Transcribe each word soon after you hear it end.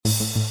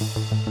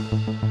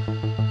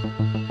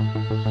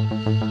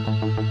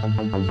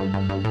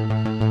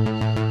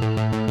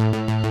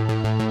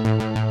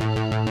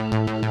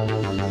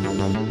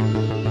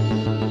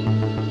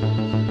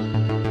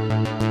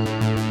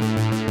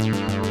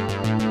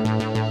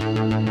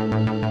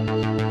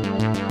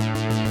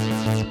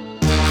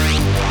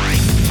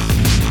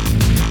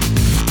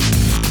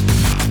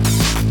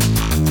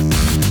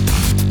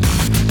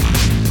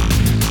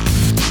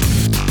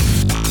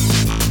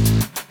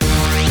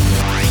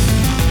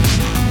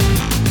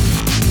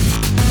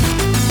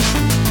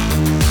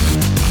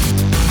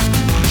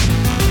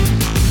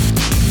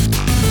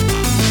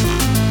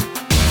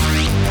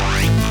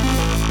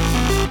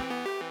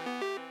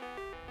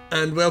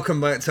And welcome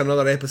back to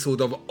another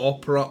episode of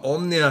Opera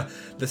Omnia.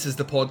 This is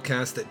the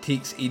podcast that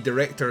takes a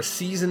director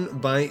season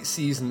by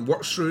season,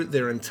 works through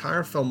their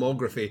entire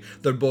filmography,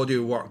 their body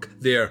of work,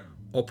 their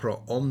Opera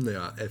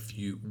Omnia, if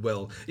you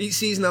will. Each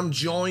season I'm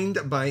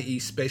joined by a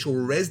special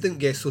resident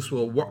guest host who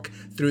will work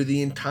through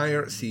the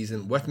entire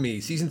season with me.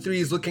 Season 3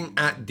 is looking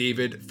at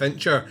David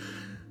Fincher.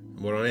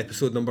 We're on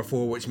episode number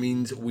 4, which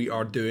means we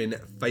are doing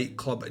Fight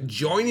Club.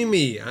 Joining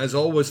me, as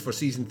always, for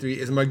season 3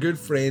 is my good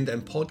friend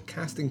and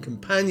podcasting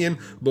companion,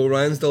 Bo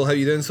Ransdell. How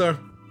you doing, sir?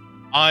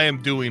 I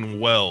am doing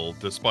well,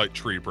 despite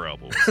tree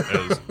problems,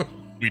 as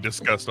we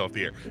discussed off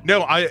the air.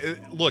 No,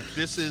 look,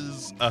 this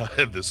is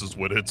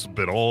what it's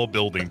been all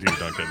building to,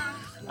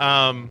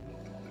 Duncan.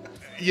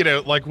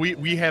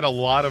 We had a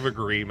lot of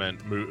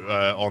agreement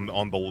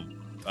on the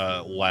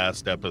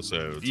last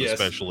episodes, yes.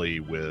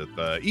 Especially with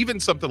even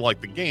something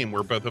like the game,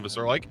 where both of us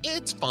are like,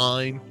 it's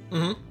fine.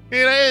 Mm-hmm.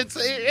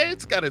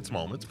 It's got its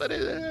moments, but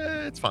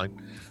it's fine.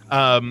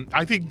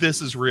 I think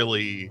this is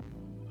really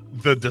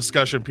the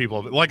discussion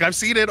people like. I've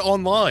seen it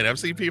online. I've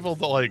seen people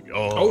that like,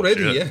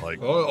 already, shit. Yeah,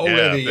 like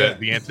already, yeah.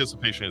 The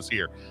anticipation is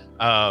here,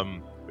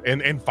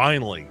 and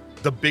finally,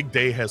 the big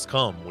day has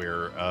come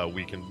where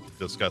we can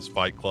discuss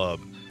Fight Club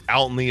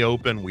out in the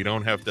open. We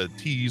don't have to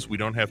tease. We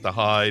don't have to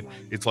hide.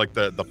 It's like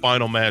the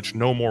final match.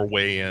 No more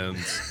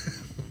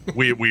weigh-ins.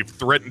 We've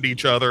threatened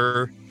each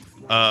other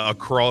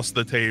across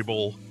the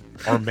table.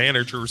 Our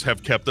managers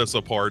have kept us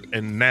apart,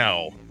 and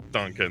now,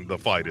 Duncan, the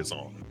fight is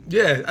on.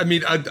 Yeah, I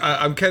mean,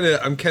 I'm kind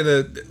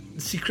of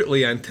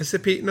secretly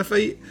anticipating a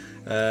fight.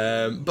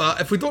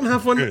 But if we don't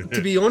have one,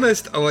 to be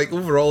honest,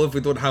 overall, if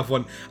we don't have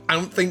one, I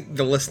don't think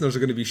the listeners are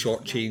going to be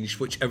shortchanged,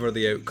 whichever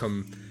the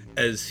outcome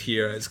is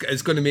here.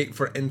 It's going to make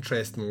for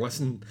interesting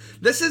listen.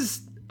 This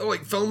is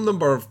like film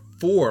number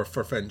 4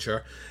 for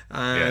Fincher,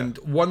 and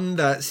one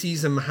that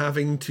sees him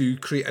having to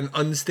create an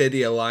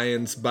unsteady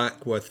alliance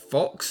back with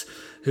Fox,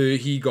 who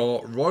he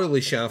got royally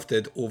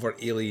shafted over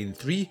Alien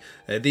 3.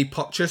 They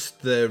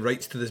purchased the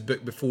rights to this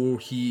book before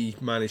he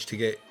managed to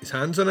get his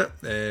hands on it.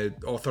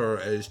 Author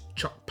is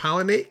Chuck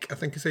Palahniuk, I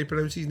think is how you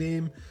pronounce his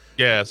name.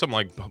 Yeah, something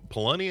like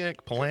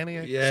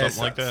Palahniuk, yeah,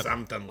 something like that.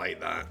 Something like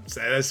that. So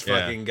this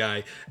fucking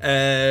guy.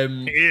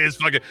 He is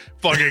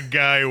fucking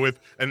guy with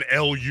an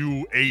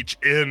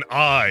Luhni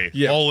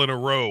all in a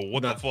row.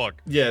 What the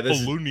fuck? Yeah,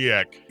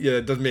 Palahniuk. Yeah,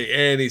 it doesn't make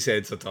any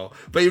sense at all.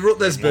 But he wrote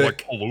this book.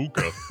 Like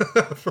Palooka.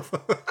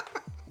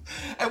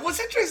 And what's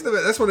interesting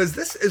about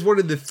this is one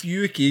of the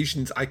few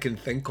occasions I can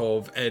think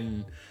of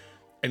in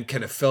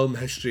kind of film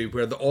history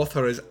where the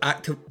author has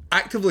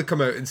actively come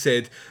out and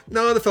said,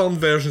 no, the film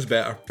version's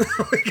better.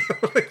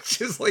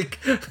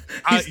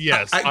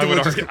 Yes, I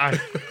would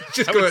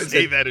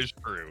say that is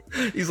true.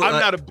 I'm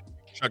not a big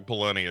Chuck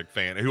Palahniuk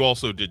fan, who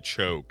also did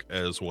Choke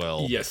as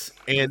well. Yes.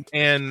 And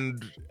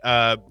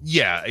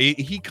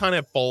he kind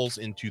of falls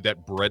into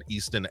that Bret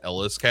Easton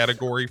Ellis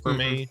category for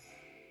me,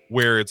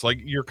 where it's like,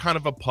 you're kind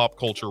of a pop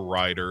culture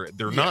writer.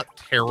 They're not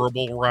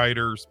terrible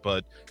writers,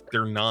 but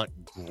they're not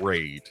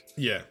great.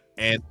 Yeah.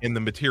 And the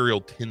material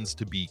tends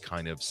to be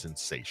kind of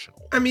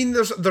sensational. I mean,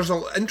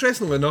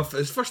 interestingly enough,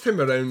 it's the first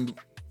time around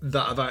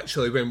that I've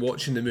actually, when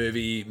watching the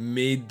movie,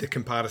 made the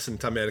comparison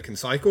to American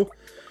Psycho.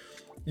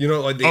 You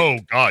know, like oh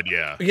god,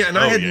 yeah, and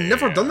I had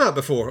never done that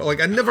before. Like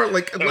I never,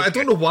 okay. I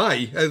don't know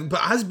why, but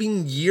it has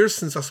been years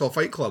since I saw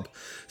Fight Club.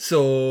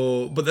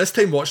 So, but this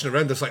time watching it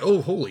around, it's like,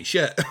 oh, holy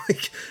shit!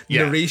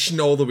 Narration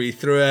all the way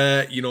through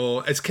it. You know,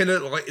 it's kind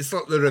of like, it's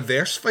not the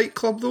reverse Fight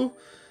Club though.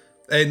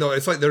 No,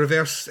 it's like the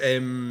reverse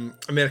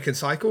American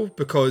Psycho,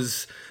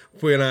 because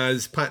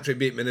whereas Patrick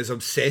Bateman is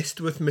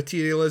obsessed with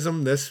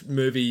materialism, this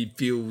movie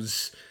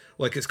feels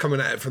like it's coming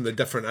at it from the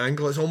different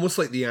angle. It's almost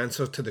like the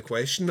answer to the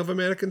question of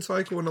American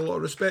Psycho in a lot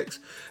of respects.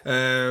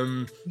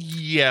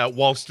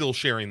 While still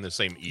sharing the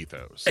same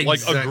ethos. Exactly.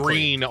 Like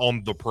agreeing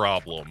on the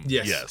problem.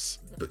 Yes.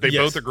 They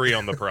both agree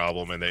on the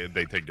problem, and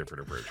they take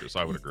different approaches.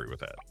 I would agree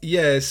with that.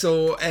 Yeah,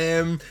 so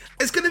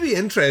it's going to be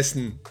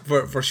interesting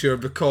for sure,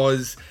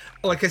 because,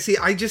 like I say,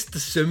 I just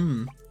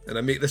assume, and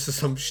I make this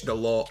assumption a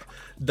lot,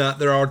 that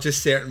there are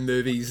just certain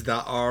movies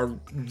that are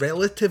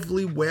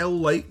relatively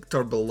well-liked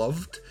or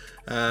beloved.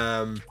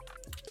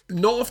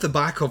 Not off the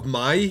back of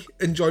my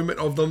enjoyment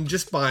of them,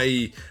 just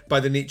by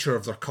the nature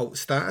of their cult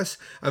status.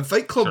 And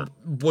Fight Club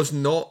was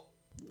not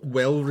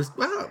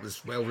it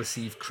was well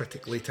received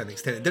critically to an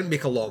extent. It didn't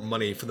make a lot of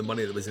money for the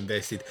money that was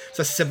invested. It's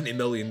a $70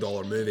 million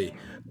movie,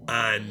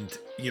 and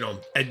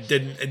it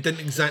didn't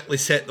exactly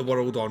set the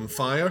world on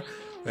fire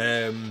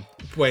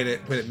when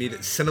it made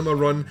its cinema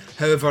run.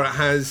 However, it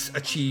has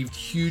achieved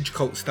huge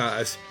cult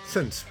status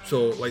since.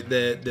 So like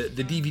the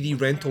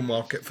DVD rental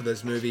market for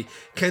this movie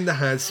kind of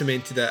has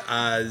cemented it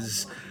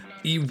as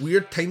a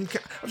weird I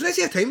was going to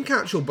say a time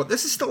capsule, but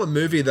this is still a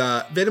movie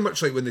that, very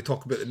much like when they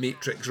talk about the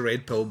Matrix,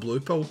 red pill, blue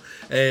pill,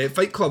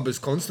 Fight Club is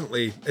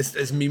constantly, it's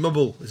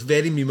memeable. It's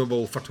very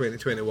memeable for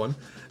 2021.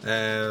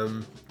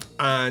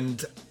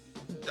 And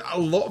a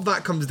lot of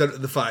that comes down to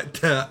the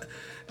fact that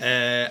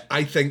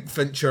I think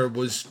Fincher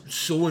was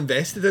so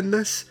invested in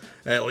this.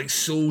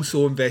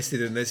 So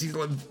invested in this. He's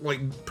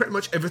like pretty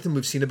much everything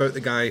we've seen about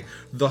the guy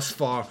thus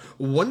far.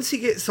 Once he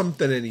gets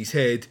something in his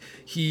head,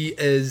 he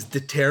is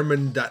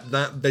determined that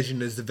that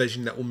vision is the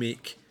vision that will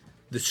make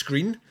the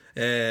screen.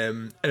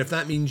 And if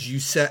that means you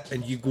sit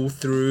and you go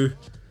through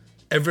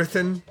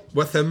everything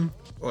with him,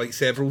 like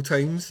several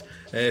times.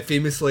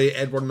 Famously,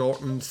 Edward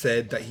Norton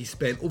said that he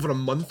spent over a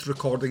month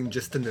recording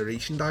just the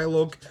narration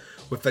dialogue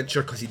with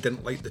Fincher because he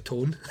didn't like the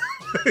tone.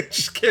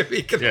 Just kept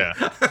making Yeah.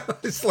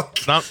 it's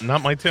like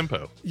Not my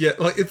tempo. yeah,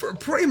 like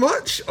pretty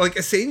much, like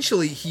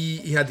essentially,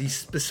 he had a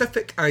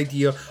specific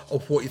idea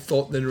of what he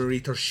thought the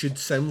narrator should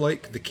sound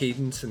like, the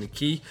cadence and the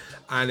key,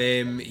 and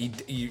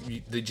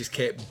they just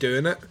kept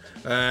doing it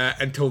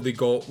until they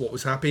got what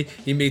was happy.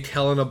 He made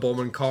Helena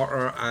Bonham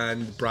Carter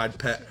and Brad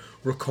Pitt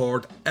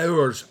record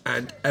hours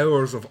and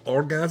hours of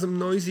orgasm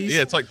noises.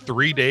 Yeah, it's like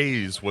 3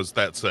 days was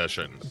that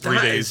session. 3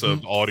 That days is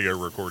of audio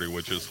recording,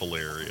 which is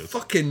hilarious.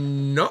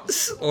 Fucking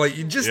nuts. Like,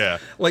 you just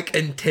like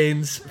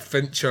intense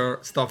Fincher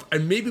stuff.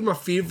 And maybe my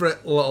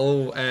favourite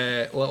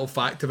little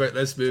fact about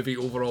this movie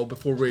overall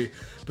before we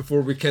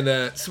kind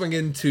of swing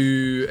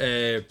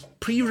into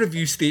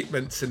pre-review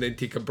statements and then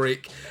take a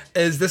break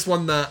is this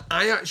one that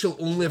I actually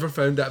only ever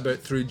found out about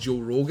through Joe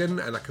Rogan,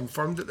 and I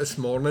confirmed it this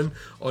morning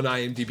on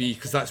IMDb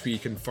because that's where you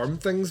confirm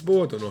things,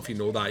 Bo. I don't know if you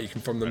know that. You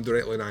confirm them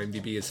directly on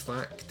IMDb as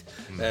fact.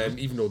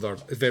 Even though they're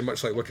very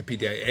much like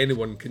Wikipedia,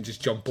 anyone can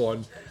just jump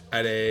on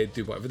and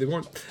do whatever they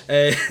want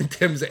in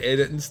terms of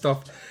editing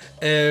stuff.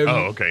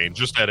 Oh, okay. And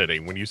just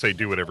editing. When you say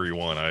do whatever you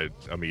want, I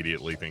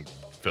immediately think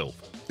filth.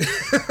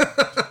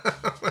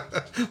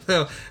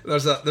 Well,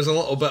 there's a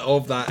little bit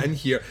of that in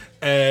here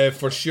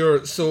for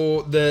sure.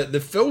 So the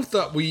filth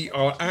that we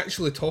are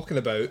actually talking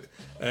about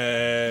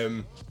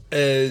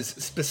is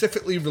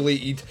specifically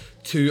related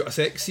to a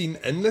sex scene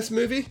in this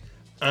movie,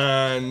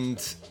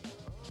 and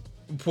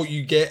what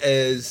you get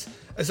is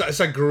it's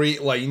a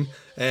great line.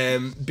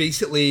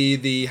 Basically,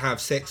 they have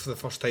sex for the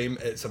first time.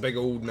 It's a big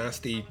old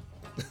nasty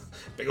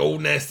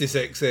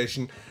sex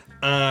session,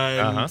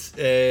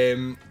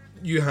 and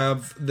you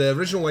have the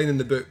original line in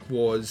the book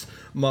was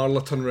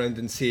Marla turning around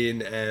and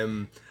saying,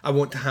 "I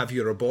want to have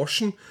your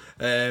abortion,"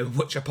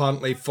 which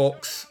apparently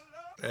Fox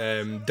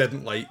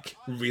didn't like.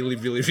 Really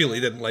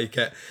didn't like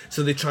it.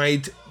 So they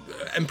tried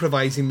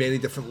improvising many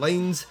different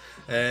lines.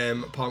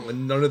 Apparently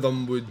none of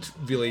them would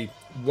really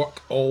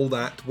work all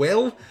that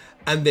well.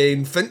 And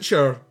then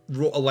Fincher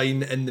wrote a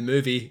line in the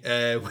movie,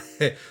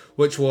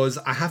 which was,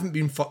 "I haven't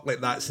been fucked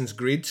like that since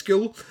grade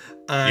school."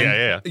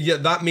 And yeah,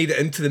 that made it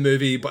into the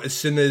movie, but as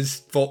soon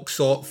as Fox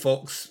saw it,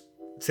 Fox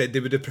said they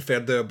would have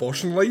preferred the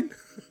abortion line.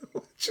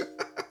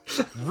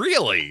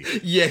 Really?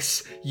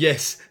 Yes.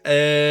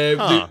 They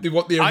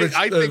want the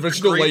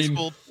original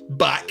line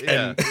back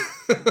in.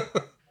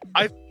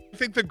 I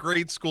think the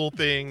grade school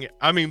thing,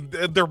 I mean,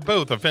 they're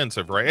both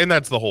offensive, right? And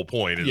that's the whole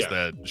point, is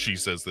that she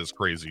says this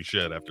crazy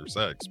shit after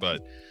sex.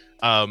 But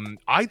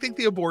I think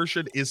the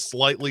abortion is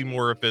slightly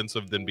more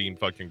offensive than being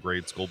fucking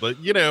grade school. But,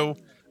 you know,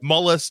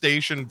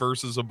 molestation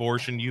versus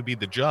abortion, you be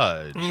the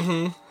judge.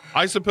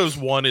 I suppose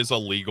one is a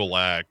legal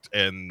act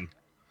and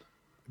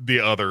the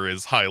other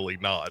is highly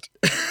not.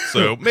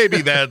 So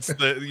maybe that's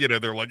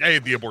they're like, hey,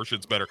 the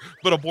abortion's better,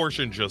 but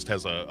abortion just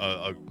has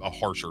a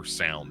harsher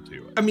sound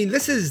to it. I mean,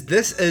 this is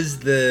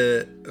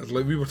the,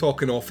 like we were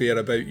talking off air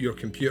about your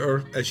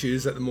computer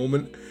issues at the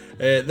moment.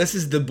 This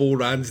is the Bo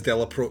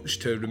Ransdell approach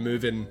to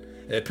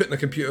putting a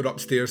computer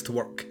upstairs to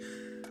work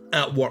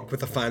at work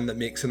with a fan that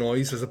makes a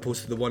noise, as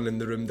opposed to the one in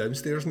the room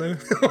downstairs now.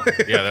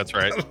 Yeah, that's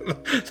right.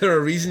 There are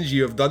reasons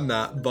you have done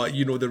that, but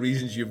the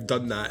reasons you've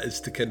done that is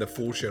to kind of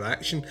force your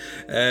action.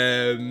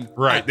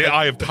 Right.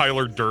 I have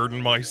Tyler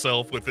Durden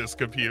myself with this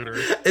computer.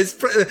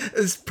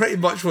 It's pretty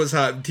much what's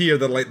happened here.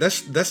 They're like,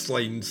 this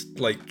line's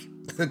like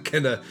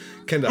kind of.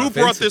 Who offensive.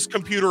 Brought this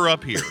computer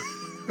up here?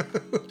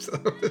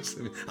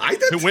 I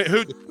did.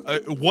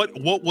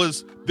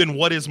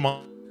 What is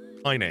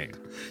my name?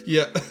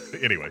 Yeah.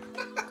 Anyway.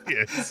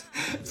 Yes.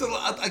 So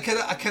I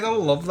kind of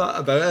love that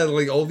about it,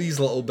 like all these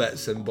little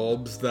bits and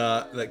bobs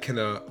that kind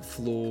of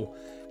flow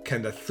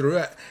kind of through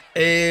it.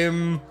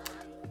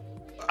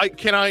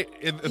 Can I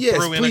yes,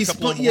 throw in please, a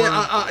couple of more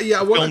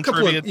I want a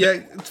couple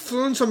trivia?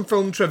 Throw in some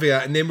film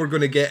trivia, and then we're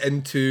going to get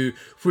into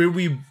where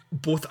we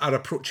both are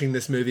approaching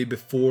this movie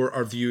before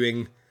our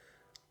viewing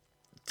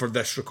for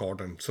this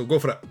recording. So go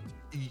for it.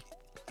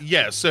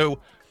 Yeah, so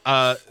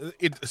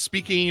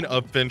speaking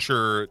of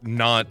Fincher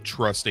not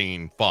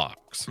trusting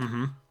Fox,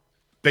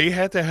 they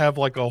had to have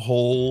like a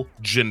whole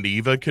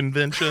Geneva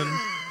Convention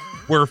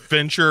where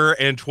Fincher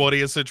and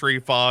 20th Century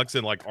Fox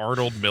and like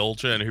Arnold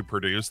Milchan, who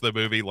produced the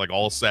movie, like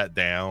all sat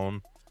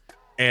down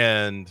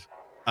and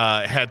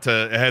had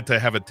to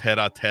have a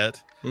tete-a-tete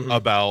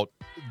about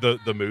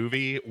the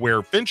movie,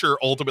 where Fincher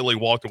ultimately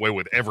walked away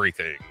with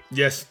everything.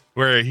 Yes.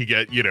 Where he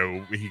got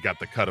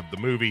the cut of the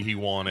movie he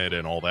wanted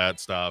and all that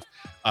stuff.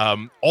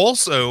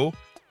 Also,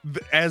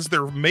 as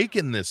they're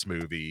making this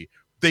movie,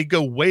 they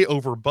go way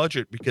over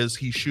budget because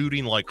he's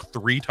shooting like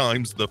 3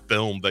 times the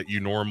film that you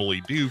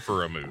normally do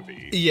for a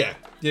movie. Yeah.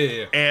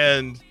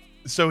 And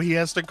so he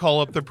has to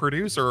call up the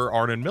producer,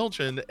 Arnon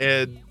Milchan,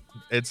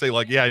 and say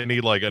like, yeah, I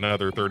need like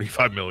another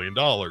 $35 million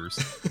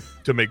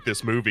to make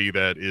this movie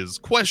that is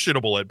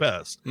questionable at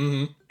best.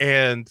 Mm-hmm.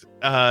 And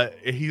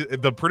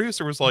the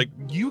producer was like,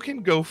 you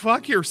can go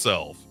fuck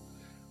yourself.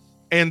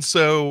 And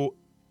so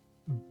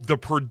the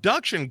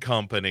production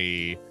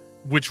company,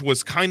 which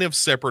was kind of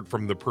separate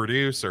from the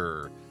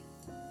producer,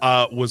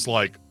 was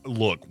like,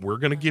 look, we're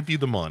going to give you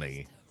the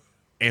money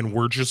and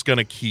we're just going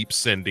to keep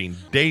sending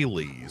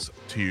dailies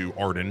to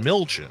Arnon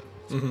Milchan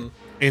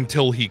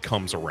until he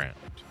comes around.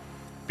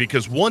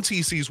 Because once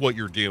he sees what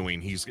you're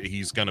doing, he's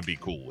going to be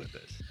cool with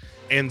it.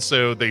 And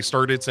so they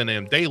started sending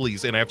him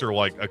dailies, and after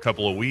like a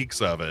couple of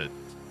weeks of it,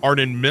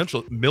 Arnon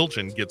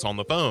Milchan gets on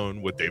the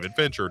phone with David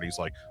Fincher, and he's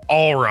like,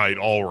 all right,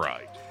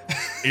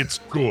 it's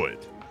good.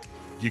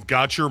 You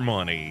got your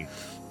money,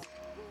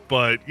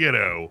 but, you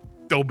know,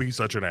 don't be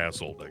such an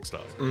asshole next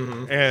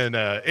time. And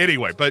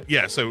anyway, but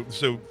yeah, so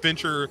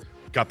Fincher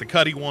got the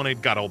cut he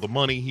wanted, got all the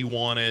money he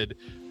wanted,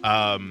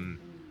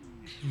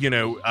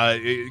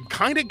 it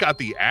kind of got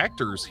the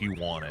actors he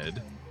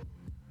wanted.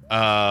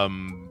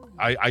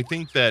 I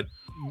think that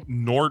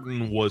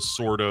Norton was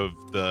sort of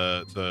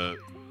the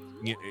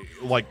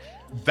like,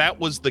 that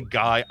was the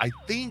guy. I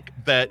think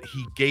that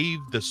he gave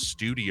the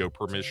studio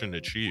permission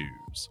to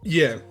choose.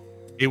 Yeah.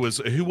 It was,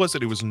 who was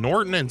it? It was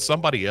Norton and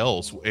somebody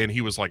else, and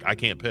he was like, I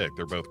can't pick.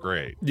 They're both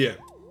great. Yeah.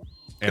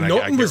 And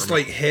Norton was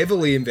like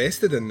heavily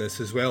invested in this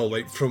as well,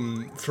 like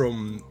from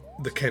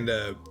the kind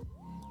of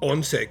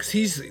onset. 'Cause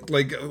he's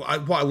like,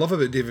 what I love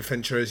about David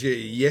Fincher is,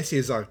 yes,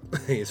 he's a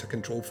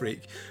control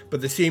freak, but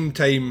at the same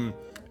time,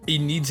 he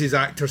needs his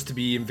actors to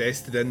be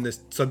invested in the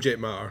subject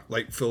matter,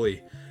 like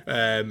fully,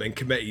 and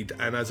committed.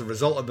 And as a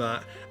result of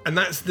that, and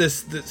that's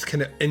this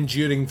kind of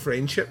enduring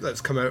friendship that's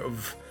come out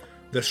of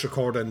this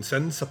recording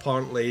since.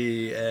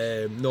 Apparently,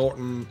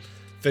 Norton,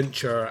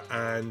 Fincher,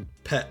 and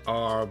Pitt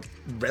are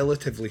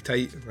relatively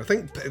tight. I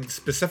think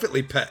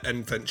specifically Pitt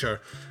and Fincher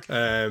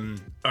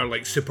are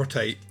like super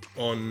tight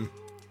on.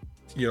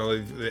 You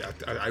know,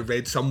 I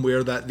read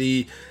somewhere that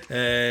they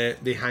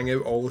hang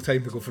out all the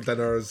time to go for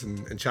dinners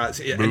and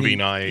chats. Movie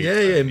night.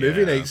 Yeah,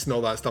 movie nights and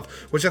all that stuff,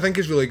 which I think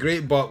is really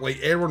great. But like,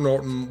 Edward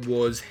Norton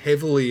was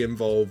heavily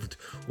involved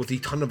with a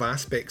ton of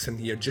aspects in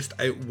here, just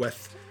out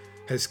with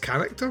his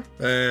character,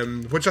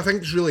 which I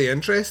think is really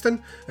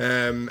interesting.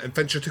 And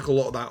Fincher took a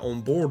lot of that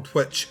on board,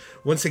 which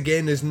once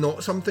again is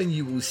not something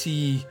you will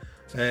see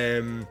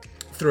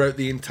throughout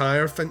the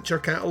entire Fincher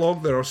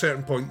catalogue. There are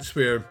certain points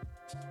where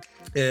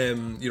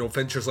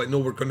Fincher's like, no,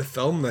 we're going to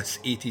film this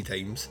 80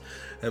 times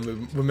and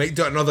we might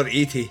do another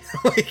 80.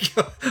 Like,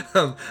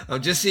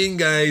 I'm just saying,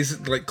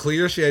 guys, like,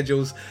 clear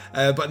schedules.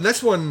 But in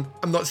this one,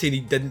 I'm not saying he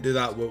didn't do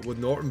that with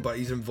Norton, but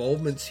his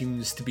involvement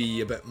seems to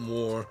be a bit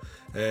more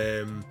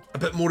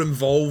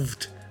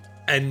involved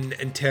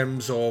in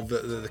terms of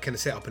the kind of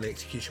setup and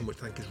execution,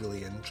 which I think is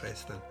really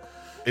interesting.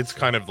 It's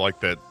kind of like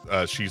that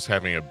she's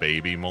having a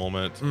baby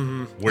moment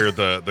where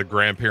the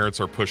grandparents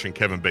are pushing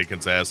Kevin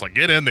Bacon's ass, like,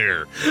 get in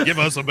there, give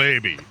us a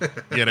baby,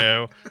 you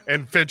know?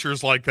 And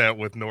Fincher's like that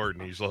with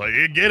Norton. He's like,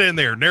 hey, get in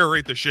there,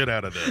 narrate the shit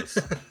out of this.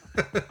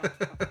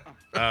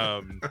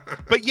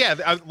 But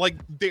yeah,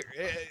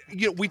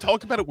 we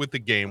talked about it with the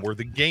game, where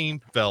the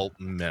game felt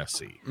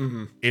messy.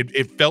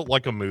 It felt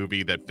like a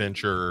movie that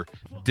Fincher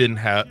didn't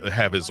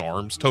have his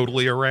arms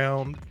totally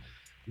around.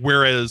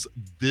 Whereas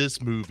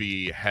this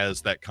movie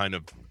has that kind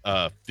of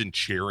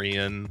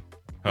Fincherian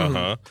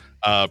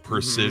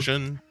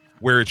precision,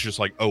 where it's just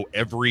like, oh,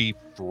 every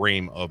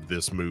frame of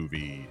this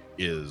movie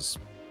is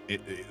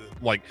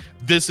like,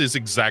 this is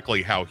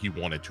exactly how he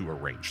wanted to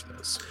arrange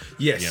this.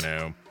 Yes. You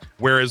know?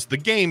 Whereas the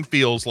game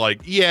feels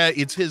like, yeah,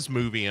 it's his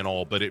movie and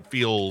all, but it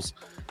feels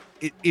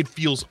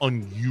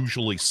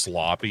unusually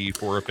sloppy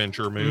for a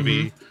Fincher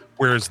movie.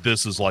 Whereas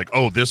this is like,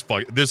 oh, this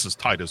is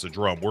tight as a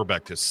drum. We're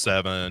back to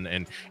 7,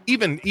 and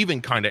even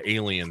kind of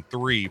Alien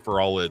 3, for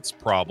all its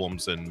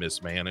problems and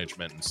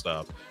mismanagement and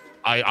stuff,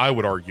 I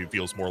would argue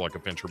feels more like a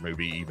Fincher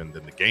movie even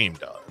than the game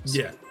does.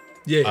 Yeah.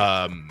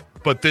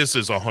 But this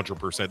is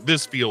 100%.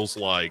 This feels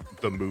like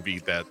the movie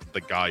that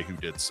the guy who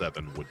did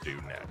 7 would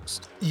do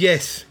next.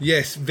 Yes,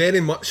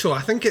 very much so.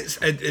 I think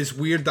it's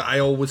weird that I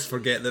always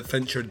forget that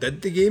Fincher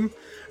did the game.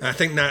 I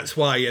think that's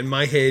why, in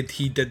my head,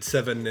 he did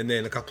 7, and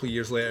then a couple of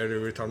years later, he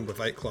returned with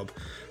Fight Club.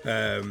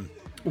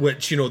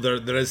 Which, you know,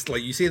 there is,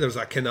 like you say, there's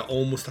that kind of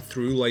almost a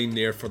through line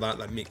there for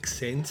that makes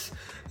sense.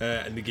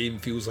 And the game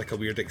feels like a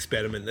weird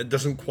experiment that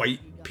doesn't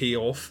quite pay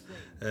off.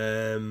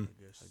 And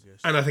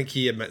I think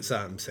he admits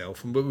that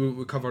himself, and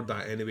we covered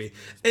that anyway.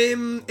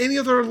 Any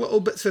other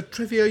little bits of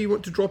trivia you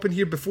want to drop in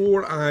here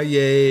before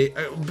we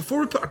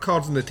put our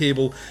cards on the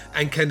table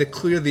and kind of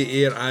clear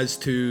the air as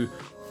to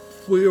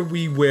where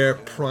we were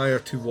prior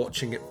to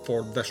watching it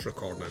for this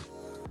recording?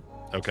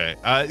 Okay.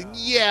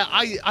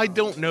 I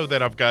don't know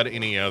that I've got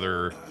any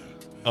other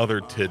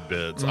other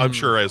tidbits. I'm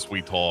sure as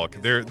we talk,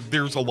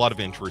 there's a lot of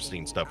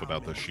interesting stuff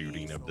about the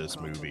shooting of this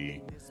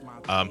movie.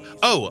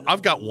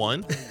 I've got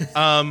one.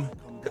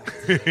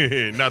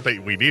 Not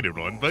that we needed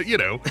one, but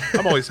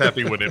I'm always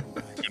happy when it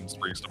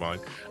springs to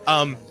mind.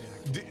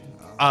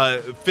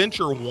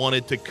 Fincher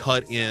wanted to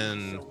cut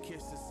in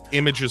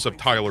images of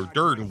Tyler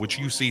Durden, which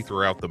you see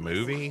throughout the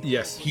movie.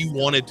 Yes. He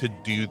wanted to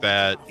do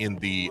that in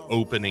the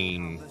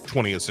opening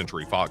 20th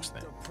Century Fox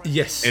thing.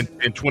 Yes. And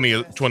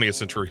 20th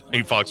Century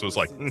Fox was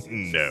like,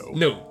 no.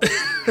 No.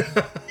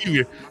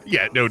 No.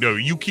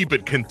 You keep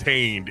it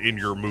contained in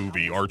your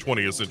movie, our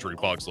 20th Century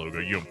Fox logo.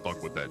 You don't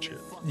fuck with that shit.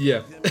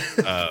 Yeah.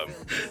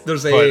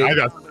 There's I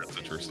got that's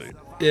interesting.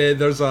 Yeah,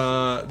 there's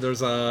according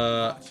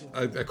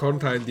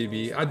to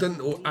IMDb,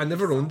 I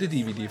never owned the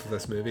DVD for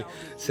this movie. It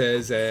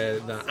says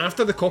that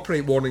after the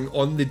copyright warning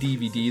on the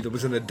DVD, there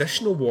was an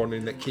additional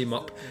warning that came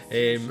up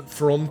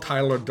from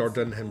Tyler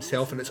Durden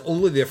himself, and it's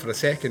only there for a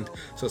second.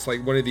 So it's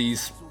like one of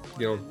these,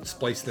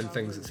 spliced in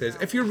things. It says,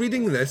 if you're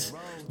reading this,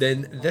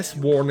 then this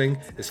warning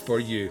is for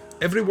you.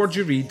 Every word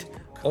you read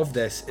of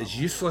this is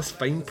useless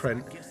fine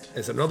print.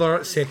 Is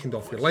another second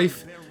off your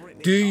life.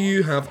 Do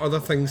you have other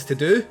things to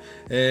do?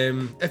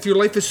 If your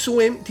life is so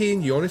empty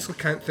and you honestly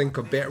can't think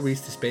of better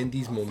ways to spend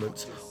these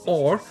moments,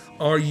 or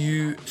are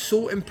you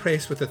so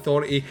impressed with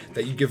authority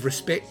that you give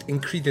respect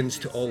and credence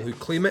to all who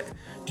claim it?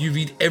 Do you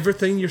read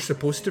everything you're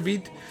supposed to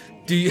read?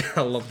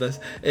 I love this.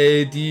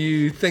 Do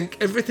you think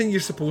everything you're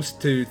supposed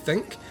to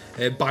think?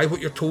 Buy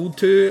what you're told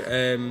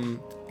to?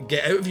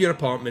 Get out of your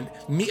apartment,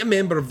 meet a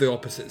member of the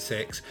opposite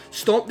sex,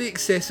 stop the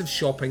excessive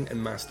shopping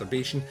and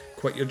masturbation,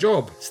 quit your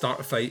job,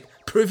 start a fight,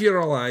 prove you're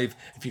alive.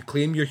 If you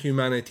claim your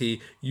humanity,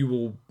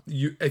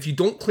 if you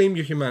don't claim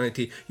your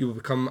humanity, you will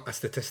become a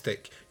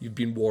statistic. You've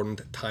been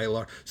warned,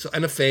 Tyler. So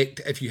in effect,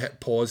 if you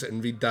hit pause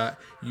and read that,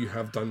 you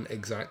have done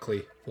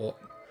exactly what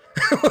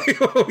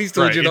he's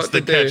told you not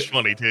to do. It's the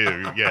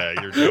catch-22.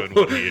 Yeah, you're doing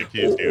what he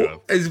accused you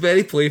of. It's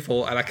very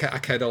playful, and I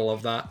kind of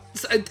love that.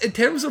 So in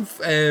terms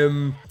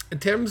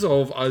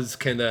of us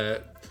kind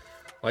of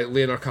like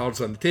laying our cards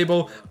on the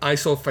table, I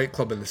saw Fight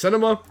Club in the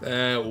cinema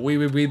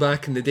way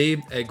back in the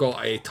day. It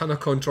got a ton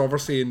of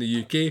controversy in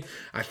the UK.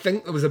 I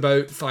think there was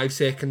about 5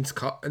 seconds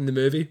cut in the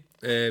movie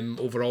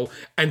overall,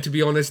 and to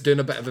be honest, doing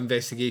a bit of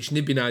investigation,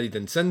 they've been added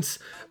in since,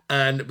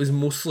 and it was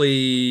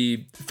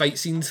mostly fight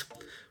scenes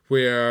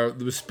where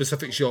there was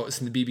specific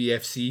shots in the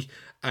BBFC,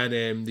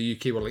 and the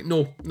UK were like,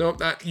 no,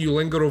 that you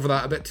linger over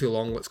that a bit too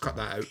long, let's cut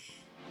that out.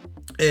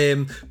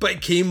 But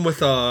it came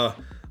with a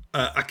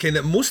kind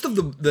of, most of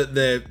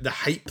the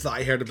hype that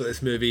I heard about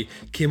this movie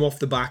came off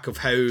the back of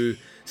how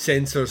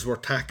censors were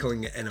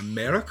tackling it in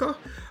America,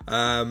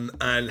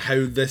 and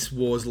how this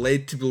was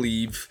led to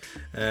believe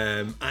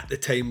at the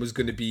time was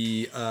going to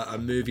be a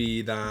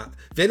movie that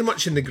very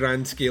much in the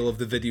grand scale of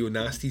the video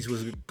nasties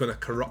was going to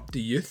corrupt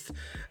the youth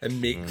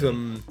and make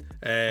them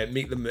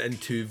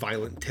into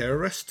violent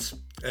terrorists,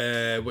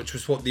 which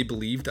was what they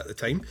believed at the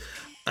time.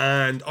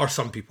 Or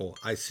some people,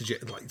 I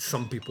suggest, like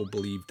some people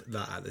believed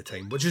that at the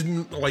time, which is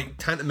like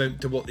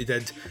tantamount to what they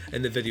did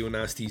in the video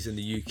nasties in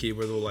the UK,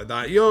 where they were like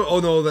that,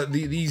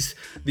 that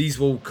these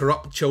will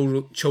corrupt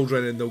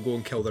children and they'll go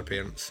and kill their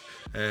parents.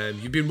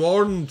 You've been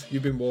warned.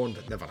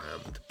 It never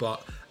happened,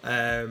 but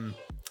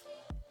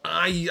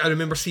I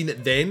remember seeing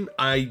it then.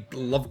 I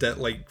loved it.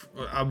 Like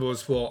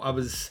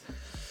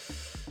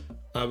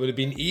I would have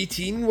been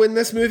 18 when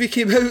this movie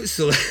came out,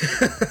 so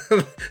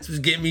this was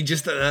getting me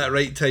just at that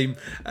right time,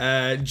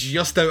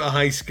 just out of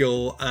high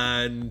school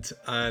and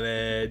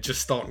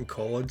just starting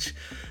college.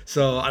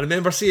 So I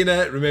remember seeing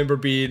it, remember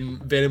being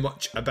very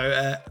much about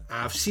it.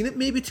 I've seen it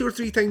maybe 2 or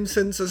 3 times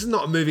since. This is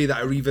not a movie that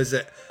I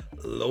revisit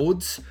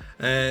loads,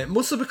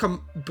 mostly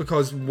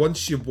because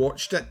once you've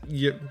watched it,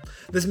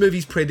 this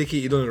movie's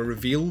predicated on a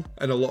reveal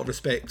in a lot of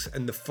respects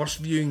in the first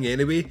viewing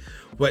anyway,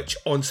 which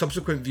on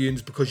subsequent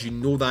viewings, because you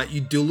know that,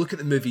 you do look at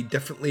the movie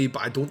differently,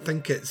 but I don't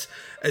think it's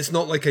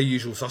not like a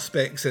Usual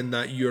Suspects in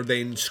that you're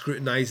then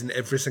scrutinising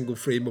every single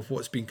frame of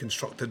what's been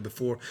constructed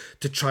before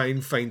to try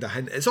and find a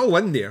hint. It's all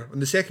in there. On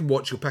the second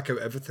watch, you'll pick out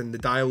everything, the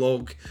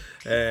dialogue,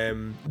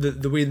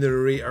 the way the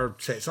narrator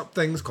sets up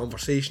things,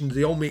 conversations,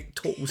 they all make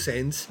total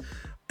sense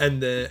in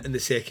the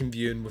second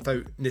viewing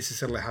without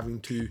necessarily having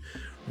to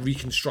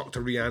reconstruct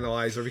or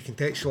reanalyze or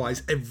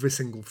recontextualize every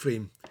single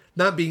frame.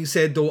 That being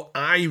said, though,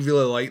 I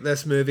really like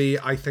this movie.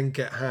 I think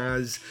it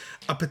has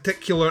a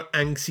particular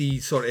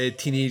angsty sort of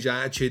teenage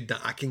attitude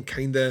that I can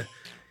kind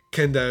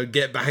of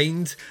get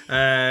behind.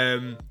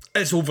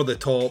 It's over the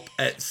top.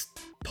 It's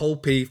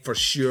pulpy for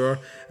sure,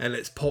 and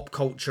it's pop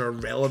culture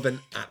relevant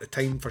at the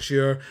time for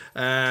sure.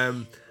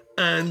 And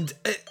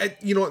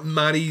it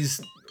marries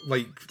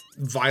like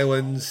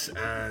violence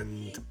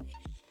and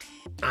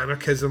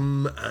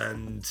anarchism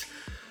and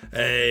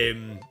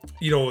the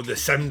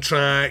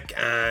soundtrack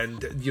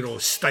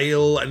and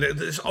style, and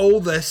it's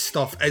all this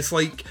stuff. It's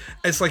like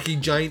a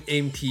giant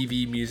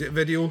MTV music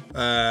video,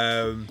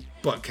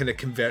 but kind of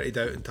converted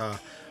out into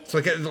it's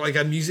like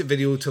a music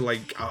video to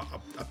like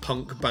a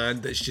punk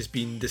band that's just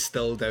been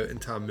distilled out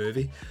into a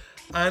movie.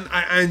 And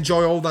I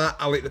enjoy all that.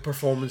 I like the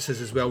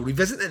performances as well.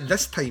 Revisiting it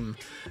this time,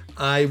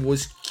 I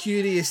was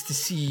curious to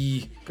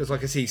see, because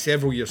like I say,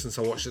 several years since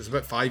I watched it. It's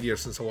about 5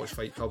 years since I watched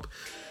Fight Club.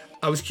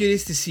 I was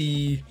curious to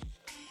see,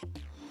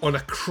 on a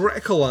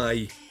critical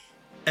eye,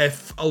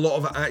 if a lot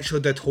of it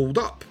actually did hold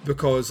up.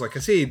 Because, like I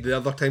say, the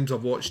other times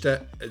I've watched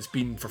it, it's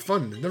been for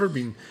fun. It's never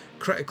been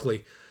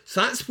critically.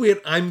 So that's where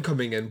I'm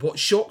coming in. What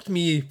shocked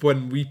me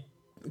when we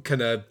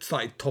kind of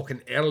started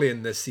talking early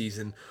in this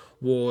season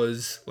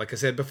was, like I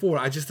said before,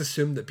 I just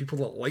assumed that people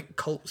that like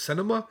cult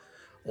cinema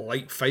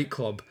like Fight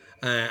Club.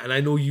 And I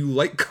know you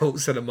like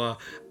cult cinema,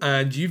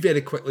 and you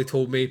very quickly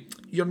told me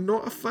you're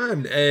not a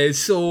fan.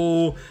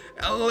 So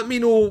let me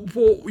know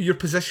what your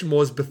position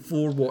was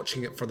before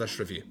watching it for this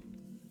review.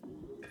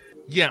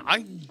 Yeah,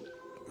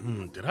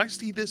 did I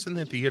see this in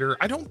the theater?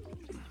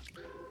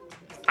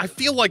 I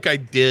feel like I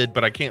did,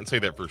 but I can't say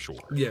that for sure.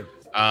 Yeah.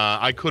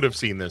 I could have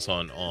seen this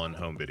on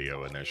home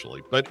video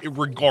initially, but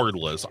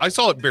regardless, I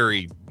saw it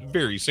very,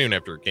 very soon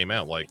after it came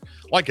out.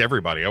 Like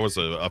everybody, I was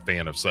a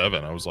fan of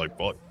Seven. I was like,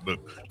 "What,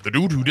 the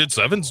dude who did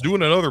Seven's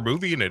doing another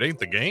movie, and it ain't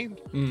the game."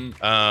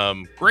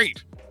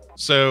 Great.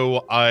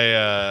 So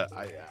I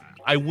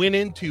went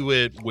into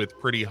it with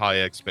pretty high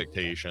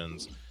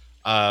expectations,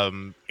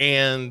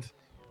 and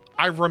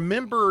I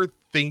remember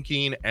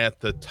thinking at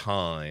the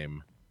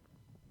time,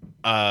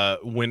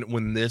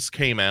 when this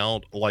came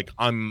out, like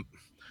I'm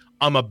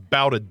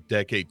about a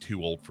decade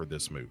too old for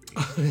this movie.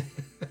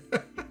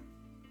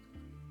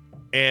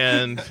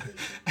 and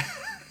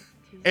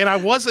I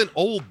wasn't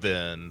old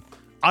then.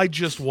 I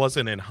just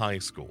wasn't in high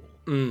school.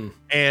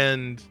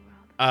 And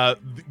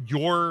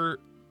your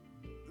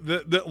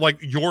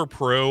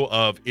pro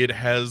of it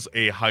has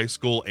a high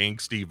school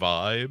angsty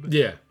vibe.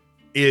 Yeah.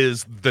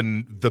 Is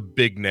the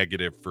big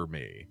negative for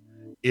me.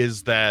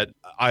 Is that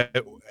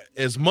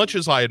as much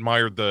as I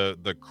admired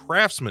the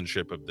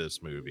craftsmanship of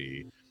this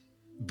movie,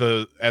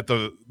 at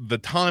the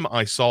time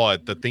I saw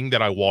it, the thing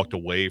that I walked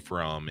away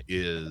from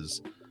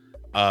is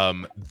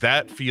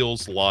that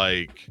feels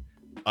like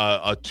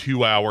a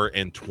 2 hour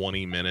and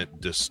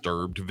 20-minute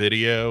Disturbed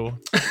video,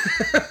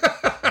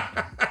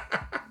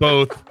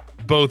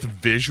 both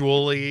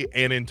visually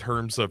and in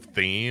terms of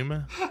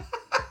theme.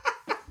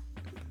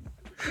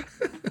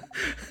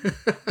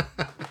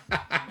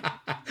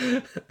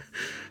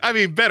 I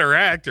mean, better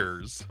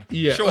actors,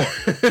 yeah, sure.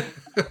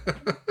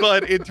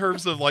 But in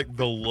terms of like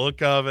the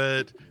look of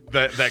it,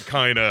 that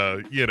kind of,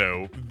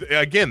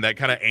 again, that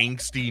kind of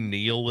angsty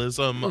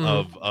nihilism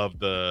of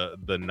the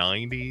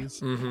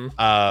 90s,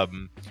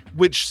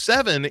 which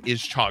Seven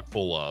is chock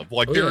full of.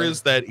 Like there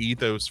is that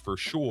ethos for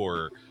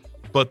sure,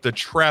 but the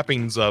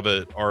trappings of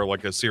it are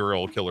like a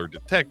serial killer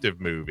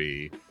detective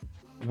movie.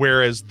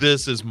 Whereas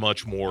this is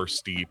much more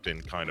steeped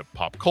in kind of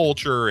pop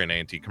culture and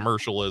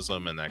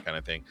anti-commercialism and that kind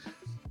of thing.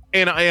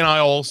 And I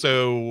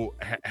also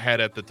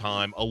had at the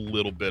time a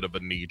little bit of a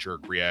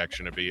knee-jerk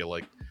reaction to be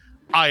like,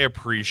 I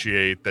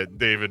appreciate that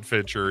David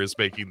Fincher is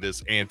making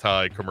this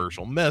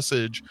anti-commercial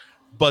message,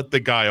 but the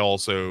guy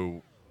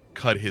also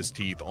cut his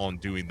teeth on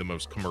doing the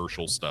most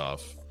commercial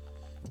stuff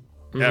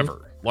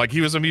ever. Like, he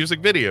was a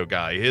music video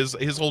guy.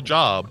 His whole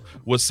job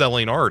was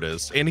selling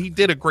artists, and he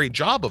did a great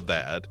job of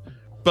that.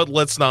 But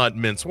let's not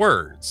mince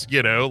words,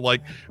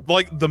 like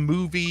the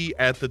movie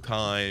at the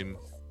time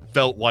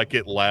felt like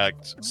it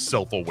lacked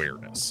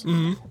self-awareness,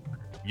 and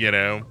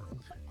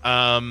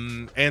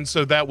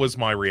so that was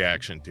my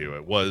reaction to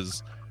it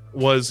was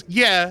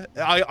yeah,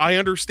 I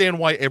understand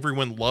why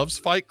everyone loves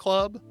Fight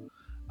Club,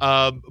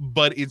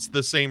 but it's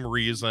the same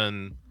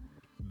reason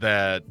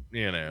that,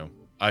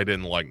 I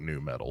didn't like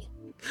nu metal.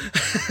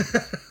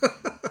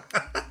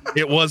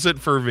 It wasn't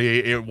for me.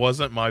 It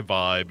wasn't my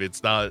vibe.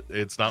 It's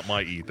not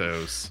my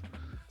ethos.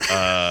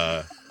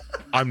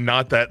 I'm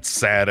not that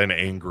sad and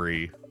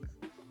angry.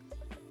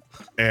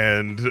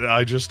 And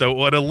I just don't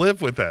want to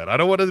live with that. I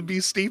don't want to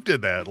be steeped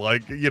in that.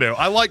 Like,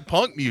 I like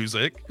punk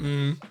music,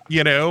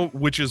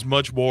 which is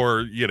much more,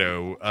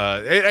 and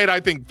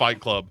I think Fight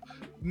Club,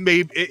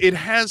 maybe it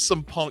has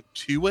some punk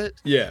to it.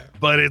 Yeah.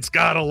 But it's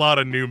got a lot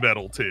of nu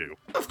metal too.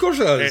 Of course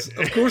it has.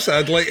 Of course it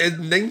had. Like,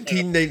 in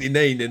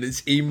 1999, and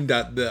it's aimed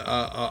at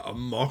a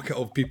market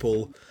of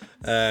people.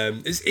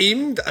 It's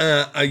aimed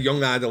at a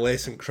young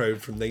adolescent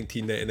crowd from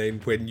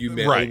 1999 when nu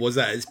metal was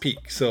at its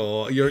peak.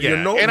 So you're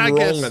not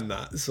wrong in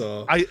that.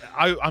 So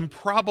I'm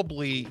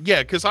probably,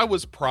 because I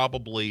was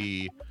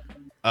probably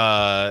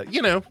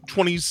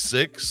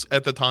 26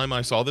 at the time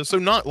I saw this. So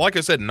not, like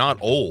I said, not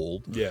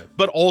old. Yeah.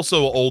 But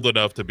also old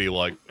enough to be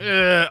like,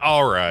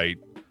 all right.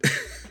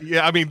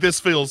 Yeah, I mean, this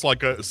feels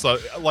like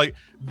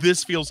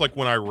this feels like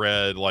when I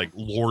read like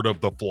Lord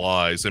of the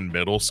Flies in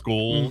middle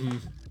school,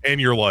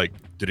 and you're like,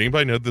 did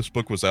anybody know this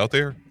book was out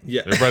there?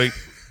 Yeah, everybody.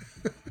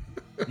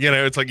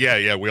 It's like,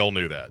 yeah, we all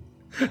knew that.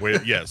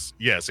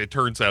 Yes. It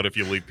turns out if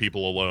you leave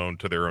people alone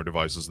to their own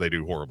devices, they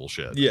do horrible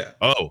shit. Yeah.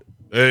 Oh,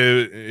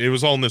 It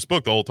was all in this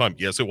book the whole time.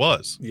 Yes, it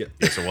was. Yeah.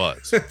 Yes, it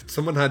was.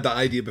 Someone had that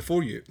idea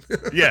before you.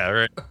 Yeah,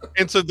 right.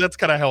 And so that's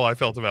kind of how I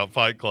felt about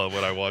Fight Club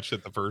when I watched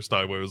it the first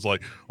time. Where it was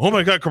like, oh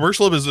my god,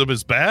 commercialism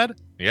is bad.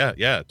 Yeah,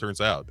 it turns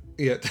out.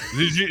 Yeah.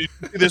 Did you see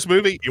this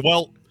movie?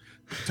 Well,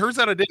 turns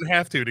out I didn't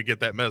have to get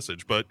that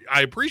message, but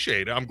I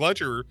appreciate it. I'm glad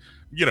you're,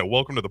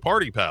 welcome to the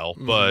party, pal.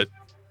 But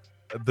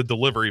the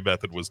delivery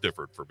method was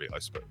different for me, I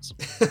suppose.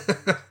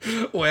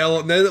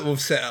 Well, now that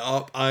we've set it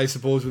up, I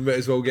suppose we might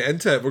as well get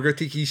into it. We're going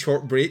to take a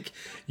short break.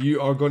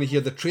 You are going to hear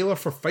the trailer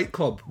for Fight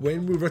Club.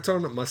 When we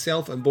return,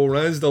 myself and Bo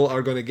Ransdell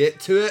are going to get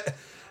to it.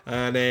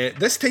 And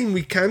this time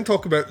we can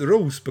talk about the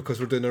rules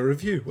because we're doing a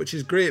review, which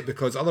is great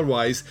because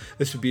otherwise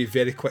this would be a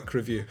very quick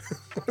review.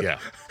 Yeah.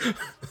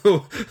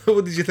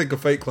 What did you think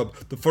of Fight Club?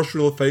 The first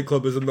rule of Fight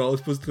Club is I'm not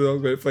supposed to talk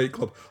about Fight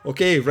Club.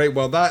 Okay, right,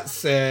 well that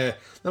was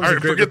all right,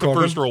 a great forget recording.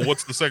 the first rule.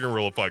 What's the second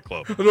rule of Fight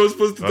Club? I'm not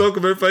supposed to talk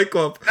about Fight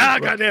Club.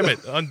 God damn it.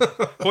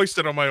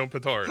 Hoisted on my own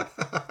petard.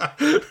 Right,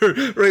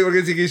 we're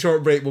going to take a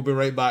short break. We'll be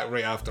right back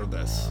right after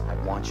this. I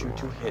want you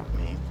to hit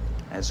me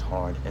as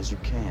hard as you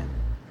can.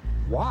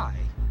 Why?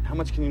 How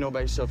much can you know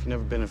about yourself? You've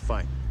never been in a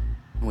fight.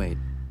 Wait,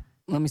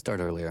 let me start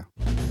earlier.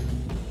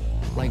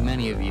 Like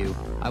many of you,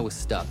 I was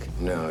stuck.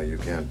 No, you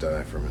can't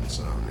die from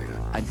insomnia.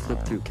 I'd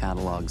flip through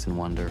catalogs and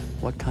wonder,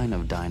 what kind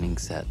of dining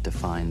set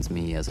defines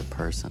me as a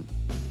person?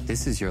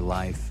 This is your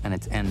life, and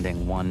it's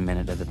ending 1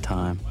 minute at a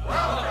time.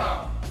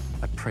 I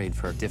prayed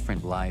for a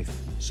different life.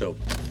 Soap.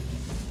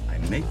 I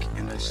make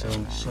and I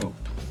sell soap.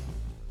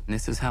 And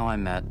this is how I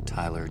met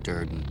Tyler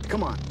Durden.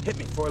 Come on, hit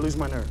me before I lose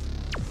my nerve.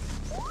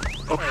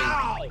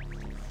 Ow!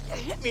 It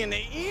hit me in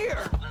the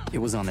ear. It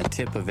was on the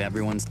tip of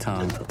everyone's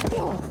tongue.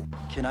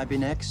 Can I be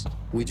next?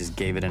 We just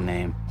gave it a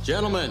name.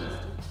 Gentlemen,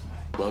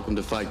 welcome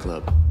to Fight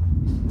Club.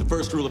 The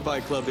first rule of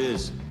Fight Club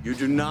is you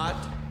do not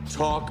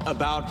talk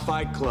about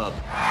Fight Club.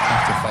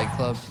 After Fight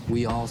Club,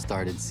 we all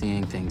started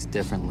seeing things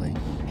differently.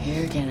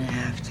 You're gonna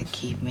have to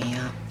keep me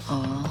up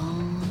all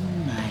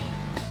night.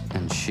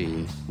 And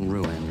she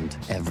ruined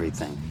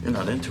everything. You're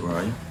not into her,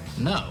 are you?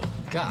 No,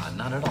 God,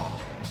 not at all.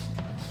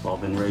 We've all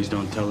been raised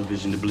on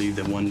television to believe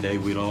that one day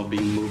we'd all be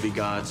movie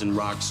gods and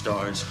rock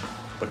stars,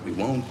 but we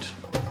won't.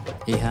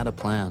 He had a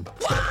plan.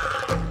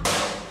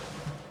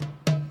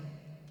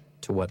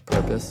 To what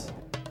purpose?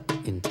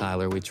 In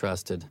Tyler we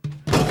trusted.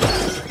 We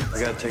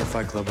gotta take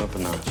Fight Club up a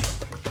notch.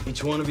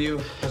 Each one of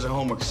you has a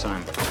homework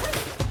assignment.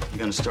 You're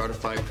gonna start a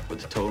fight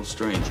with a total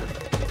stranger.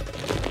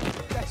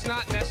 That's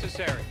not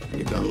necessary.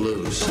 You're gonna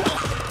lose.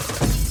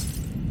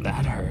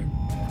 That hurt.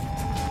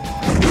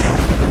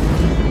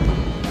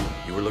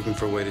 You were looking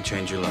for a way to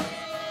change your life.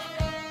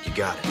 You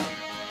got it.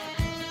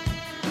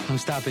 I'm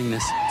stopping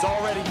this. It's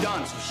already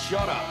done, so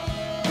shut up.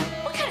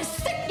 What kind of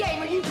sick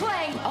game are you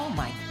playing? Oh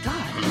my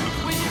God.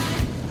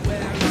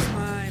 Where is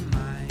my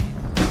mind?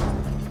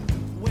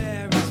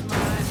 Where is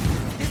mine?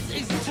 This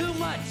is too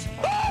much.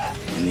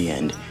 In the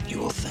end, you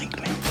will thank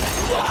me.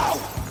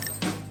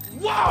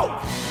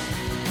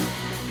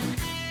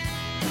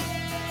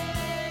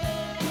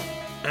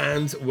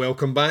 And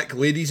welcome back,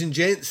 ladies and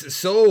gents.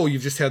 So,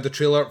 you've just heard the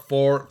trailer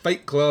for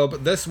Fight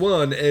Club. This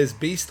one is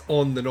based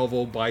on the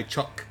novel by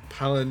Chuck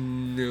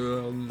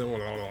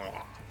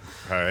Palahniuk.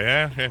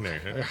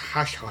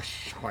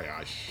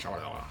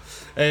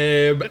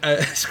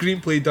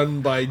 Screenplay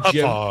done by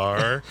Jim.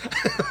 Afar.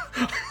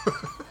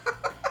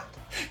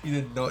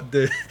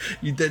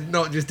 You did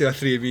not just do a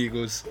Three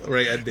Amigos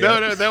right in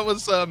there. No, that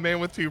was Man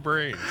with Two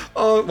Brains.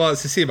 Oh, well,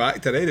 it's the same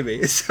actor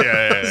anyway. So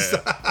Yeah.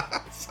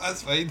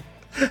 that's fine.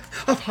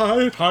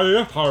 Love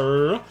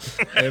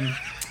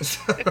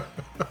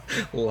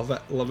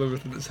it. Love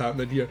everything that's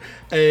happening here.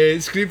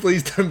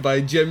 Screenplay's done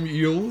by Jim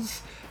Yules.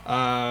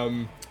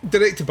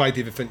 Directed by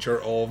David Fincher,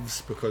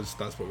 OVS, because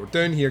that's what we're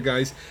doing here,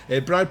 guys.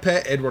 Brad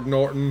Pitt, Edward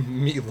Norton,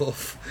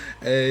 Meatloaf,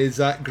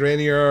 Zach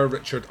Grenier,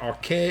 Richard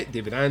Arquette,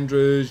 David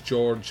Andrews,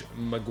 George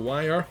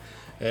Maguire.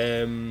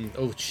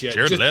 Oh shit,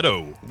 Jared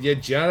Leto. Yeah,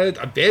 Jared,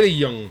 a very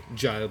young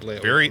Jared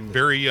Leto. Very,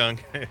 very young.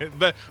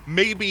 But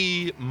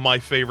maybe my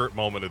favorite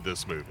moment of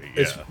this movie.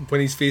 It's Yeah. when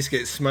his face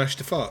gets smashed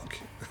to fuck.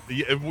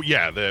 Yeah.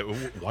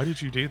 Why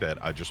did you do that?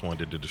 I just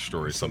wanted to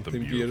destroy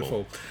something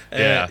beautiful.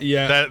 Yeah.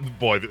 That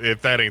boy.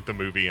 If that ain't the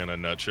movie in a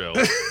nutshell.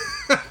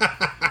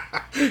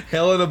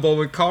 Helena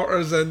Bonham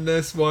Carter's in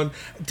this one.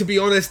 To be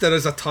honest, there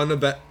is a ton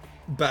of bit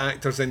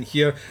actors in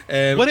here.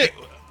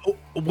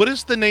 What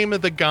is the name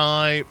of the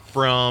guy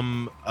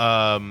from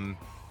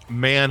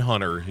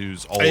Manhunter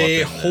who's all up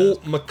in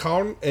Holt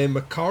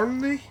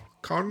McCartney?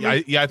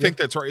 Yeah, I think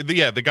that's right.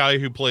 The guy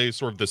who plays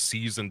sort of the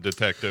seasoned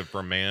detective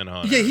from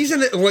Manhunter. Yeah, he's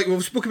in it. Like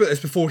we've spoken about this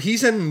before.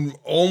 He's in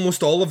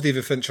almost all of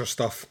David Fincher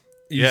stuff.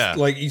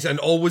 He's in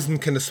always in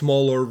kind of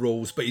smaller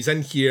roles, but he's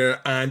in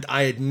here, and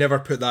I had never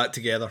put that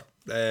together.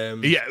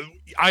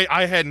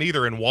 I hadn't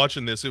either. And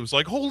watching this, it was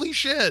like, holy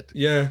shit!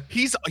 Yeah,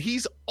 he's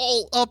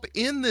all up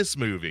in this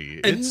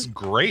movie. It's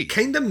great.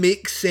 Kind of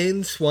makes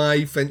sense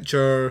why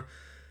Fincher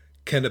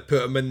kind of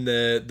put him in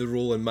the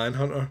role in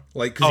Manhunter,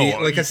 like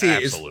because like I say,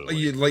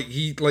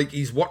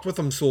 he's worked with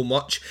him so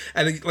much,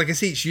 and like I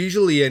say, it's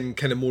usually in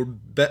kind of more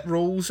bit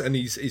roles, and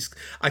he's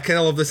I kind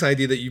of love this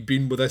idea that you've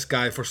been with this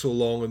guy for so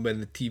long, and when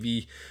the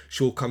TV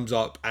show comes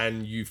up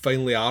and you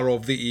finally are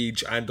of the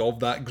age and of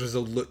that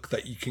grizzled look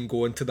that you can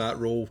go into that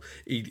role,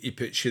 he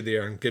puts you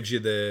there and gives you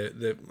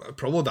the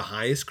probably the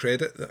highest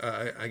credit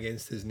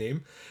against his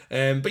name.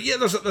 But yeah,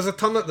 there's a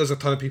ton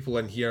of people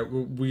in here.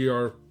 We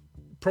are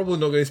probably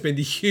not going to spend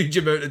a huge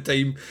amount of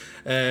time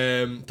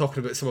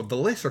talking about some of the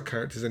lesser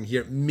characters in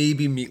here.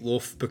 Maybe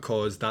Meatloaf,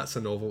 because that's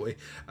a novelty.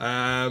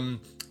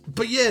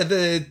 But yeah,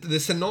 the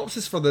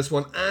synopsis for this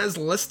one, as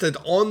listed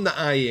on the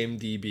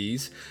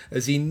IMDb's,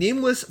 is a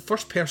nameless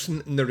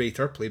first-person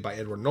narrator, played by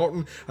Edward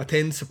Norton,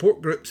 attends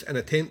support groups and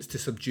attempts to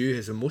subdue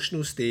his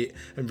emotional state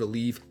and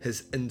relieve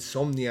his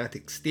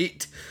insomniatic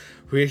state,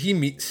 where he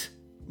meets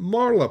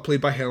Marla,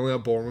 played by Helena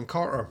Bonham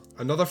Carter,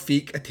 another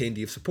fake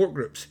attendee of support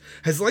groups.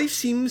 His life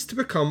seems to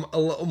become a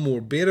little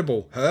more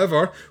bearable.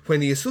 However,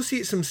 when he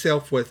associates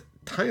himself with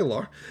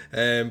Tyler,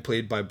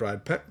 played by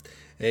Brad Pitt,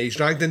 he's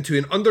dragged into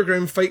an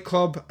underground fight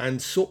club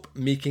and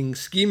soap-making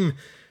scheme.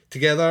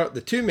 Together,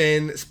 the two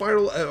men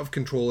spiral out of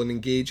control and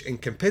engage in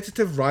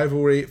competitive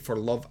rivalry for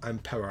love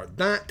and power.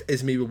 That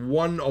is maybe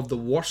one of the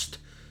worst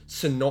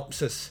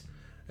synopsis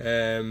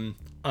I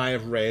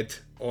have read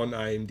on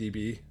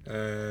IMDb.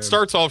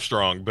 Starts off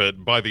strong,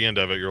 but by the end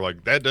of it, you're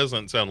like, that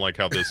doesn't sound like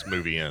how this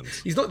movie ends.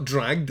 He's not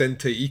dragged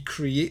into, he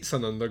creates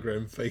an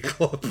underground fight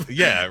club.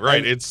 Yeah,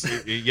 right.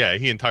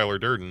 He and Tyler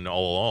Durden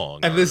all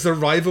along. And there's the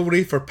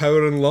rivalry for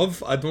power and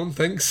love? I don't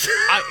think so.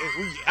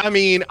 I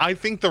mean, I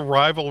think the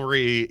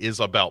rivalry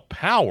is about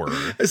power.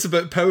 It's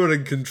about power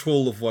and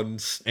control of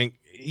one's... and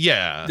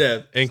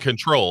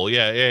control.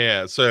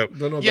 So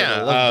but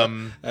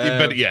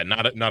yeah,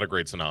 not a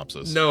great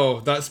synopsis.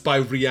 No, that's by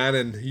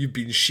Rhiannon. You've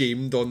been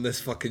shamed on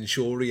this fucking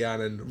show,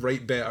 Rhiannon.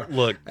 Write better.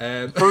 Look,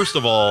 first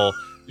of all,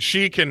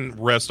 she can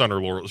rest on her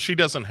laurels. She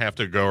doesn't have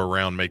to go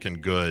around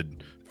making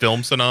good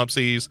film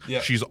synopses.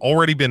 Yep. She's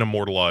already been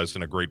immortalized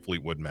in a great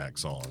Fleetwood Mac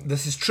song.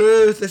 This is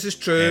true.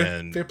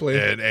 And, fair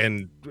play.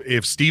 And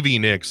if Stevie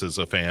Nicks is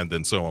a fan,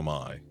 then so am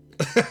I.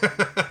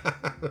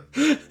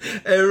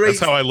 That's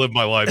how I live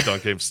my life,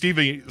 Duncan. If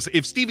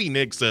Stevie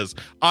Nicks says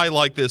I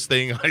like this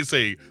thing, I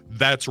say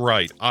that's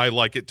right, I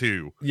like it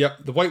too.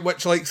 Yep, the White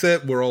Witch likes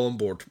it. We're all on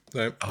board.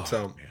 Right?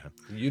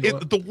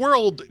 The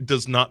world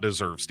does not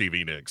deserve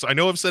Stevie Nicks. I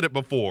know I've said it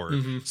before.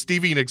 Mm-hmm.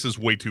 Stevie Nicks is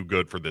way too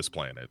good for this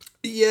planet.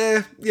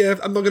 Yeah,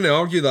 I'm not going to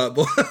argue that,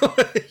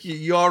 but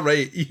you are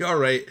right.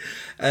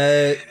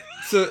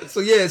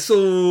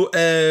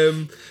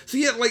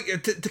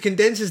 Like to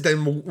condense this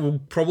down, we'll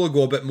probably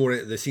go a bit more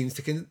into the scenes.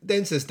 To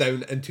condense this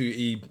down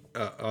into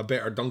a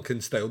better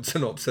Duncan-styled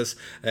synopsis,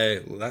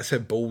 that's how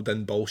bold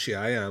and bullshit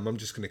I am. I'm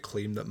just going to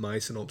claim that my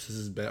synopsis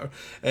is better.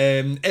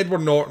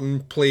 Edward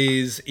Norton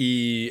plays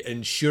a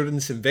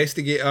insurance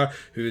investigator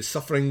who is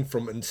suffering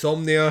from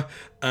insomnia,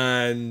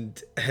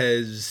 and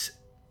his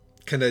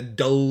kind of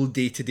dull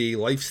day-to-day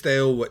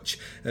lifestyle, which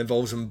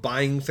involves him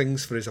buying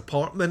things for his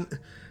apartment.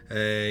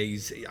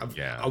 He's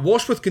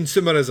awash with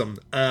consumerism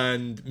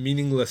and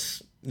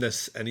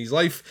meaninglessness in his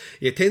life.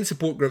 He attends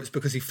support groups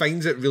because he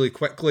finds it really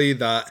quickly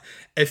that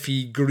if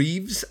he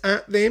grieves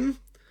at them,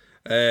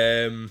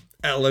 it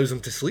allows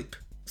him to sleep.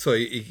 So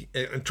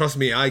and trust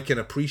me, I can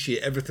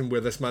appreciate everything where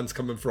this man's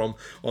coming from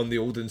on the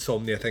old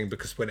insomnia thing,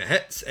 because when it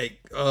hits,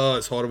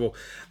 it's horrible.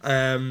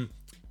 And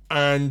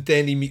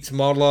then he meets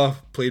Marla,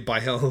 played by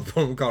Helena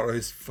Bonham Carter,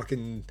 who's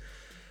fucking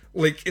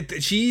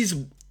she's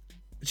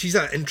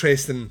an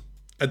interesting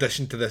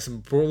addition to this,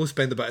 and we'll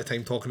spend a bit of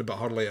time talking about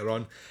her later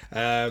on.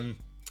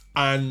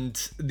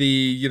 And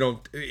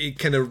it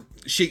kind of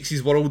shakes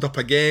his world up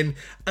again,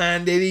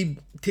 and then he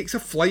takes a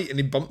flight and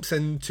he bumps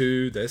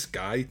into this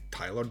guy,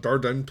 Tyler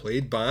Durden,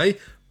 played by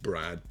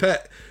Brad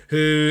Pitt,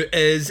 who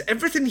is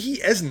everything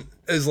he isn't.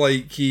 Is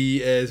like,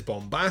 he is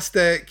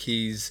bombastic,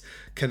 he's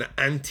kind of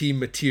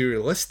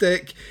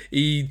anti-materialistic,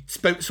 he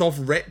spouts off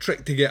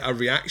rhetoric to get a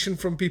reaction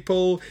from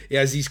people, he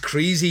has these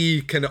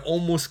crazy kind of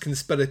almost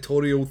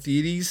conspiratorial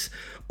theories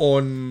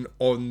on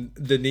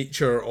the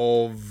nature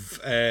of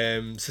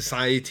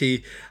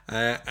society,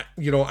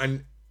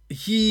 and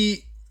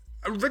he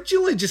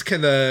originally just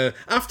kind of,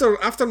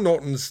 after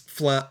Norton's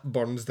flat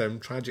burns down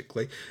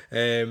tragically,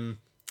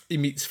 he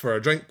meets for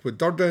a drink with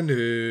Durden,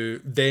 who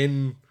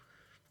then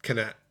kind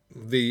of,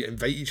 they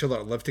invite each other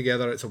to live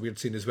together. It's a weird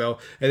scene as well,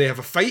 and they have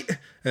a fight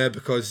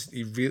because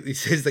he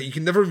says that you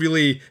can never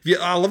really.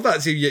 I love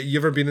that. Say, you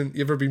ever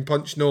been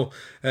punched? No.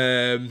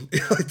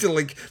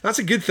 Like, that's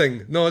a good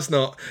thing. No, it's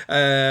not.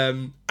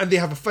 And they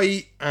have a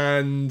fight,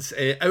 and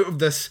out of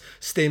this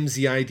stems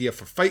the idea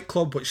for Fight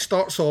Club, which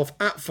starts off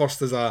at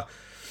first as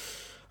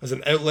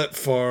an outlet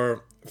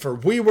for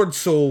wayward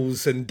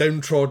souls in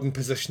downtrodden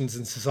positions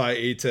in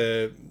society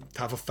to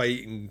have a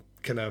fight and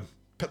kind of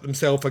pit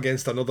themselves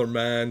against another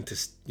man to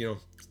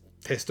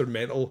test their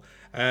mental.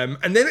 And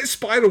then it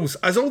spirals,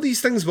 as all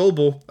these things will,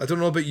 Bo. I don't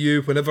know about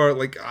you. Whenever,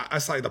 like, I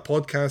started a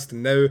podcast,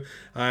 and now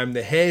I'm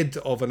the head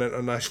of an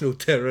international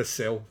terrorist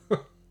cell.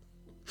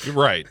 You're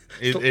right.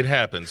 It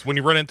happens. When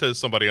you run into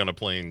somebody on a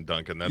plane,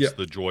 Duncan, that's Yeah.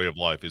 the joy of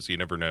life, is you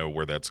never know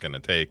where that's going to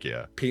take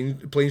you.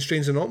 Planes,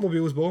 trains, and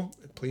automobiles, Bo.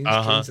 Planes,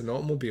 trains, and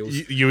automobiles.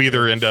 You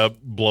either end up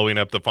blowing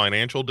up the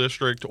financial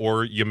district,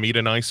 or you meet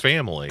a nice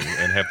family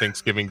and have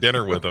Thanksgiving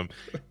dinner with them.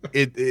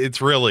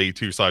 It's really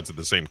two sides of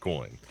the same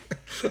coin.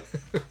 So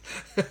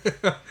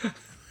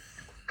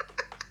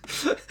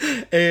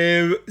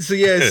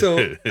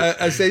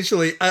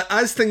essentially,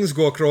 as things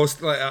go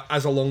across,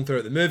 as along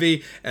throughout the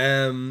movie,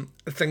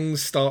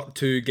 things start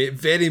to get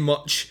very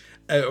much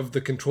out of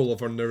the control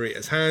of our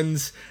narrator's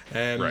hands.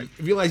 Right.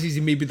 Realizes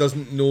he maybe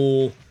doesn't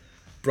know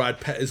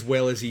Brad Pitt as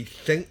well as he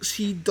thinks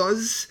he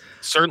does.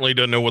 Certainly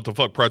doesn't know what the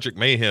fuck Project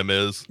Mayhem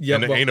is. Yeah,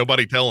 and well, ain't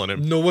nobody telling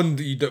him. No one.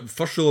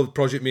 First rule of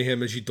Project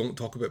Mayhem is you don't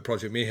talk about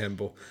Project Mayhem,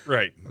 Bo.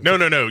 Right.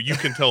 No. You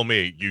can tell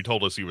me. You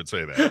told us you would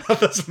say that.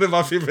 That's one of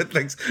my favorite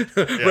things.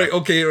 Right.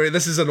 Okay. Right.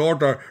 This is an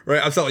order.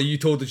 Right. Absolutely. You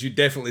told us you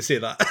definitely say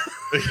that.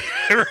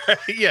 Right.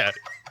 Yeah.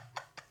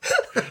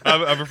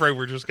 I'm afraid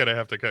we're just gonna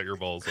have to cut your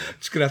balls off.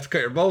 Just gonna have to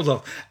cut your balls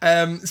off.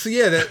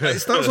 It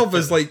starts off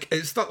as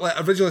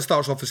originally it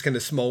starts off as kind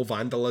of small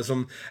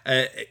vandalism.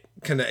 It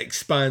kind of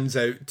expands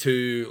out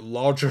to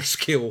larger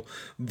scale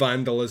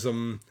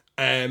vandalism,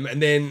 and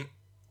then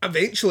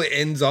eventually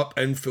ends up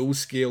in full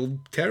scale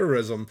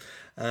terrorism.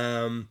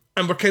 And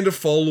we're kind of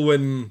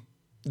following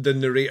the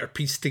narrator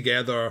piece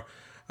together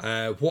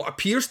what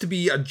appears to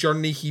be a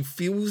journey he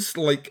feels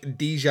like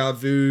deja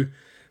vu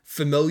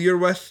familiar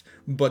with,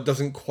 but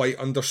doesn't quite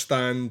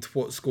understand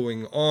what's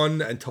going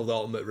on until the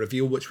ultimate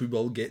reveal, which we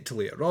will get to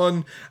later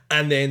on.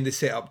 And then they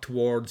set up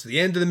towards the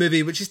end of the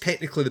movie, which is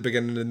technically the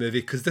beginning of the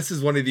movie, because this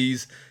is one of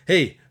these,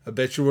 hey, I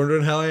bet you're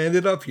wondering how I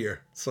ended up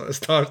here sort of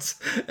starts.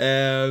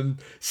 There's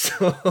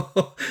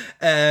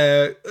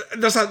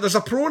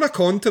a pro and a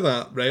con to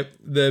that, right?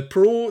 The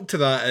pro to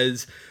that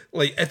is,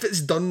 like, if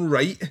it's done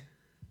right,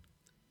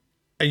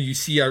 and you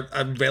see a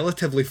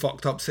relatively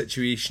fucked up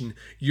situation,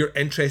 your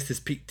interest is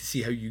piqued to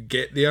see how you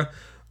get there.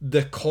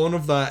 The con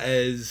of that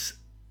is,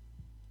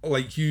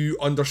 like, you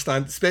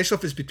understand, especially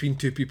if it's between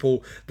two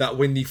people, that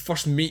when they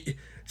first meet,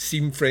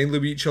 seem friendly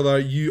with each other,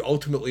 you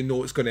ultimately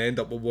know it's going to end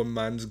up with one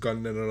man's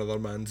gun in another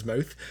man's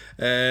mouth.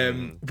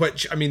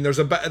 Which, I mean, there's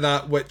a bit of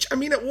that, which, I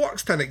mean, it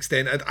works to an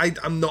extent.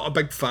 I'm not a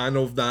big fan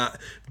of that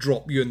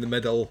drop you in the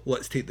middle,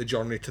 let's take the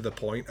journey to the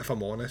point, if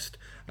I'm honest,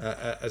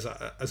 as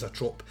a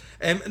trope.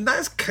 And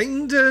that's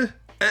kind of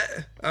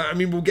it. I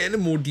mean, we'll get into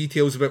more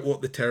details about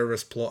what the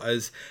terrorist plot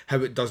is, how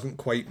it doesn't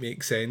quite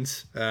make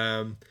sense,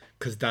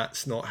 because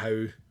that's not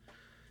how...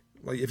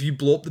 Like, if you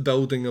blow up the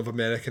building of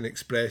American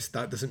Express,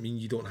 that doesn't mean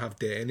you don't have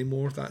debt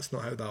anymore. That's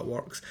not how that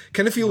works.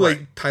 Kind of feel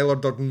like Tyler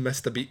Durden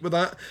missed a beat with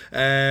that.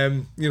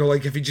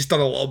 Like, if he'd just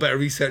done a little bit of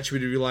research, he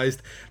would have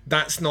realised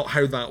that's not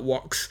how that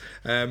works.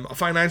 A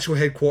financial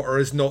headquarter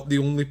is not the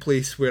only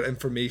place where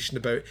information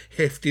about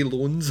hefty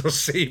loans are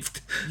saved.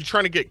 You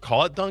trying to get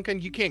caught,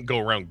 Duncan? You can't go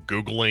around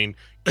Googling,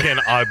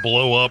 can I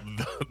blow up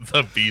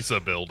the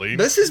Visa building?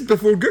 This is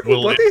before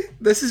Google, buddy.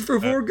 This is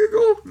before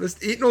Google. This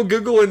ain't no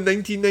Google in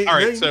 1999. All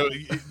right, so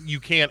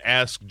you can't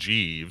ask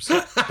Jeeves,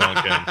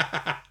 Duncan.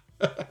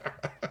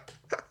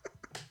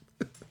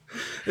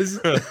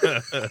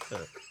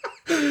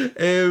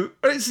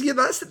 Right, so yeah,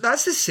 that's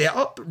the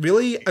setup,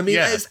 really. I mean,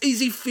 it's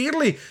a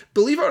fairly,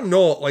 believe it or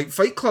not, like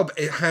Fight Club,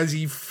 it has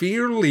a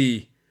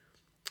fairly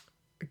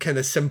kind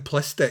of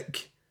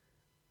simplistic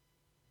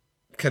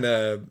kind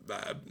of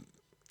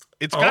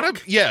it's kind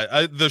of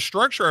the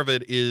structure of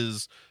it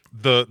is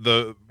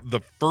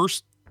the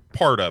first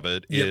part of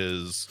it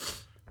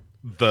is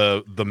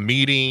the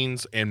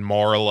meetings and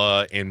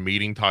Marla and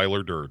meeting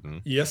Tyler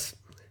Durden. Yes.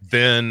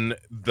 Then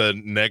the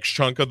next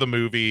chunk of the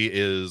movie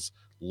is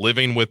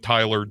living with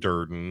Tyler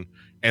Durden,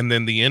 and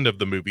then the end of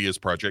the movie is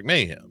Project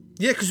Mayhem.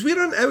 Yeah, because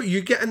we're an hour.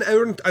 You get an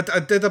hour. I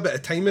did a bit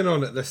of timing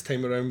on it this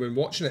time around when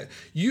watching it.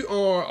 You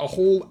are a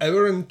whole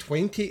hour and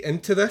 20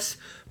 into this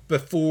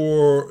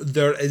before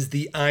there is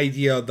the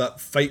idea that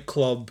Fight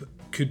Club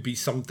could be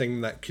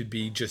something that could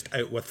be just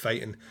out with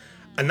fighting.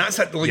 And that's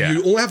it. Like,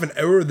 you only have an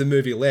hour of the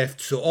movie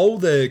left, so all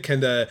the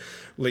kind of,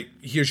 like,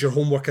 here's your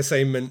homework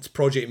assignments,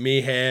 Project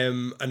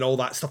Mayhem, and all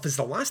that stuff is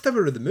the last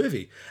hour of the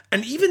movie.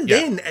 And even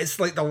then, it's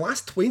like the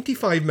last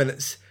 25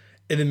 minutes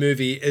in the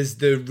movie is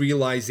the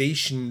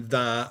realization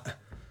that,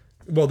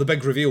 well, the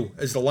big reveal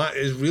is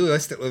is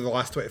realistically the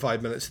last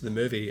 25 minutes of the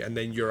movie, and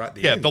then you're at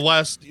the end. The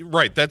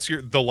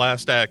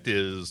last act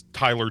is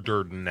Tyler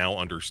Durden now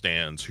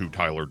understands who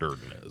Tyler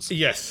Durden is.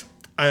 Yes.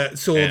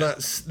 That's your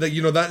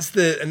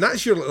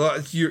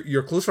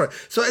close for it.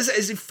 So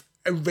it's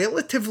a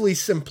relatively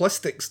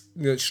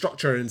simplistic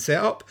structure and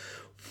setup.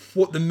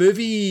 What the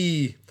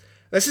movie,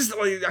 this is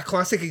like a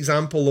classic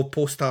example of the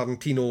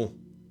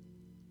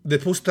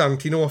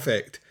post-Tarantino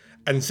effect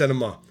in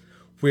cinema,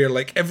 where,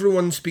 like,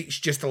 everyone speaks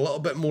just a little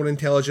bit more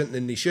intelligent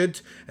than they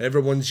should, and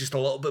everyone's just a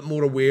little bit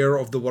more aware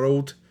of the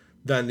world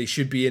than they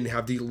should be, and they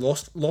have these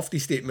lofty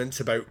statements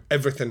about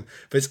everything.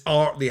 If it's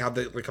art, they have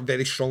like a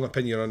very strong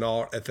opinion on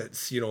art. If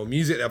it's, you know,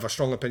 music, they have a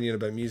strong opinion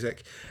about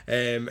music.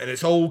 And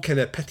it's all kind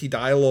of pithy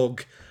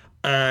dialogue,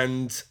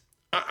 and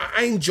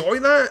I enjoy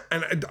that,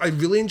 and I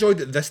really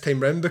enjoyed it this time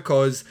round,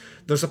 because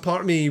there's a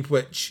part of me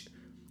which,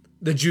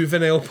 the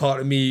juvenile part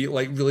of me,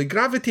 like, really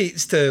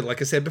gravitates to,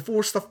 like I said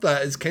before, stuff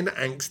that is kind of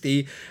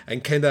angsty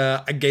and kind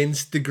of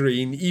against the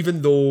grain,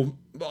 even though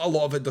a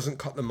lot of it doesn't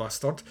cut the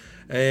mustard.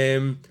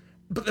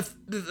 But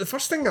the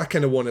first thing I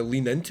kind of want to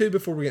lean into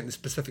before we get into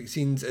specific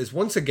scenes is,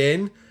 once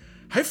again,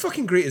 how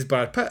fucking great is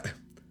Brad Pitt?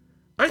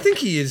 I think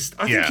he is.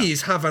 I think he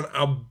is having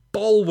a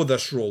ball with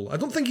this role. I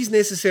don't think he's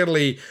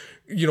necessarily,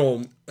 you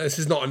know, this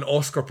is not an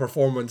Oscar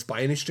performance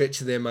by any stretch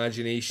of the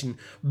imagination,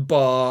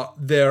 but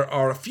there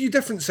are a few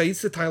different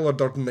sides to Tyler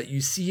Durden that you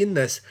see in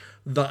this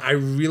that I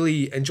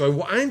really enjoy.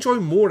 What I enjoy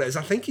more is,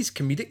 I think his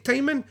comedic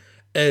timing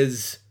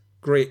is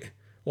great.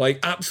 Like,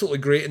 absolutely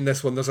great in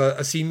this one. There's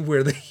a scene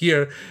where they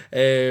hear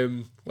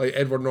like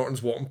Edward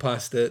Norton's walking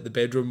past the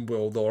bedroom with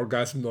all the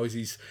orgasm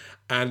noises,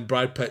 and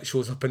Brad Pitt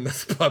shows up in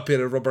this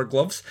pair of rubber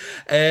gloves,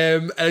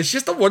 and it's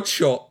just a one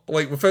shot,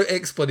 like, without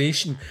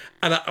explanation,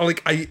 and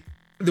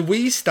the way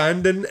he's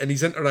standing and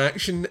his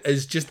interaction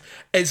is just,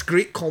 it's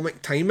great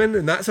comic timing,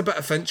 and that's a bit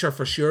of Fincher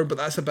for sure, but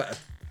that's a bit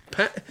of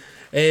Pitt.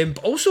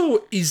 But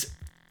also, he's,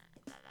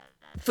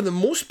 for the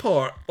most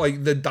part,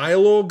 like, the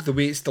dialogue, the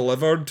way it's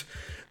delivered,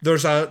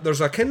 there's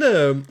a kind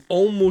of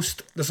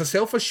almost, there's a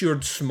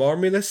self-assured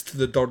smarminess to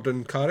the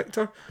Durden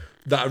character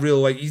that I really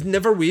like. He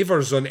never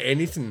wavers on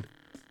anything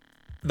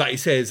that he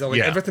says. Like,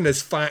 everything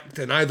is fact,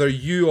 and either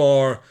you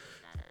are,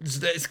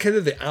 it's kind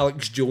of the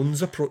Alex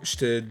Jones approach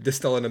to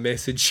distilling a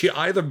message. You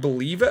either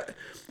believe it,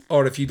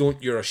 or if you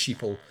don't, you're a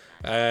sheeple.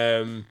 You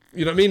know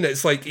what I mean?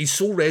 It's like, he's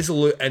so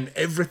resolute, and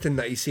everything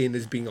that he's saying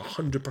is being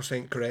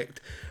 100%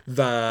 correct,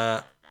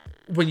 that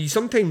when you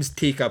sometimes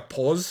take a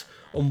pause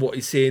on what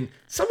he's saying,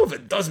 some of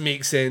it does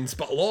make sense,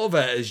 but a lot of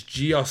it is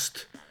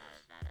just,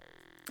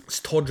 it's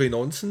tawdry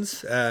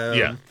nonsense.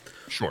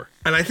 Sure.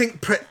 And I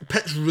think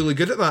Pitt's really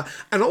good at that.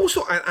 And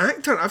also, an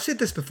actor, I've said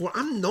this before,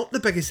 I'm not the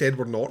biggest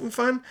Edward Norton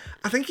fan.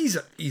 I think he's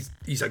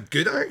a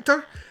good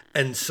actor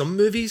in some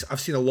movies.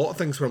 I've seen a lot of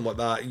things where I'm like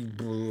that.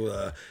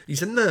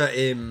 He's in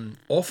that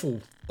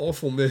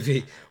awful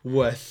movie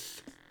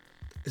with,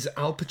 is it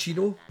Al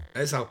Pacino?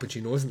 It's Al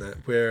Pacino, isn't it?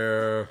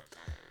 Where,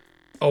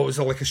 it was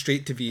like a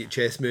straight to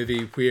VHS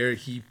movie where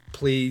he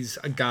plays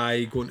a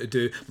guy going to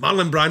do,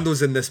 Marlon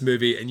Brando's in this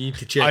movie, and you need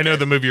to check I know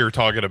the movie you're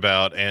talking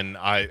about, and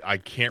I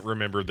can't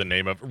remember the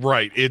name of.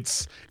 Right,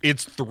 it's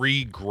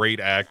three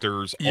great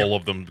actors, all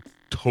of them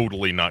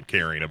totally not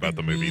caring about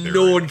the movie.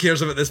 No one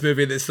cares about this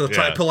movie. They're still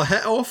trying to pull a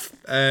hit off.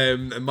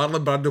 And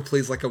Marlon Brando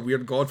plays like a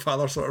weird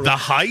Godfather sort of. The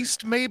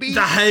Heist, maybe.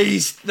 The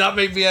Heist. That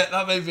may be it.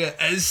 It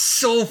is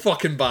so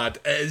fucking bad.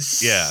 It is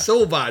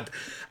so bad.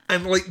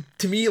 And, like,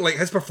 to me, like,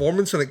 his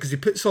performance on it, because he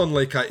puts on,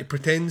 like, he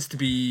pretends to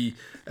be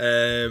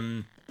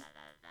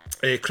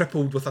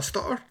crippled with a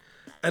stutter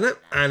in it,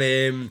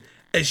 and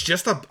it's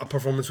just a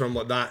performance where I'm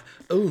like that.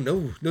 Oh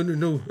no.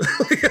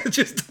 Like, I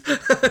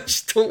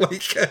just don't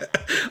like it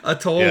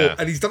at all. Yeah.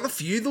 And he's done a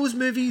few of those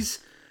movies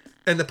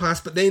in the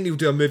past, but then he'll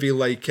do a movie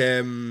like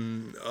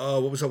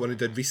what was that one he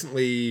did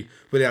recently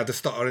where he had a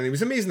stutter and he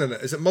was amazing in it?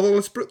 Is it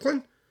Motherless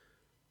Brooklyn?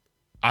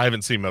 I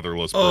haven't seen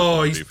Motherless Brooklyn.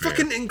 Oh, he's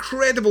fucking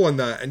incredible in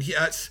that, and he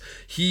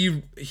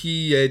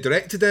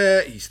directed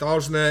it. He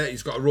stars in it.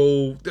 He's got a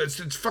role.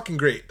 It's fucking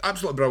great.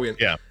 Absolutely brilliant.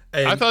 Yeah.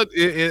 I thought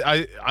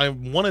I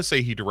want to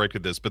say he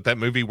directed this, but that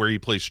movie where he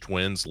plays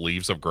twins,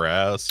 Leaves of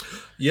Grass.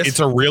 Yes, it's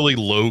a really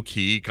low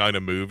key kind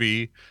of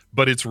movie,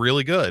 but it's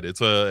really good.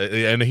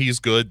 And he's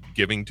good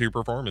giving two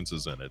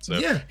performances in it.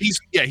 So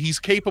he's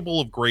capable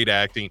of great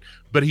acting,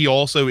 but he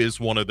also is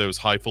one of those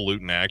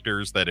highfalutin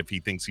actors that if he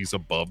thinks he's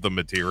above the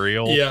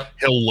material,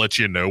 he'll let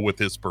you know with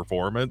his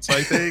performance,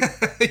 I think.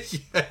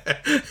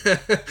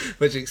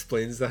 Which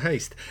explains The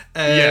Heist.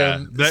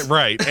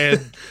 Right.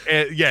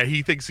 And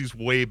he thinks he's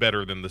way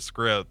better than the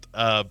script.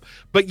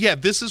 But yeah,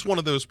 this is one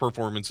of those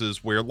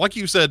performances where, like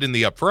you said in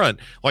the upfront,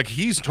 like,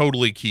 he's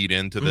totally keyed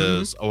into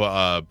this.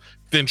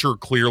 Fincher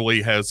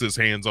clearly has his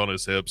hands on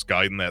his hips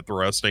guiding that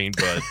thrusting,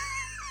 but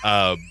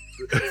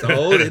it's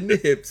all in the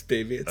hips,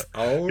 baby. It's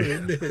all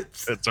in the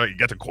hips. That's right. You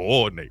got to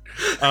coordinate.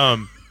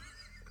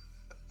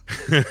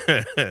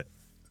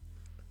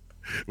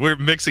 We're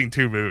mixing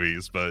two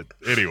movies, but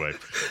anyway.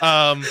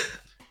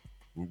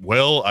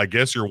 Well, I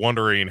guess you're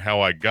wondering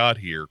how I got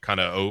here, kind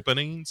of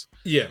openings.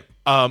 Yeah.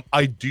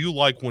 I do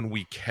like when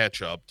we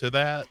catch up to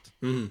that.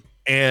 Mm-hmm.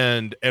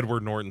 And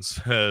Edward Norton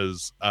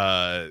says,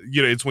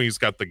 it's when he's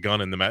got the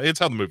gun in the mouth. It's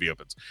how the movie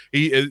opens.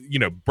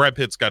 Brad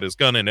Pitt's got his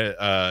gun in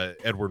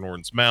Edward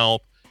Norton's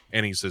mouth,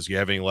 and he says, "You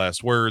have any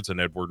last words?" And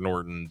Edward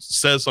Norton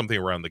says something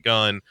around the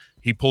gun.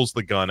 He pulls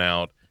the gun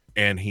out,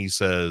 and he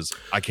says,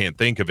 "I can't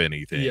think of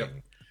anything." Yeah.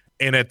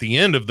 And at the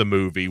end of the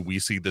movie, we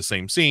see the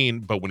same scene,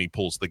 but when he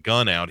pulls the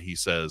gun out, he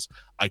says,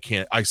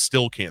 I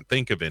still can't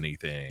think of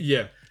anything.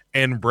 Yeah.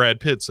 And Brad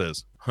Pitt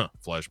says,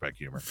 flashback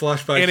humor.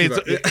 Flashback and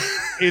humor.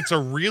 it's a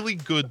really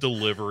good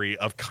delivery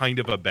of kind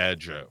of a bad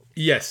joke.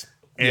 Yes.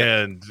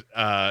 And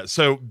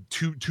so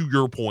to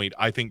your point,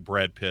 I think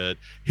Brad Pitt,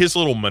 his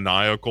little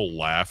maniacal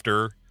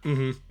laughter,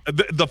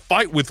 the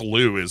fight with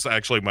Lou is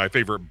actually my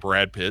favorite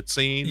Brad Pitt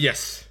scene.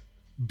 Yes.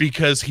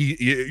 Because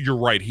you're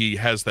right, he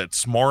has that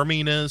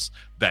smarminess,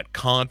 that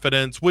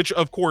confidence, which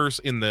of course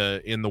in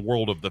the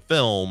world of the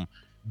film,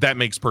 that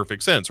makes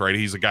perfect sense, right?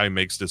 He's a guy who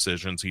makes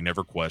decisions. He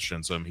never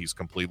questions them. He's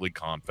completely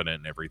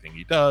confident in everything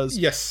he does.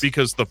 Yes.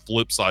 Because the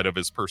flip side of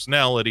his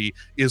personality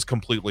is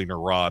completely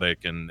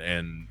neurotic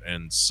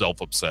and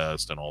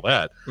self-obsessed and all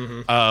that.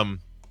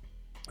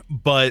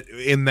 But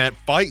in that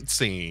fight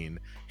scene,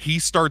 he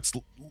starts,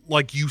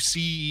 like, you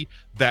see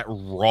that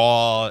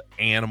raw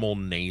animal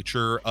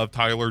nature of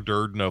Tyler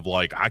Durden of,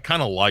 like, I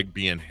kind of like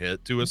being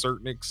hit to a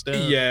certain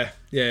extent. Yeah.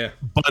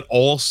 But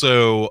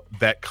also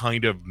that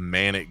kind of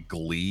manic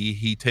glee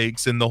he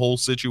takes in the whole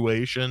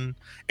situation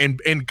and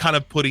kind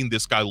of putting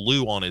this guy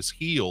Lou on his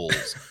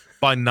heels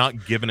by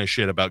not giving a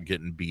shit about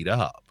getting beat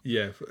up.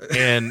 Yeah.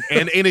 and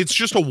it's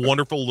just a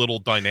wonderful little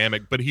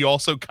dynamic, but he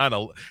also kind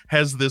of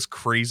has this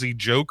crazy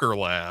Joker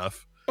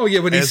laugh. Oh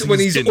yeah, when he's over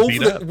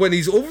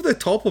the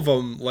top of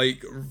him,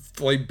 like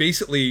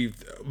basically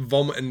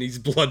vomiting his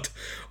blood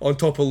on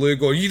top of Lou,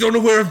 going, "You don't know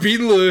where I've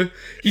been, Lou.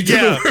 You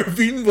don't know where I've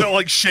been."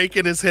 Like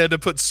shaking his head to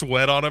put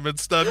sweat on him and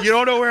stuff. You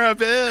don't know where I've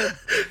been.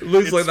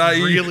 Lou's like that.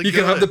 Really you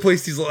can have the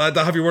place. He's like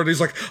that. Have your word.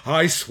 He's like,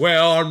 "I swear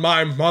on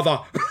my mother."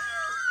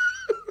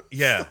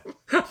 Yeah,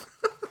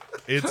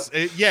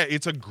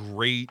 it's a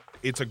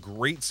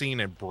great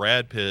scene, and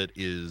Brad Pitt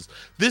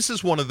this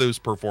is one of those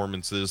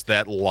performances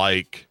that,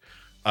 like,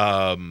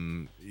 a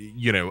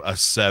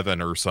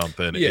 7 or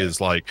something is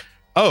like,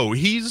 oh,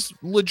 he's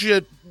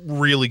legit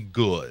really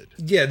good.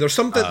 Yeah, there's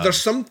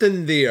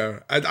something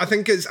there. I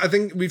think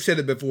we've said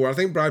it before. I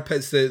think Brad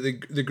Pitt's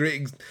the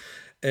great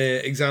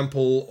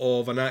example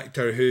of an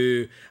actor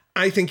who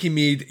I think he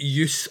made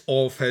use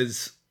of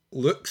his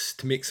looks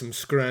to make some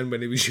scran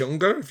when he was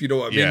younger, if you know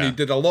what I mean. He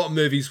did a lot of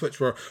movies which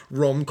were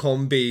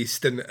rom-com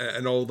based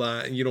and all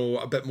that, and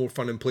a bit more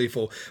fun and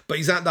playful, but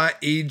he's at that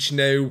age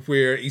now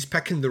where he's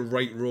picking the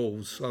right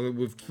roles. I mean,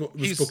 we've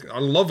spoken,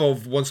 our love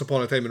of Once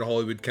Upon a Time in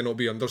Hollywood cannot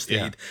be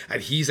understated,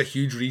 and he's a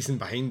huge reason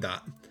behind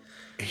that.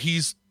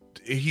 He's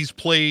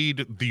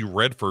played the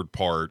Redford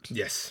part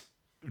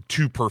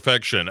to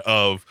perfection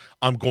of,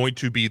 I'm going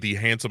to be the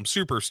handsome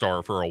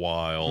superstar for a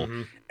while,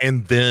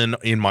 and then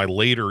in my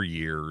later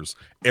years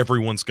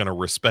everyone's going to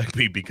respect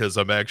me because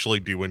I'm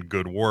actually doing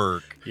good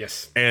work.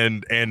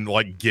 And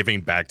like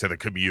giving back to the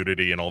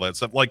community and all that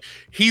stuff. Like,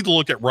 he'd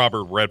look at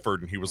Robert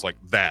Redford and he was like,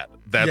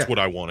 that's what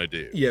I want to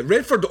do.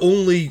 Redford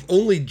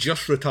only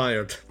just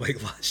retired,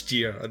 like last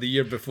year or the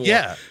year before.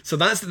 So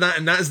that's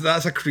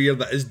a career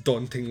that is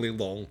dauntingly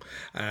long.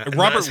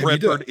 Robert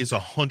Redford is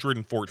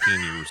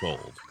 114 years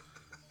old.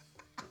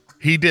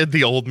 He did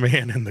The Old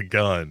Man and the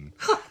Gun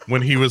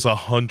when he was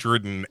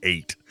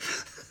 108.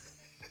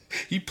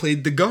 He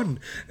played the gun.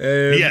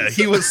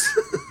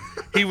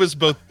 He was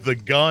both the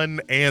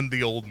gun and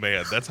the old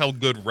man. That's how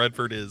good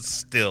Redford is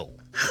still.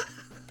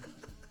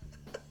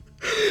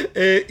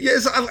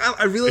 Yes,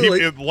 I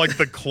really like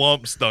the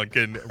clumps,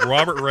 Duncan.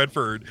 Robert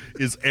Redford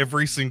is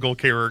every single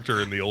character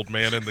in The Old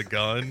Man and the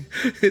Gun.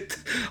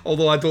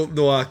 Although I don't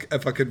know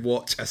if I could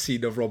watch a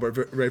scene of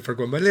Robert Redford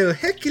going, "My little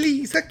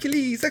Hercules."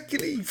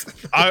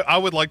 I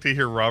would like to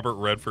hear Robert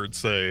Redford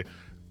say,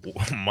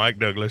 "Mike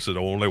Douglas is the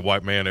only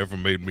white man ever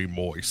made me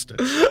moist."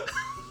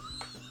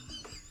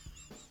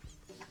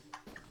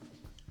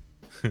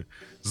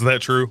 Is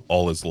that true?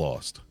 All is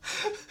lost.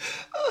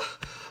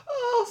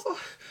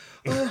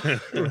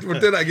 We're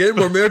doing it again.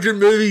 We're merging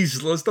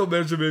movies. Let's not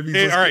merge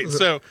movies. All right,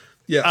 so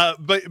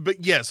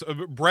but yes,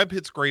 Brad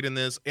Pitt's great in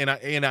this, and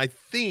I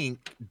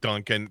think,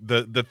 Duncan,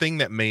 the thing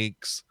that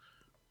makes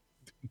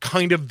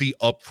kind of the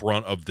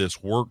upfront of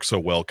this work so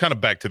well, kind of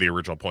back to the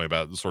original point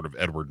about sort of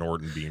Edward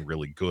Norton being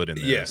really good in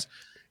this,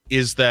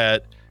 is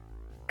that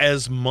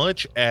as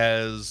much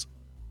as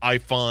I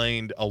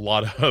find a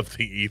lot of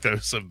the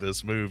ethos of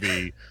this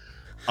movie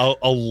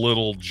a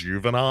little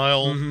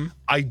juvenile,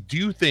 I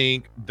do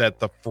think that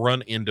the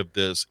front end of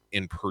this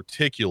in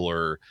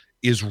particular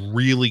is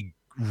really,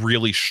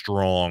 really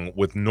strong,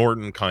 with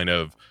Norton kind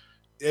of,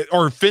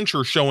 or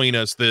Fincher showing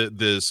us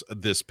this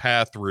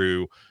path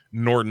through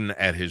Norton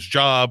at his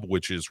job,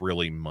 which is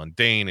really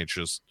mundane. It's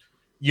just,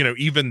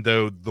 even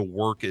though the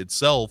work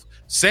itself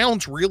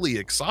sounds really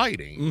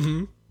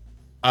exciting,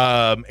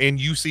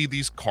 and you see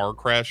these car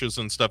crashes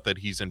and stuff that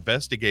he's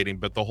investigating,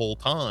 but the whole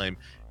time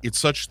it's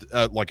such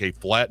like a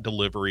flat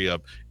delivery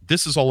of,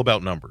 this is all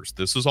about numbers.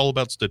 This is all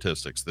about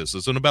statistics. This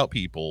isn't about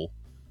people.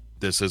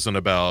 This isn't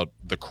about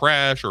the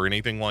crash or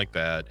anything like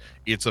that.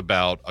 It's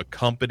about a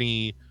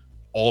company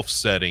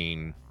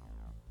offsetting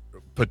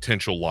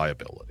potential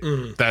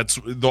liability. That's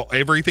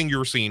everything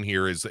you're seeing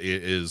here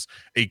is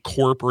a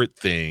corporate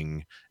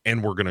thing,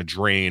 and we're going to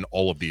drain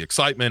all of the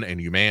excitement and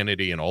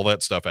humanity and all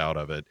that stuff out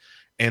of it.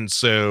 And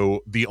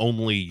so the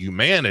only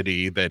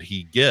humanity that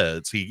he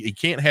gets, he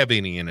can't have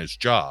any in his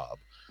job,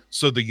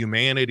 So the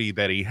humanity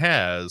that he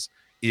has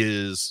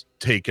is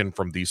taken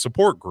from these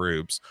support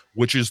groups,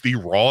 which is the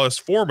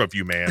rawest form of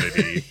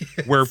humanity,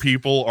 Yes. where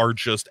people are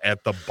just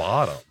at the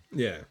bottom.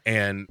 Yeah.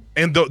 And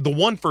the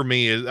one for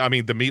me is, I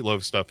mean, the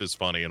Meatloaf stuff is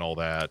funny and all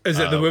that. Is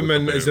it the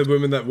woman? Is the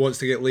woman that wants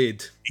to get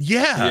laid?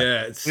 Yeah.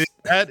 Yeah.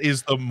 That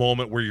is the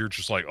moment where you're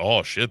just like,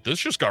 oh shit, this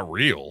just got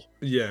real.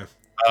 Yeah.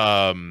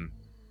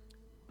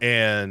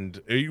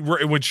 And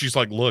when she's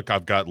like, look,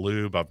 I've got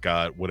lube, I've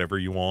got whatever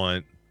you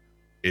want,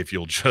 if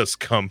you'll just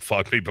come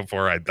fuck me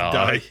before I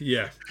die.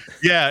 Yeah.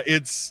 Yeah,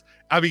 it's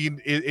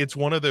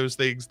one of those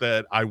things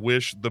that I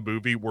wish the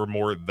movie were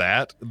more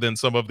that than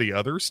some of the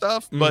other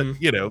stuff, but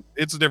you know,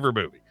 it's a different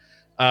movie.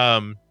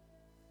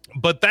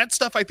 But that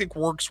stuff I think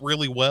works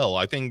really well.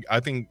 I think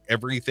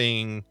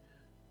everything,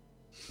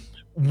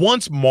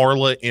 once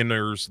Marla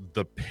enters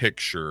the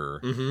picture,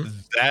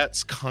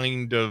 that's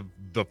kind of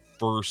the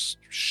first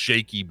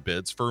shaky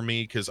bits for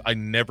me, because I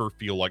never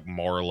feel like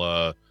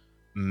Marla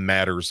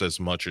matters as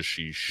much as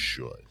she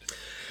should.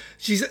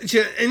 She's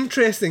an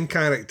interesting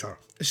character.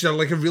 She's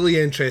like a really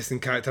interesting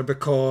character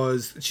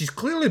because she's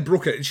clearly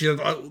broken.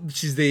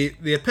 She's the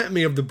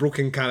epitome of the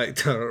broken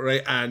character,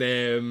 right?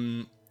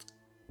 And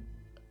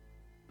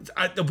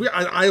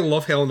I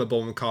love Helena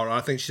Bonham Carter.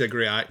 I think she's a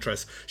great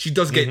actress. She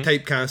does get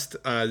typecast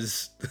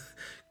as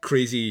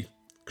crazy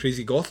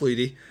goth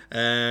lady.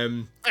 I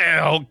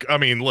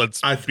mean,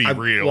 let's be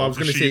real. Well, I was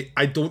going to say,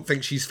 I don't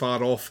think she's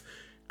far off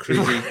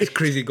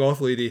crazy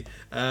goth lady.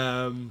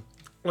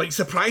 Like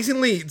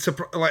surprisingly,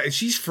 like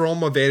she's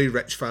from a very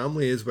rich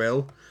family as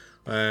well.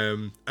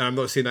 And I'm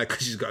not saying that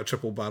because she's got a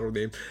triple barrel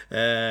name.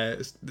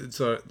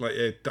 So like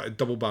a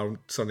double barrel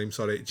surname.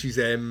 Sorry,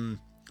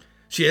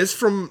 she is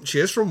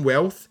from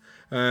wealth,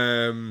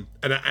 and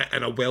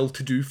a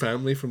well-to-do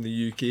family from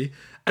the UK.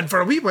 And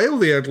for a wee while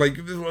there, like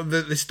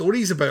the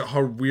stories about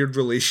her weird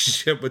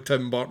relationship with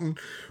Tim Burton,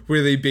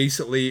 where they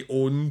basically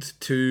owned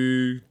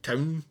two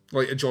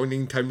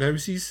adjoining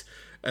townhouses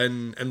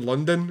in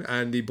London,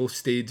 and they both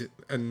stayed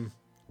in,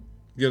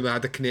 you know, they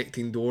had a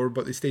connecting door,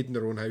 but they stayed in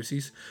their own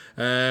houses,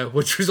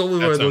 which was only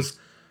one of those.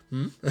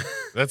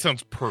 That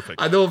sounds perfect.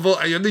 I know,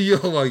 but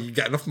you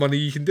get enough money,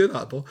 you can do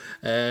that, though.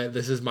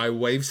 This is my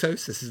wife's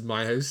house, this is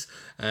my house,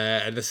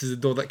 and this is the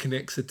door that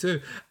connects the two.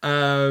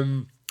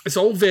 It's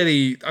all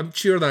very, I'm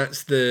sure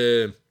that's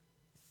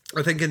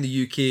I think in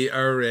the UK,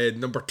 our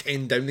number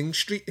 10 Downing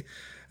Street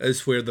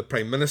is where the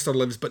Prime Minister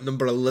lives, but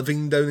number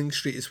 11 Downing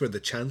Street is where the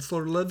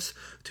Chancellor lives,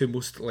 two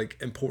most like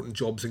important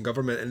jobs in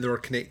government, and there are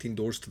connecting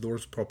doors to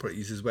those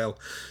properties as well.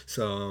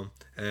 So,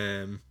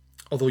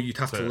 although you'd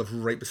have to live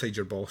right beside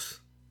your boss,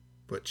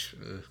 which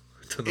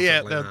I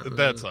don't know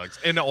that sucks.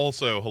 And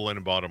also,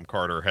 Helena Bonham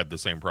Carter had the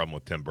same problem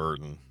with Tim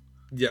Burton.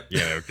 Yeah, you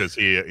know, because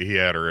he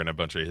had her in a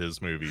bunch of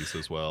his movies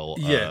as well.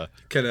 Yeah,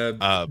 kind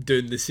of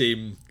doing the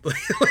same,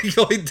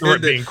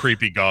 being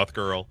creepy goth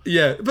girl.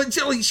 Yeah, but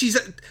like she's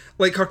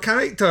like her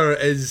character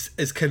is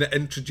kind of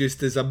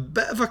introduced as a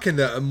bit of a kind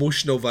of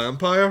emotional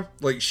vampire.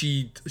 Like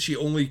she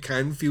only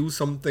can feel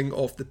something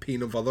off the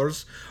pain of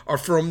others or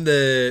from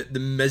the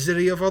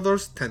misery of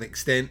others to an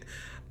extent.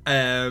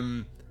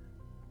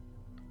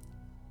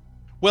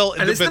 Well,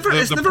 and it's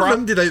never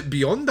rounded out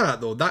beyond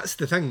that, though. That's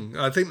the thing.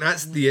 I think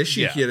that's the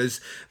issue here.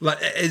 Is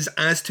like it is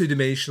as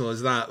two-dimensional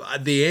as that.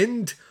 At the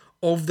end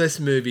of this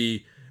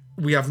movie,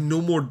 we have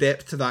no more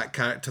depth to that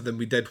character than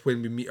we did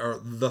when we meet her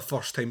the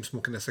first time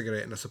smoking a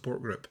cigarette in a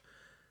support group.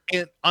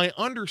 And I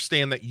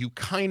understand that you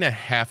kind of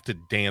have to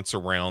dance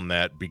around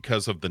that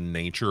because of the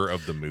nature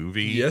of the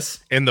movie. Yes,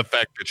 and the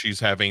fact that she's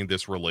having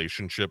this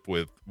relationship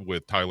with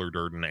Tyler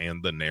Durden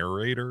and the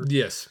narrator.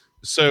 Yes.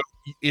 So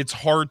it's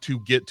hard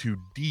to get too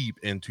deep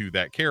into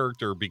that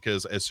character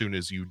because as soon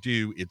as you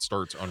do, it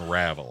starts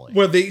unraveling.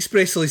 Well, they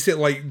expressly say,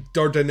 like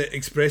Durden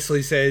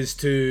expressly says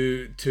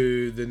to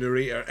the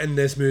narrator in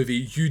this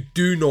movie, you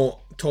do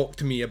not talk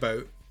to me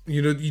about,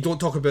 you know, you don't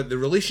talk about the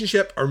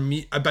relationship or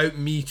about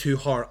me to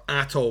her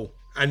at all.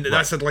 And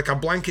that's like a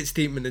blanket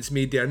statement that's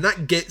made there. And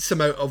that gets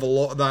him out of a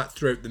lot of that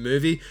throughout the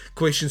movie.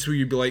 Questions where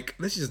you'd be like,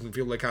 this doesn't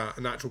feel like a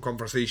natural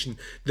conversation.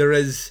 There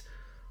is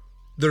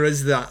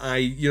that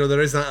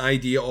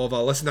idea of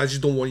listen, I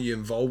just don't want you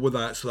involved with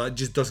that, so that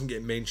just doesn't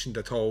get mentioned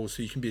at all.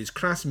 So you can be as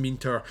crass and mean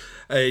to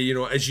her, you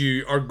know, as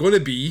you are going to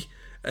be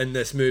in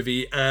this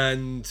movie.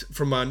 And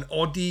from an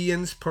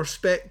audience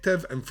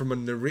perspective and from a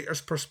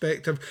narrator's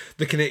perspective,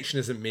 the connection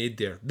isn't made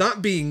there.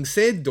 That being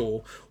said,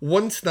 though,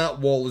 once that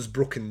wall is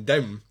broken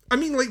down, I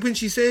mean, like when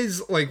she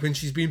says, like when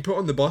she's being put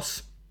on the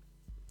bus,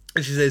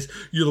 and she says,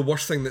 "You're the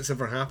worst thing that's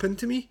ever happened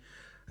to me."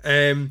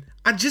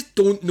 I just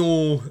don't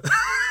know.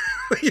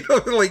 You know,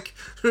 like,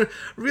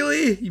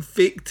 really? You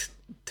faked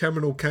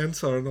terminal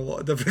cancer and a lot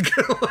of different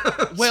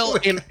Well,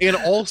 and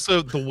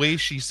also the way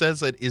she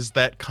says it is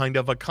that kind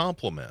of a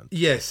compliment.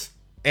 Yes.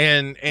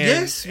 And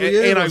yes,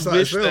 and I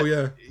wish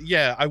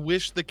I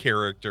wish the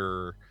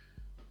character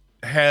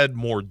had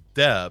more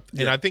depth.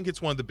 Yeah. And I think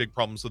it's one of the big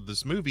problems of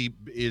this movie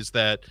is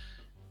that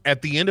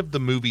at the end of the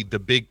movie, the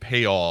big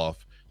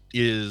payoff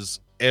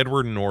is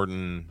Edward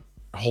Norton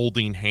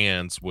holding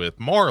hands with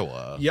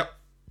Marla. Yep.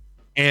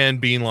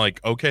 and being like,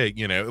 okay,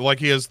 you know, like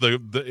he has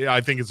the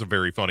I think it's a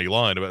very funny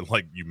line about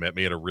like, you met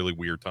me at a really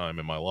weird time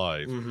in my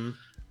life.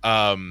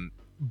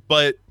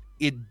 But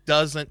it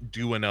doesn't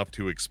do enough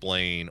to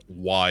explain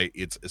why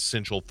it's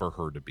essential for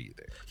her to be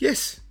there.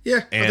 Yes,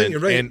 yeah, And, I think you're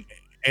right.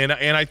 And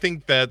I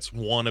think that's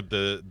one of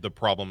the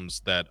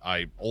problems that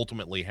I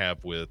ultimately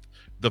have with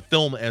the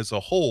film as a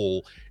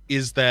whole,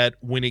 is that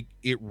when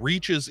it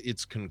reaches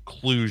its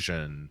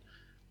conclusion,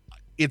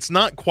 it's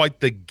not quite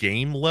the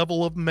game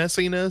level of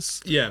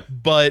messiness. Yeah.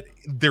 But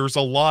there's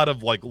a lot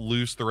of like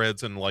loose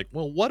threads and like,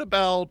 well, what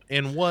about,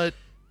 and what,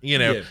 you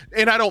know, Yeah.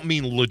 and I don't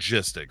mean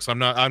logistics. I'm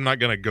not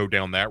going to go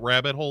down that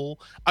rabbit hole.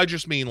 I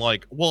just mean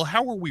like, well,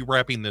 how are we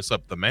wrapping this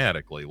up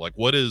thematically? Like,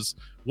 what is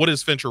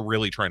Fincher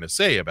really trying to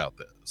say about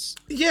this?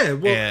 Yeah,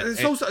 well, And-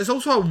 it's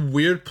also a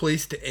weird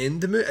place to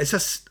end the movie. It's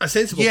a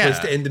sensible Yeah. place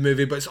to end the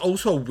movie, but it's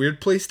also a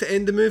weird place to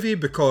end the movie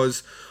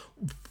because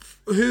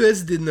who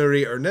is the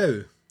narrator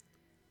now?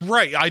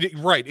 Right,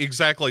 right,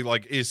 exactly.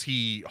 Like, is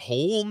he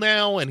whole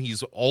now and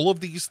he's all of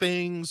these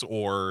things,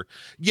 or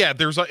yeah?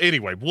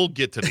 Anyway, we'll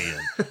get to the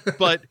end,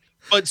 but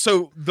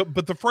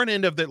the front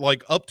end of that,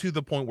 like up to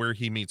the point where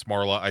he meets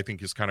Marla, I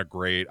think is kind of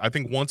great. I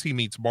think once he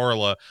meets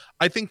Marla,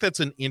 I think that's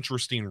an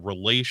interesting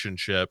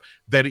relationship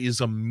that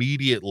is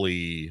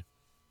immediately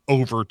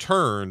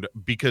overturned,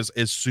 because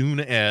as soon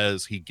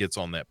as he gets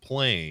on that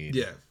plane,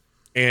 Yeah.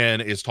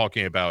 and is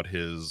talking about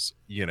his,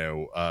 you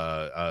know,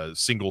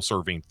 single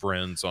serving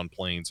friends on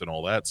planes and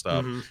all that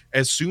stuff.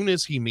 As soon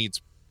as he meets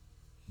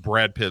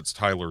Brad Pitt's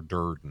Tyler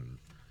Durden,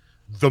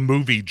 the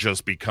movie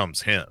just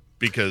becomes him,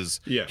 because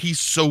he's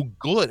so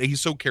good.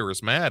 He's so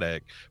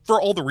charismatic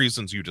for all the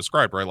reasons you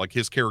described, right? Like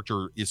his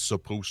character is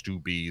supposed to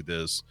be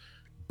this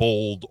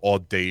bold,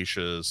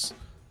 audacious,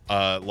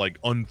 like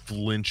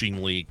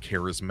unflinchingly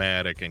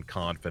charismatic and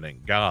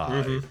confident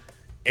guy.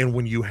 And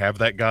when you have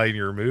that guy in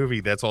your movie,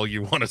 that's all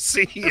you want to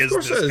see is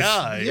this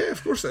guy. Yeah,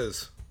 of course it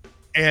is.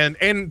 And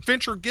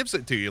Fincher gives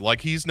it to you. Like,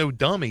 he's no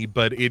dummy,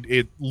 but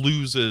it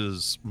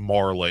loses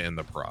Marla in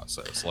the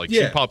process. Like,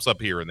 she pops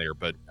up here and there,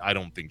 but I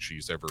don't think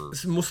she's ever...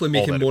 It's mostly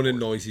making moaning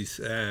noises.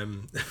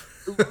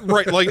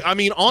 Right. Like, I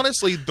mean,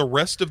 honestly, the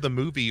rest of the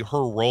movie,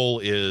 her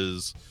role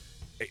is,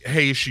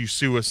 hey, she's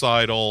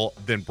suicidal,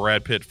 then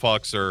Brad Pitt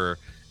fucks her,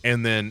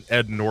 and then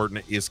Ed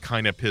Norton is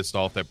kind of pissed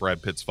off that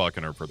Brad Pitt's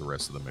fucking her for the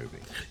rest of the movie.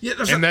 Yeah,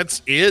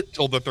 that's it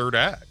till the third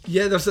act.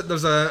 Yeah, there's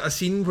a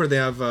scene where they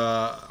have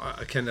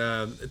a kind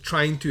of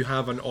trying to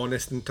have an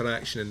honest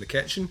interaction in the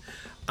kitchen,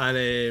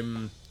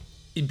 and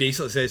he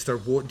basically says to her,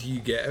 "What do you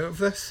get out of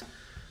this?"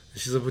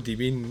 And she's like, "What do you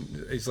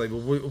mean?" He's like,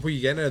 "Well, what are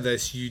you getting out of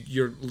this?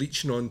 You're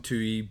leeching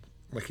onto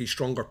a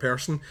stronger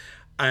person,"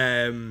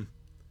 and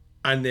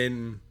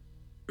then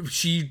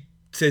she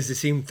says the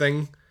same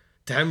thing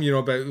to him, you know,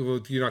 about, well,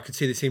 you know, I could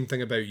say the same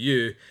thing about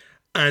you.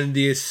 And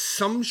the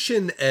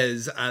assumption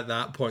is at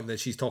that point that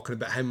she's talking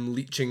about him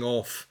leeching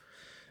off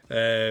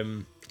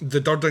the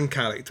Durden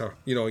character.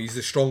 You know, he's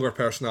the stronger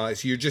personality.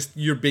 So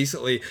you're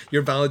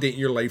validating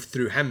your life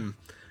through him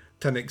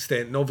to an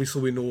extent. And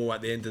obviously we know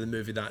at the end of the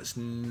movie that's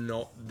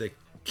not the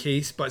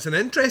case. But it's an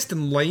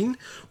interesting line,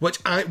 which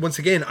I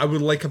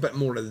would like a bit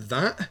more of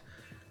that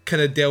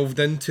kind of delved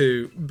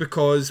into,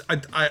 because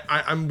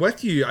I'm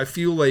with you. I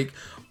feel like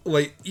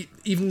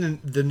even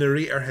the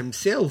narrator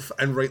himself,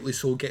 and rightly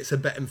so, gets a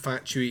bit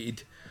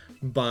infatuated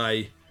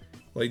by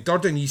like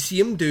Durden. You see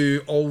him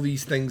do all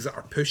these things that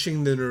are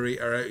pushing the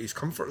narrator out of his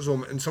comfort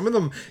zone, and some of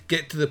them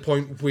get to the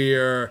point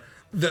where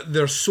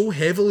they're so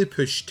heavily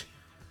pushed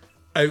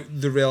out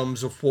the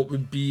realms of what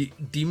would be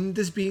deemed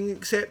as being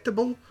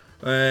acceptable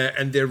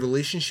in their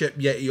relationship,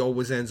 yet he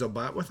always ends up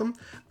back with them,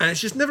 and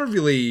it's just never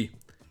really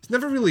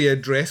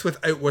addressed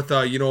with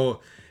a, you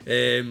know,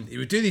 he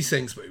would do these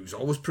things, but he was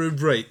always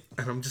proved right.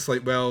 And I'm just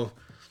like, well,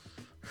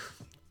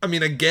 I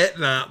mean, I get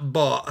that,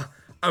 but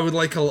I would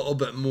like a little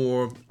bit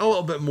more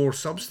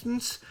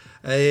substance.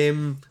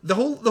 The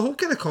whole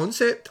kind of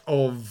concept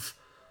of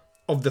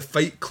the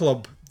Fight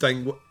Club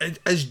thing,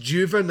 as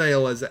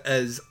juvenile as it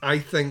is, I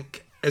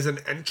think is an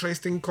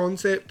interesting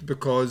concept,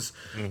 because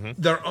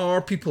there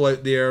are people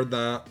out there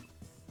that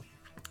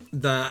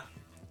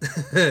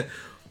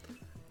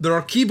there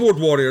are keyboard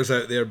warriors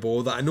out there,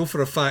 Bo, that I know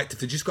for a fact if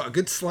they just got a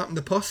good slap in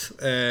the puss,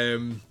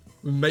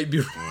 might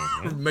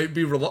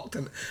be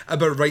reluctant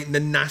about writing the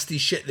nasty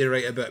shit they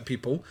write about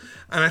people.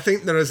 And I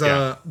think there's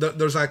a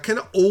kind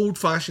of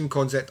old-fashioned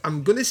concept.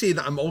 I'm going to say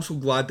that I'm also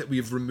glad that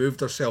we've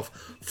removed ourselves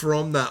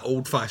from that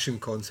old-fashioned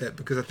concept,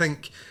 because I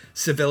think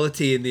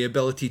civility and the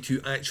ability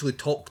to actually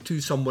talk to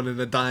someone in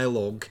a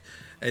dialogue,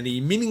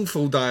 any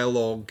meaningful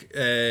dialogue,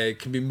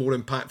 can be more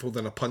impactful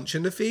than a punch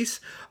in the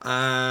face.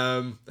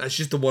 That's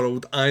just the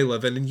world I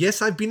live in. And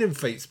yes, I've been in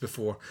fights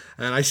before,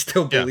 and I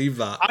still believe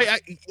that.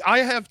 I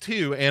have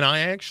too, and I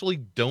actually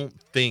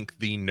don't think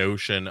the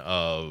notion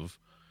of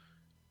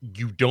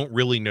you don't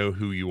really know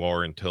who you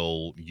are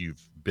until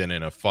you've been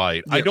in a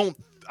fight. Yep.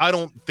 I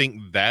don't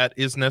think that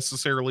is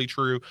necessarily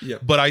true.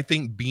 Yep. But I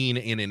think being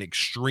in an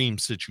extreme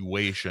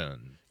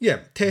situation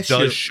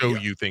does show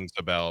you things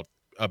about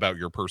about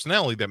your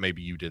personality that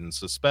maybe you didn't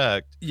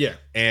suspect. Yeah.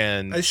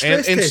 And It's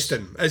stress and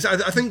testing. I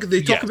think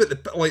they talk Yes.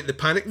 about the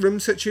panic room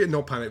situation,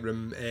 not panic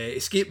room,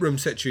 escape room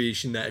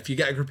situation, that if you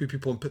get a group of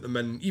people and put them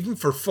in, even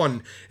for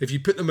fun, if you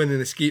put them in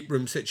an escape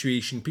room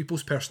situation,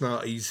 people's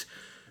personalities,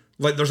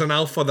 like there's an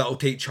alpha that'll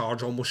take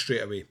charge almost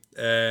straight away.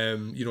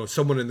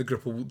 Someone in the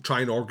group will try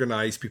and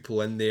organise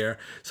people in there.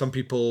 Some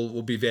people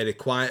will be very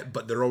quiet,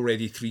 but they're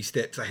already 3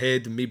 steps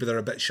ahead, and maybe they're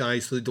a bit shy,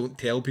 so they don't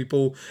tell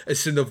people. As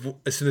soon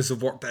as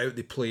they've worked it out,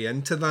 they play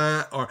into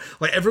that. Or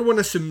like everyone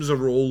assumes a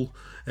role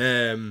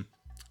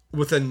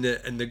within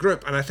the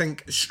group, and I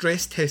think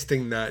stress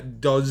testing that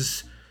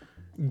does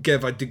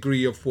give a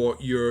degree of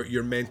what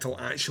your mental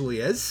actually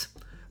is.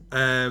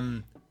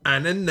 And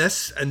in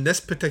this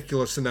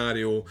particular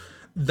scenario,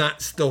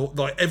 that's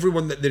like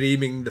everyone that they're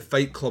aiming the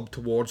Fight Club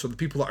towards, or the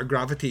people that are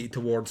gravitated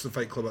towards the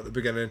Fight Club at the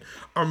beginning,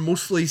 are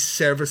mostly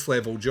service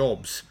level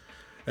jobs.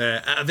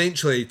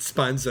 Eventually it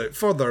spans out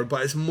further,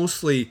 but it's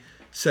mostly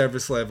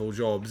service level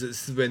jobs.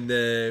 It's when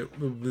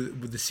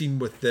with the scene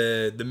with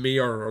the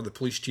mayor or the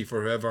police chief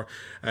or whoever,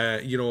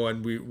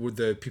 and with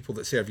the people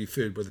that serve you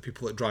food, with the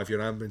people that drive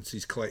your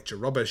ambulances, collect your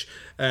rubbish.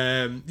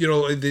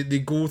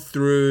 They go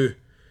through.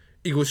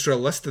 He goes through a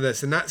list of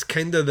this, and that's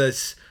kind of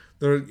this.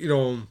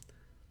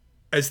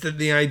 It's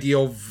the idea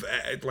of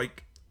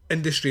like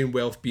industry and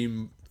wealth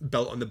being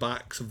built on the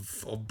backs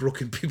of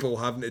broken people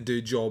having to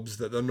do jobs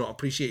that they're not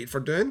appreciated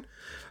for doing.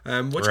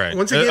 Which, right.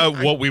 Once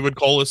again, what we would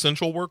call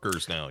essential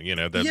workers now.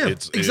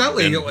 That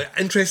exactly.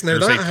 Interesting how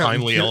that there's a happened.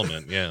 timely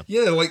element. Yeah.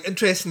 Yeah, like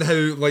interesting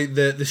how like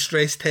the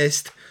stress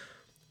test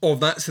of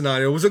that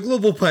scenario was a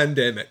global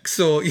pandemic.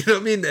 So you know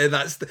what I mean.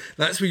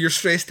 That's where your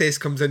stress test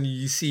comes in.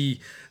 You see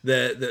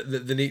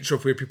the nature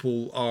of where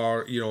people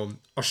are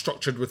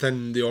structured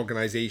within the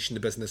organisation,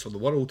 the business, or the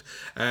world.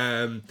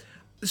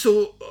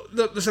 So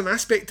there's an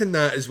aspect in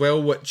that as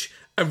well, which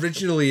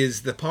originally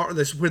is the part of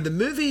this where the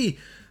movie,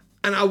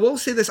 and I will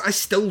say this, I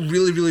still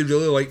really, really,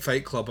 really like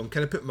Fight Club. I'm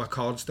kind of putting my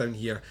cards down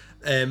here.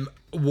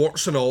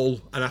 Warts and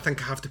all, and I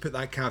think I have to put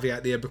that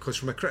caveat there because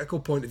from a critical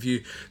point of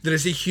view, there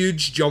is a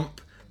huge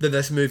jump that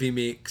this movie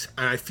makes,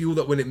 and I feel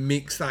that when it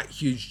makes that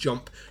huge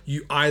jump,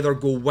 you either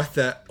go with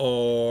it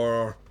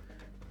or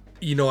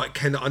it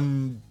kind of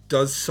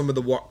undoes some of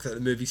the work that the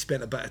movie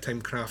spent a bit of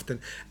time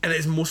crafting, and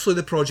it's mostly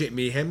the Project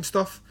Mayhem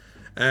stuff,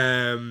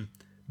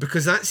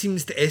 because that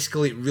seems to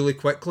escalate really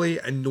quickly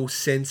in no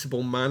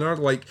sensible manner.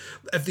 Like,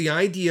 if the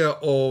idea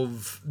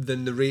of the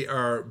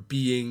narrator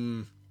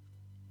being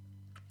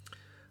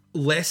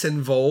less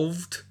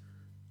involved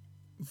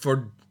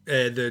for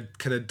the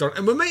kind of dirt,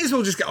 and we might as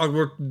well just get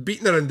we're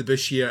beating around the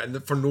bush here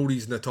and for no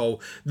reason at all.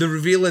 The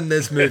reveal in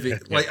this movie,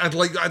 I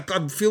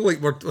feel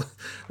like we're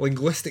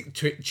linguistic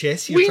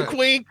chess here. Wink,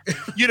 wink.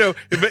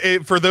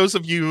 For those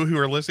of you who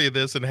are listening to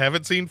this and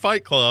haven't seen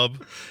Fight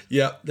Club,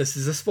 yeah, this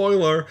is a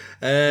spoiler.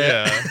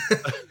 For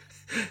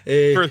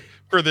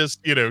this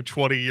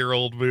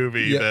 20-year-old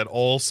movie that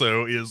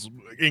also is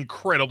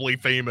incredibly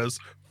famous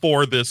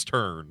for this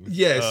turn.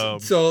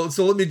 Yes. So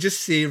let me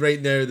just say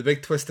right now, the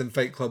big twist in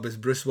Fight Club is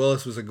Bruce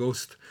Willis was a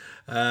ghost.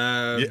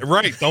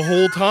 Right, the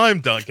whole time,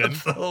 Duncan.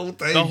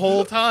 The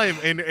whole time.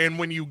 And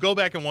when you go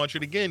back and watch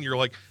it again, you're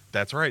like,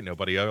 that's right,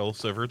 nobody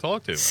else ever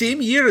talked to him.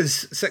 Same year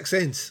as Sixth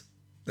Sense.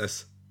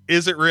 This.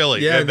 Is it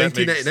really? Yeah,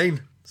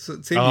 1999.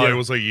 So same year. It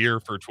was a year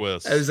for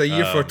twists. It was a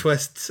year for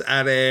twists,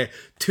 and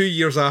 2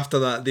 years after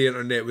that, the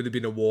internet would have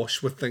been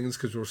awash with things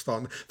because we were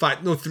starting. In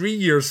fact, no, 3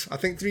 years. I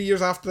think 3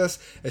 years after this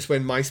is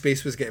when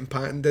MySpace was getting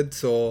patented.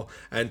 So,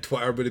 and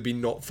Twitter would have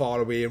been not far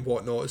away and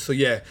whatnot. So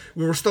yeah,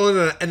 we were still in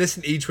an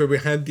innocent age where we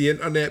had the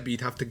internet, but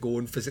you'd have to go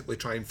and physically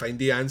try and find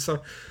the answer.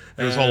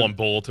 It was all on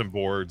bulletin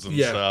boards and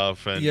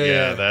stuff, and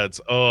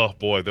that's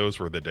those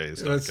were the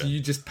days. You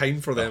just pine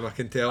for them, I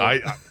can tell.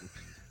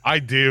 I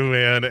do,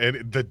 man.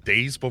 And the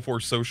days before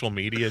social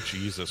media,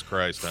 Jesus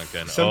Christ,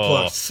 Duncan.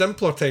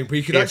 Simpler time where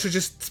you could actually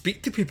just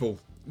speak to people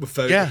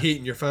without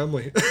hating your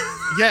family.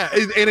 Yeah,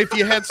 and if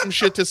you had some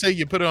shit to say,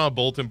 you put it on a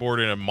bulletin board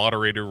and a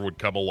moderator would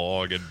come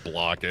along and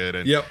block it.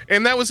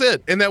 And that was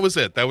it.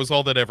 That was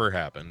all that ever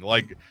happened.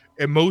 Like,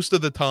 and most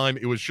of the time,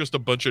 it was just a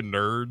bunch of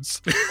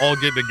nerds all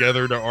getting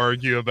together to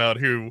argue about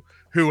who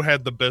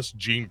had the best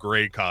Jean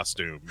Grey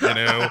costume.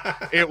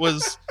 It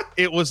was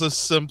a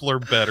simpler,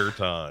 better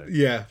time.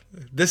 Yeah,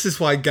 this is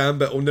why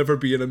Gambit will never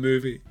be in a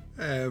movie.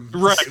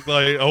 Right,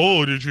 like,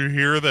 oh, did you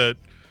hear that?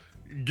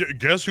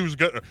 Guess who's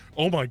got?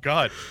 Oh my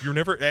God, you're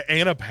never.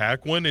 Anna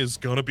Paquin is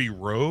gonna be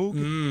Rogue.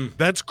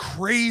 That's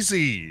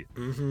crazy.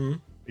 Mm-hmm.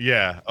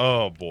 Yeah.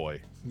 Oh boy.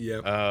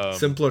 Yeah.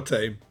 Simpler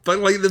time, but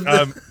like but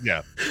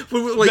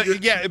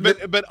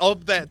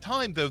of that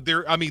time though,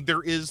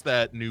 there is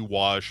that new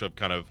wash of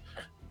kind of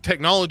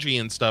technology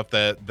and stuff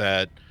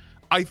that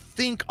I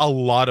think a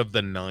lot of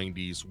the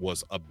 90s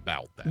was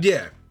about that.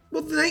 Yeah.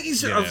 Well, the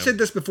 90s, I've said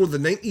this before, the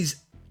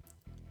 90s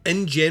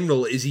in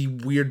general is a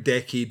weird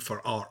decade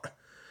for art.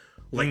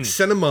 Like,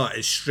 cinema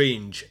is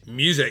strange,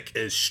 music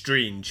is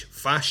strange,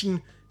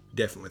 fashion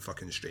definitely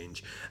fucking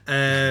strange.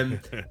 And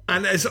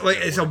it's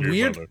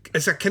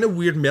a kind of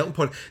weird melting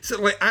pot.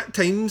 So like at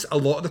times a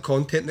lot of the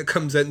content that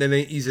comes out in the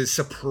 90s is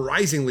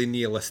surprisingly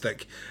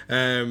nihilistic.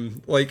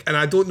 And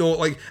I don't know,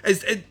 like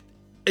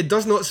it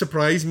does not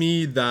surprise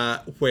me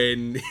that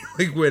when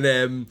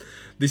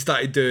they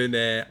started doing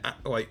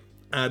like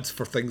ads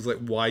for things like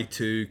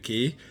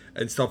Y2K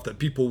and stuff, that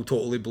people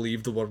totally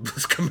believed the world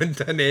was coming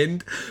to an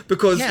end,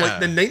 because like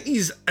the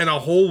 90s in a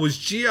whole was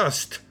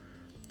just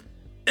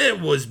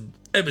it was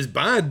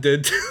bad,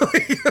 dude.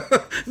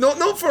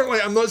 not for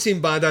like, I'm not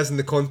saying bad as in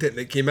the content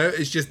that came out,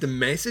 it's just the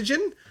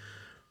messaging,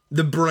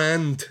 the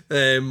brand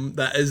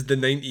that is the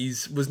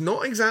 90s was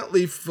not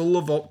exactly full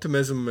of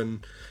optimism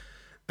and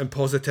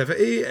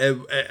positivity. It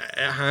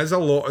has a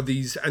lot of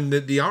these, and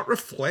the art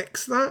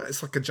reflects that.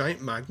 It's like a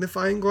giant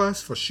magnifying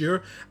glass for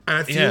sure. And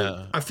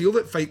I feel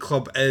that Fight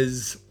Club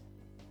is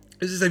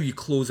how you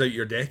close out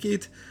your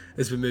decade,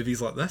 is with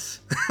movies like this.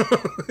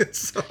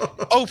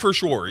 Oh, for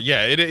sure.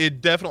 Yeah, it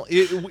definitely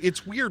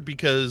it's weird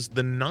because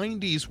the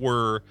 90s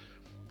were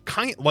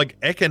kind of like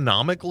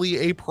economically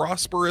a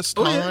prosperous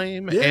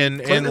time,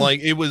 and like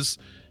it was,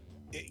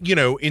 you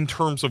know, in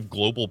terms of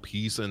global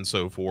peace and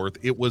so forth,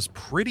 it was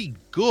pretty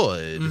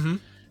good.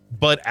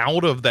 But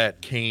out of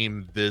that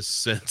came this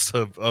sense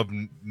of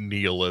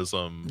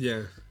nihilism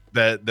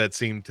that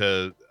seemed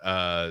to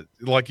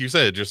like you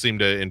said, just seemed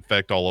to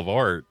infect all of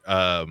art,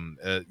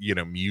 you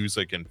know,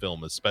 music and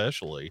film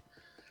especially.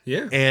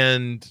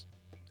 And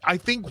I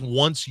think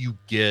once you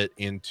get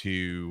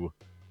into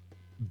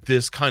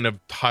this kind of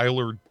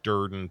Tyler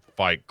Durden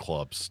Fight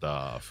Club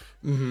stuff,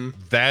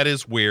 that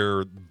is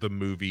where the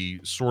movie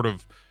sort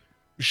of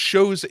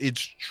shows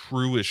its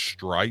truest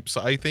stripes,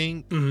 I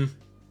think.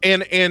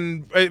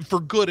 And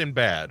for good and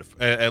bad,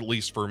 at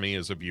least for me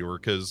as a viewer,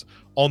 because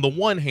on the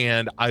one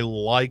hand, I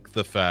like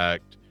the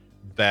fact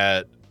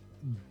that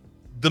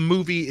the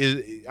movie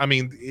is, I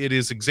mean, it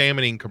is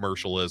examining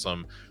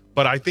commercialism,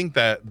 but I think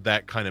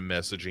that kind of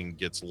messaging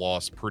gets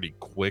lost pretty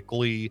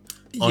quickly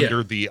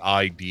under the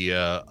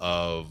idea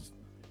of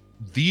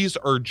these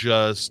are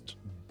just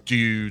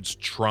dudes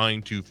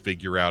trying to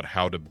figure out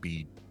how to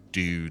be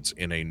dudes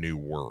in a new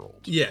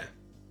world.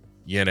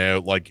 You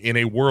know, like in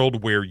a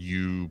world where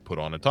you put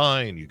on a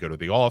tie and you go to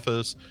the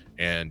office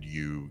and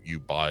you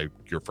buy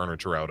your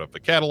furniture out of the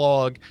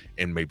catalog,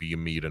 and maybe you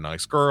meet a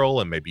nice girl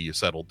and maybe you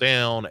settle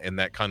down, and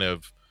that kind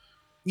of,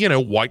 you know,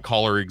 white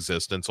collar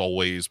existence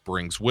always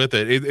brings with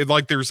it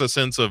like there's a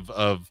sense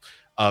of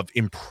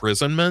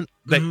imprisonment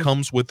that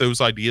comes with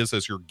those ideas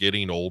as you're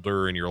getting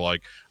older, and you're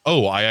like,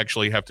 oh, I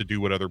actually have to do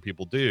what other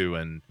people do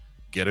and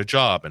get a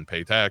job and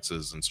pay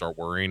taxes and start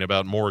worrying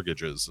about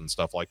mortgages and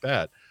stuff like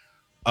that.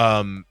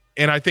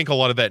 And I think a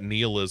lot of that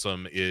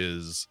nihilism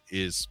is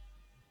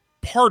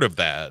part of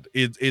that.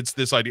 It's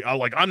this idea,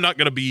 like, I'm not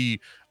gonna be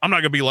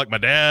like my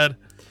dad.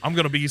 I'm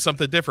gonna be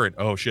something different.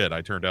 Oh shit, I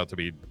turned out to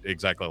be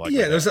exactly like my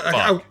there's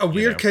dad. a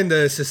weird kind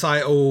of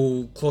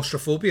societal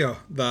claustrophobia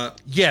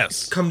that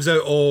comes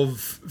out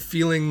of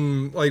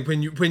feeling like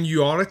when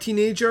you are a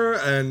teenager,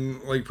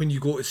 and like when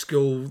you go to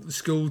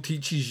school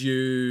teaches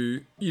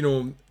you, you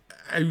know,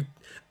 how,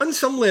 on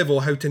some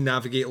level, how to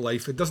navigate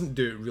life. It doesn't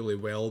do it really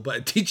well, but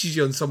it teaches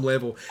you on some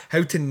level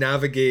how to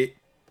navigate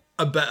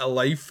a bit of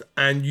life.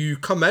 And you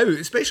come out,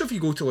 especially if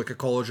you go to like a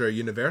college or a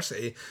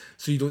university,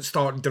 so you don't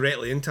start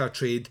directly into a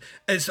trade.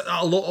 It's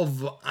a lot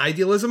of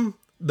idealism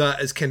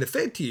that is kind of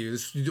fed to you,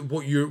 is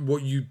what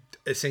you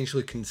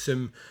essentially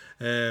consume,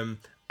 and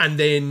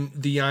then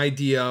the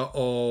idea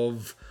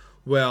of,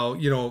 well,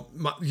 you know,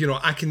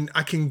 I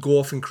can go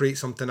off and create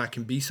something. I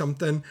can be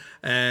something.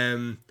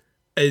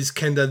 Is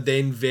kind of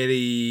then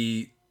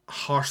very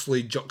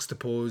harshly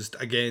juxtaposed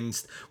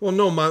against, well,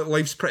 no, my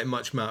life's pretty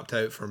much mapped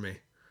out for me.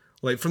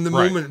 Like from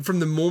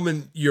the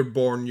moment you're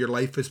born, your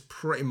life is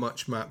pretty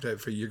much mapped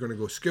out for you. You're going to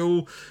go to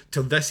school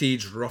till this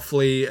age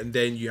roughly, and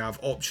then you have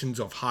options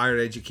of higher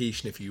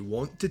education if you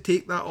want to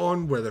take that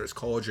on, whether it's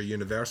college or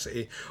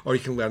university, or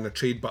you can learn a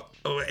trade. But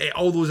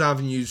all those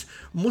avenues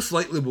most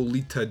likely will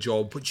lead to a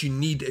job, which you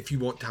need if you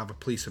want to have a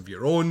place of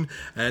your own,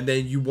 and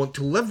then you want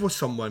to live with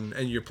someone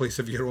in your place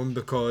of your own,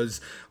 because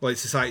like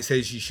society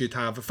says you should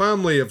have a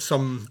family of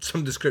some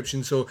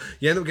description. So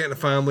you end up getting a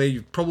family.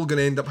 You're probably going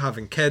to end up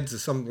having kids, or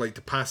something like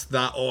to pass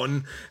that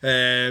on,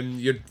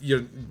 your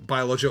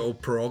biological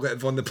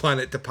prerogative on the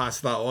planet to pass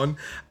that on.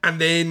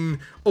 And then,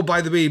 oh,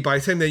 by the way, by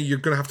the time then you're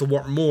going to have to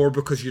work more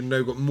because you've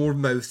now got more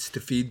mouths to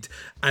feed.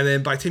 And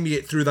then by the time you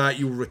get through that,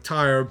 you'll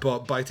retire.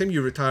 But by the time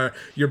you retire,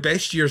 your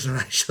best years are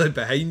actually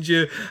behind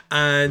you.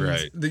 And,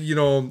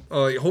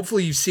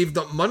 hopefully you've saved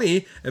up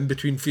money in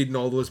between feeding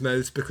all those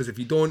mouths, because if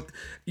you don't,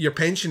 your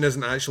pension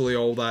isn't actually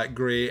all that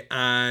great.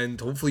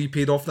 And hopefully you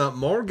paid off that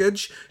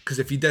mortgage, because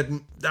if you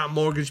didn't, that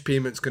mortgage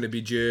payment's going to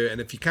be due.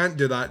 And if you can't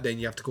do that, then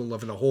you have to go and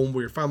live in a home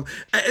where your family...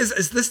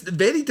 It's this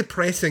very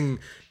depressing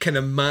kind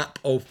of map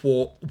of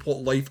what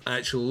life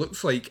actually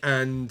looks like.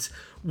 And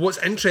what's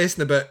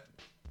interesting about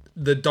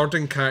the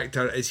Durden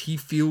character is he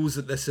feels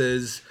that this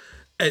is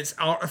it's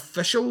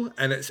artificial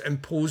and it's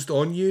imposed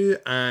on you,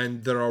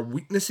 and there are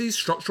weaknesses,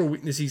 structural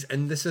weaknesses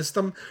in the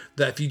system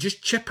that if you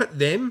just chip at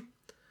them,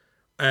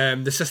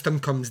 the system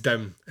comes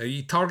down.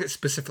 You target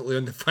specifically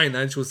on the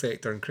financial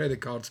sector and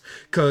credit cards,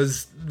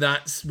 because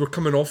we're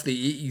coming off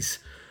the 80s.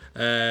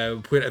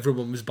 Where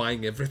everyone was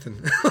buying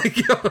everything.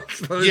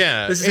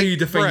 This is how you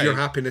define your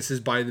happiness,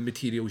 is buying the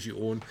materials you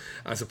own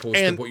as opposed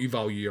to what you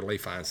value your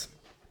life as.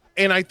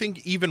 And I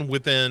think even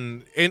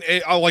within,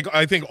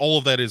 I think all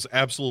of that is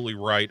absolutely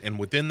right. And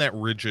within that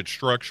rigid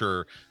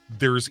structure,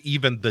 there's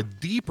even the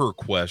deeper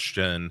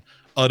question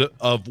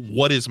of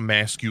what is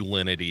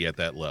masculinity at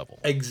that level.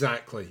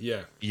 Exactly.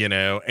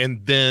 Yeah.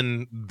 And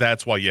then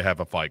that's why you have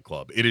a Fight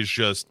Club. It is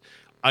just,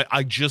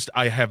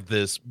 I have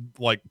this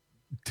like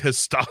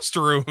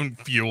testosterone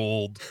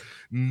fueled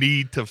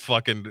need to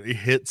fucking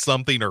hit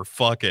something or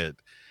fuck it,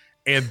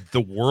 and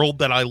the world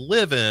that I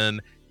live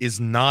in is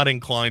not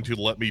inclined to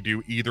let me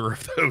do either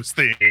of those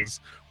things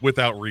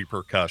without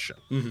repercussion.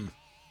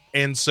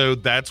 And so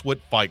that's what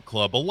Fight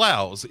Club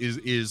allows,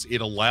 is it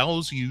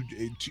allows you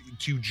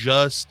to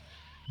just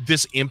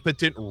this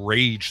impotent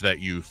rage that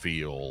you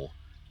feel,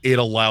 it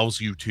allows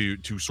you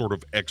to sort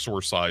of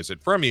exorcise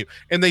it from you.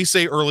 And they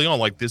say early on,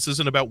 like, this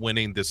isn't about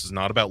winning, this is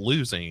not about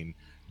losing.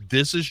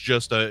 This is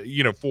just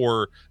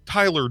for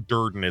Tyler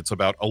Durden, it's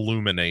about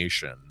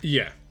illumination.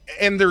 Yeah.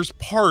 And there's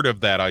part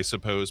of that, I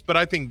suppose. But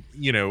I think,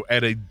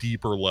 at a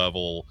deeper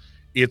level,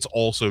 it's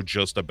also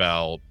just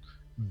about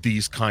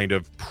these kind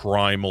of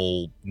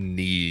primal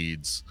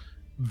needs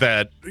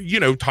that,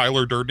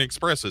 Tyler Durden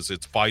expresses.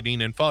 It's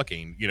fighting and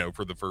fucking,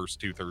 for the first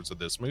 2/3 of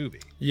this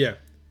movie. Yeah.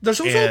 There's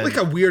also like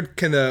a weird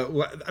kind of,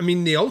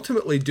 they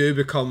ultimately do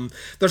become,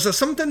 there's a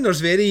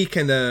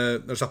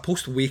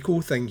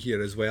post-Waco thing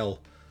here as well,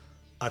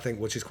 I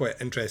think, which is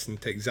quite interesting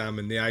to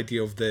examine, the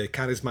idea of the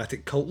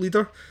charismatic cult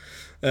leader.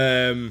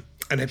 And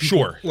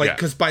people,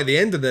 because by the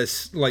end of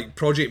this, like,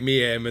 Project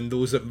Mayhem and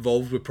those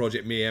involved with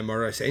Project Mayhem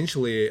are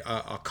essentially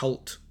a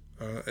cult,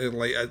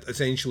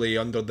 essentially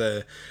under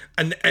the,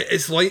 and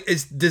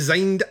it's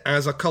designed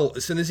as a cult.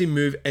 As soon as they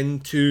move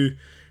into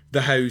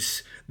the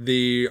house,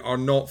 they are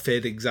not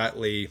fed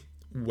exactly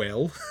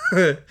well.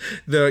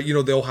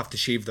 They all have to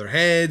shave their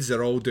heads.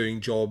 They're all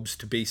doing jobs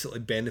to basically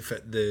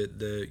benefit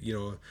the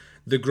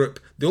group.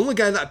 The only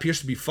guy that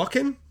appears to be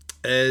fucking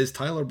is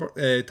Tyler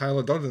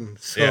Durden.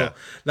 So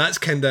that's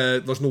kind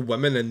of, there's no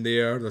women in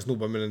there. There's no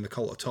women in the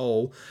cult at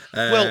all.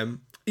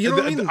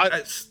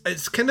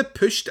 It's kind of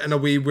pushed in a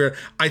way where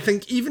I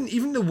think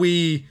even the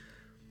way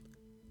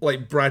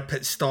like Brad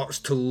Pitt starts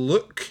to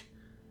look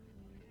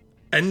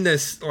in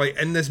this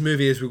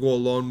movie as we go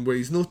along, where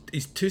he's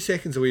 2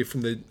 seconds away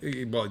from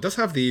he does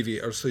have the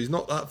aviator, so he's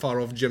not that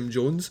far off Jim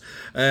Jones,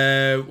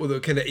 with the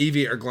kind of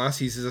aviator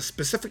glasses, is a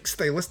specific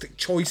stylistic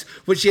choice,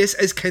 which yes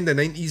is kind of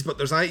 90s, but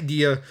there's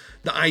the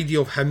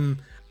idea of him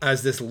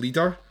as this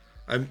leader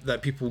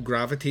that people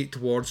gravitate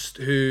towards,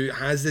 who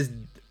has this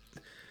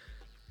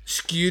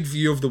skewed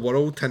view of the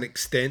world to an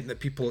extent that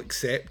people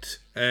accept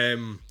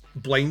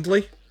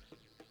blindly.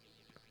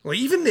 Like,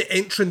 even the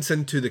entrance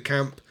into the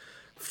camp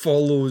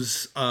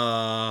follows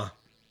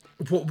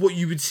what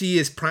you would see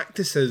as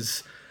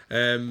practices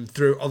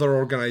through other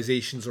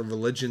organizations or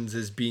religions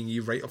as being a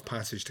rite of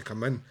passage to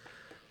come in.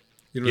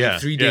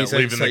 3 days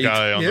leaving outside. the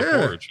guy on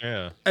the porch.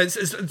 Yeah,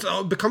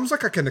 it becomes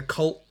like a kind of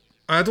cult.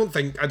 I don't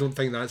think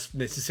that's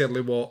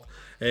necessarily what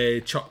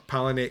Chuck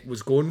Palahniuk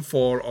was going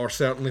for, or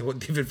certainly what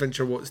David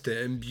Fincher wants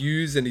to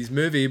imbue in his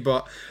movie.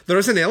 But there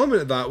is an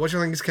element of that, which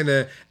I think is kind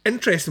of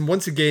interesting.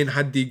 Once again,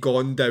 had they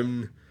gone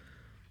down.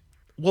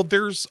 Well,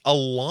 there's a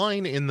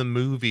line in the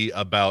movie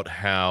about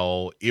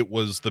how it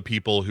was the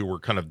people who were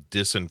kind of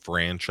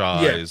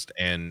disenfranchised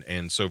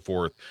and so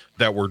forth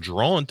that were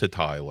drawn to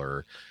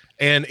Tyler.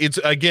 And it's,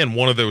 again,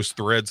 one of those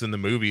threads in the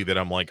movie that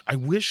I'm like, I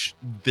wish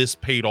this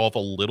paid off a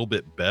little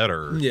bit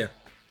better. Yeah.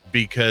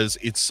 Because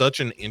it's such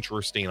an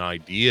interesting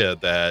idea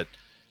that,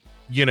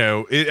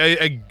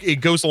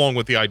 it goes along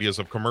with the ideas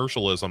of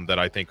commercialism that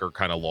I think are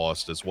kind of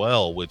lost as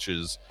well, which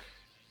is,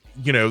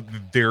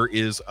 there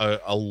is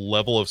a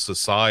level of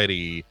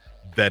society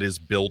that is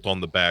built on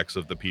the backs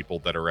of the people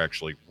that are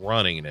actually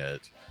running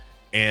it.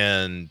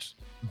 And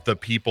the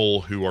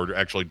people who are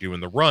actually doing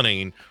the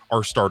running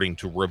are starting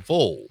to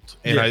revolt.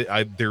 And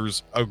I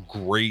there's a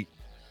great,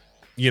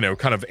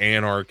 kind of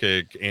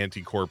anarchic,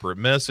 anti-corporate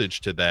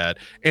message to that.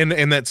 And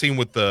that scene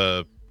with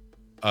the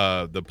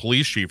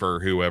police chief or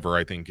whoever,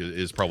 I think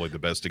is probably the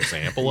best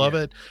example of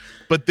it.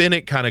 But then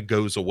it kind of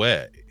goes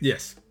away.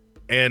 Yes.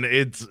 And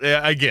it's,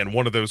 again,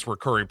 one of those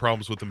recurring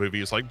problems with the movie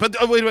is like, but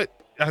wait,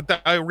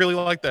 I really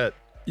like that.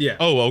 Yeah.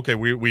 Oh, okay.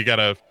 We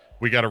gotta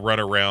run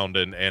around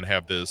and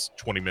have this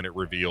 20-minute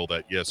reveal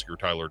that, yes, you're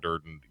Tyler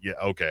Durden. Yeah.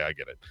 Okay. I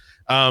get it.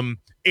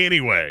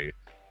 Anyway,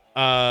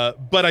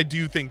 but I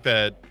do think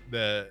that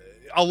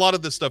a lot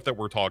of the stuff that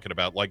we're talking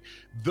about, like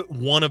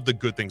one of the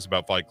good things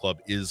about Fight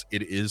Club is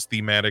it is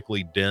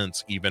thematically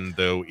dense, even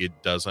though it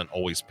doesn't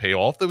always pay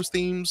off those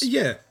themes.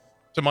 Yeah.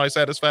 To my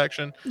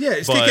satisfaction. Yeah,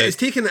 it's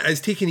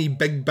taking a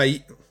big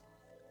bite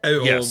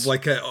out Yes. of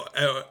like out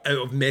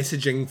of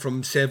messaging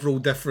from several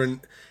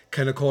different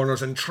kind of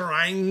corners and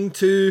trying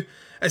to,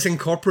 it's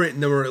incorporating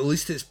them, or at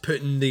least it's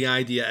putting the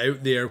idea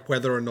out there,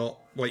 whether or not,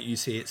 like you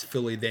say, it's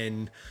fully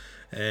then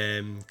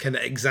kind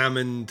of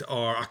examined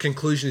or a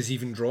conclusion is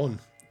even drawn.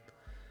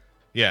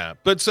 Yeah,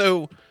 but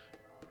so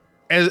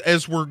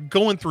as we're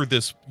going through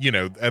this,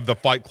 the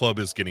Fight Club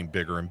is getting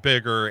bigger and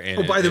bigger. And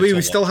Oh, by the way,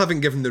 we still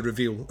haven't given the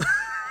reveal.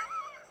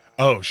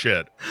 Oh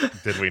shit!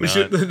 Did we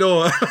not?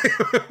 No,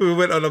 we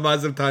went on a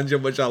massive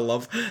tangent, which I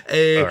love.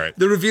 All right.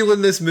 The reveal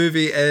in this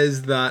movie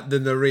is that the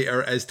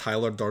narrator is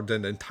Tyler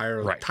Durden, and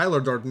Tyler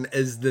Durden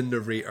is the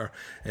narrator.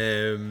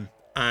 And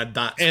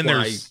that's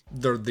why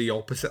they're the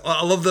opposite.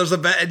 I love there's a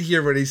bit in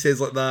here where he says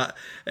like that.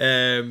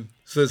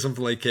 So it's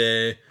something like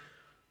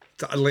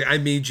I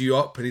made you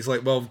up, and he's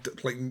like, well,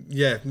 like,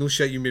 yeah, no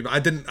shit, you made me. I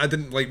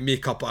didn't like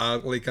make up a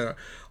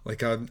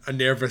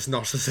nervous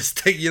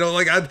narcissistic,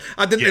 like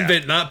I didn't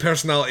invent that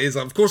personality.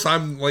 Of course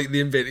I'm like the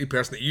invented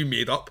person that you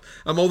made up.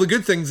 I'm all the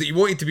good things that you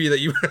wanted to be that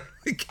you were.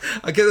 Like,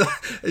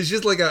 it's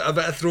just like a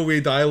bit of throwaway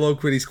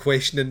dialogue where he's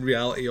questioning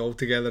reality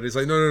altogether. He's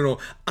like, no,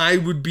 I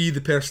would be the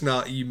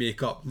personality you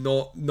make up,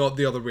 not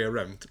the other way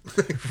around.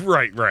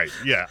 Right,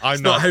 yeah,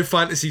 It's not how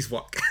fantasies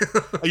work.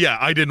 Yeah,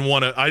 I didn't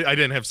want to. I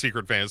didn't have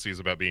secret fantasies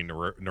about being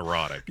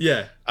neurotic.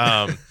 Yeah.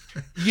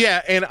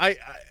 Yeah, and I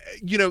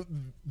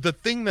the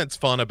thing that's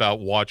fun about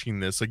watching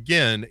this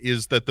again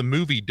is that the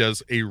movie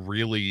does a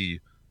really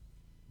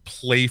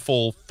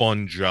playful,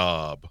 fun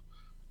job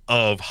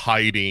of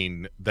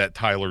hiding that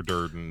Tyler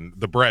Durden,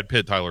 the Brad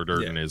Pitt Tyler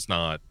Durden, is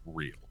not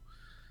real.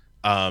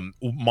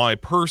 My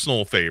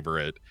personal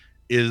favorite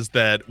is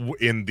that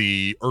in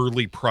the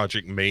early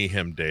Project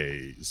Mayhem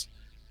days,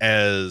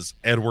 as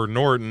Edward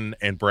Norton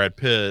and Brad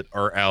Pitt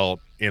are out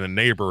in a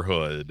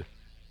neighborhood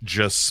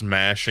just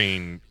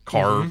smashing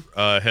car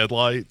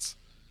headlights.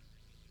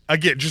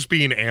 Again, just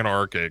being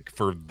anarchic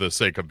for the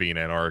sake of being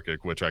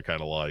anarchic, which I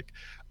kind of like.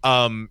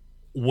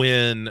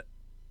 When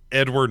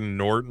Edward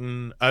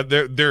Norton,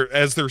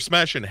 they're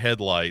smashing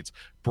headlights,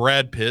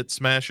 Brad Pitt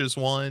smashes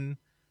one,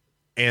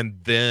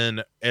 and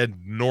then Ed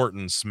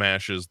Norton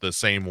smashes the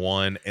same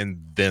one,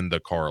 and then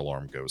the car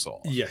alarm goes off.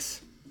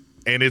 Yes.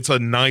 And it's a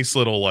nice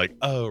little like,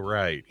 oh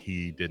right,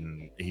 he's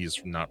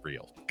not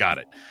real. Got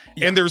it.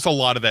 Yeah. And there's a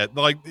lot of that.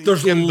 Like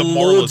there's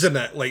loads in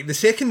it. Like the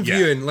second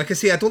viewing, like I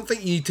say, I don't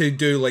think you need to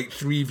do like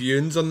 3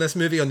 viewings on this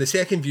movie. On the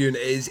second viewing,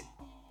 it is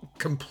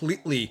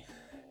completely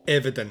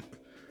evident.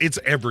 It's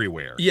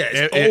everywhere. Yeah,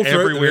 it's all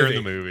everywhere in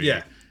the movie.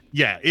 Yeah.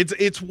 Yeah,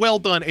 it's well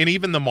done. And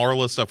even the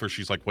Marla stuff where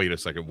she's like, wait a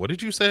second, what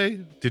did you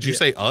say? Did you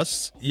say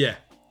us? Yeah.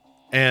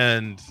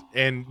 And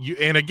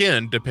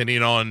again,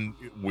 depending on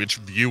which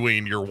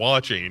viewing you're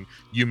watching,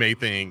 you may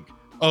think,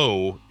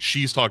 oh,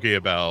 she's talking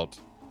about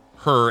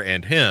her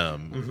and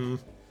him,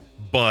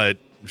 but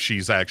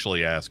she's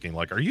actually asking,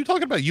 like, are you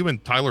talking about you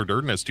and Tyler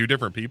Durden as 2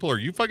 different people? Are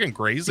you fucking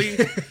crazy?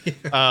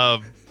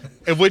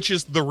 Which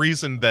is the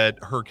reason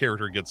that her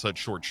character gets such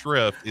short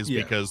shrift is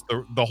because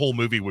the whole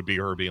movie would be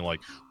her being like,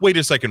 wait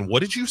a second,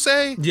 what did you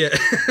say? Yeah.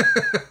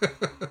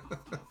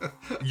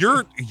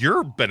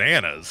 You're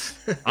bananas.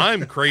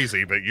 I'm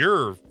crazy, but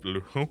you're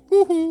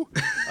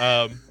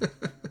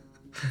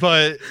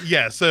but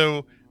yeah,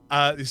 so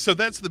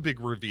that's the big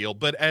reveal.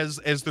 But as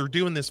they're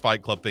doing this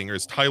Fight Club thing, or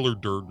as Tyler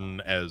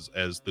Durden as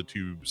the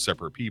 2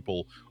 separate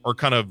people are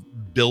kind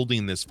of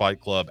building this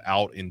Fight Club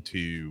out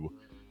into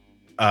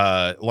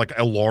like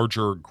a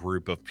larger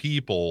group of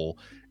people,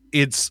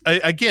 it's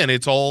again,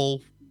 it's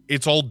all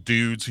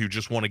dudes who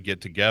just want to get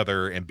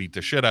together and beat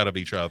the shit out of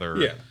each other.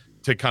 Yeah.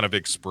 To kind of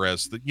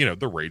express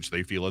the rage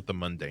they feel at the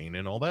mundane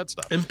and all that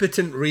stuff.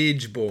 Impotent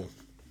rage, Bo.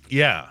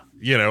 Yeah,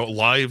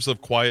 lives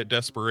of quiet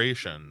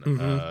desperation,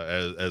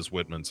 as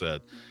Whitman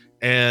said,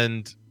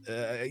 and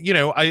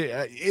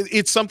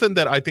it's something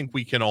that I think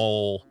we can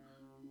all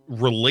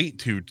relate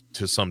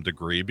to some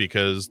degree,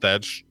 because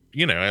that's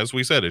as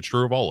we said, it's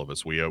true of all of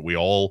us. We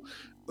all,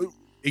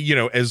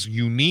 as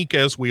unique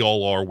as we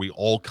all are, we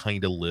all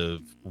kind of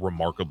live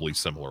remarkably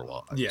similar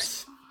lives.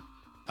 Yes.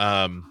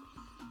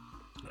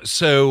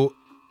 So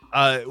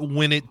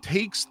when it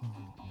takes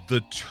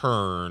the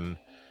turn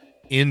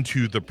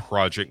into the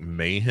Project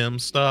Mayhem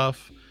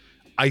stuff,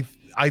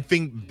 I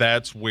think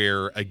that's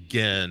where,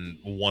 again,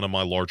 one of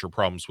my larger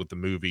problems with the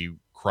movie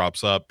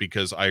crops up,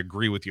 because I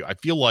agree with you. I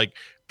feel like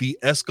the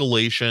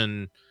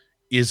escalation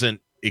isn't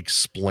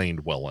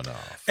explained well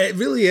enough. It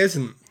really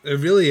isn't.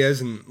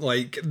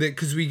 Like,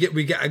 because we get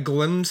a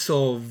glimpse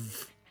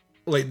of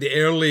like the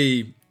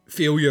early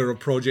failure of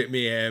Project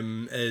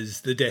Mayhem is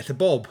the death of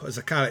Bob as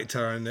a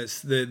character, and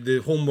it's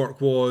the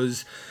homework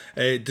was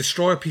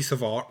destroy a piece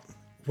of art,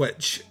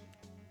 it's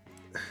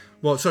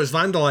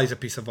vandalize a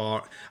piece of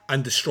art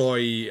and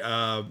destroy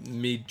a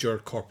major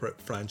corporate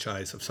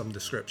franchise of some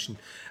description.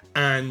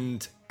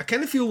 And I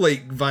kind of feel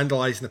like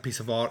vandalizing a piece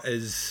of art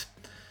is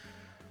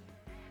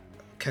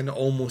kind of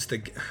almost I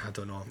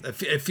don't know.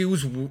 It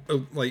feels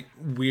like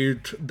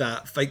weird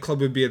that Fight Club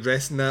would be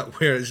addressing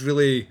that, where it's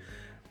really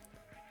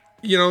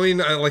You know what I mean?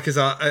 Like,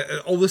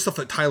 all the stuff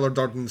that Tyler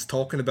Durden's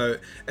talking about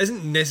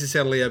isn't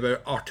necessarily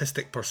about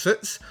artistic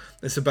pursuits.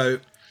 It's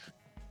about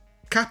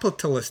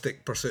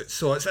capitalistic pursuits.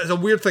 So it's a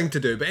weird thing to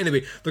do. But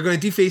anyway, they're going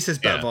to deface this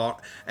bit of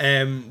art.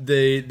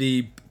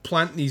 They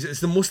plant these.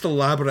 It's the most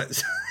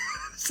elaborate.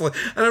 Like,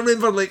 and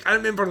I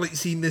remember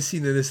seeing this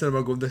scene in the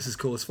cinema going, this is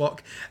cool as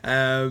fuck.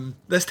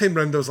 This time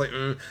round I was like,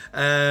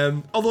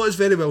 although it's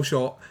very well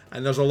shot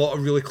and there's a lot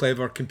of really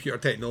clever computer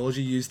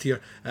technology used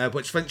here,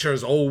 which Fincher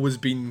has always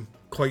been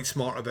quite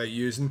smart about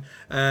using.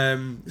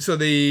 So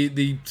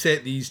they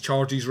set these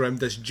charges around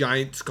this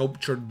giant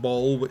sculptured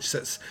ball which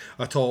sits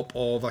atop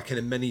of a kind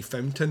of mini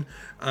fountain,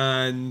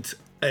 and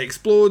it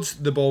explodes.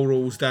 The ball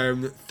rolls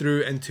down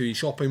through into a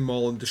shopping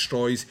mall and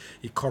destroys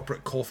a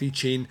corporate coffee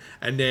chain,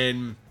 and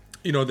then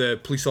the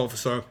police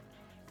officer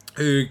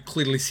who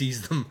clearly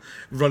sees them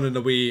running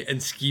away in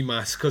ski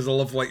masks, because I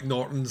love like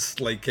Norton's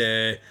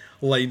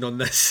line on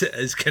this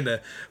is kind of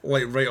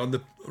like right on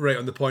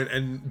the point.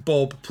 And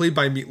Bob, played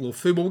by Meatloaf,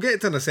 who we'll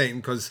get to in a second,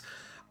 because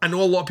I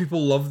know a lot of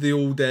people love the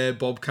old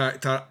Bob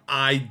character.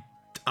 I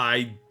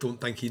don't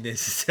think he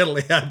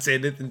necessarily adds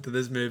anything to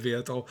this movie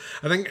at all.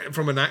 I think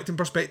from an acting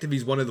perspective,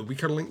 he's one of the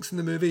weaker links in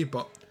the movie,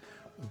 but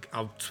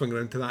I'll swing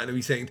around to that in a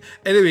wee second.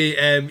 Anyway,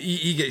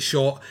 he gets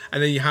shot,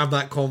 and then you have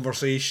that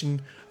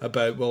conversation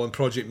about, well, in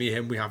Project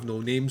Mayhem we have no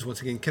names,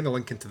 once again, kind of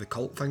linking to the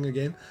cult thing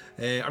again,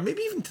 or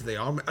maybe even to the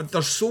army.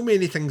 There's so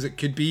many things it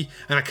could be,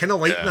 and I kind of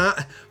like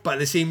that, but at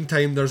the same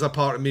time there's a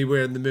part of me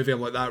where in the movie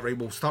I'm like, that right,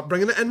 we'll start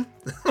bringing it in.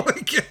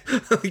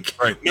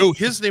 Right. No,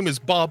 his name is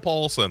Bob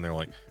Paulson. They're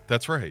like,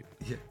 that's right.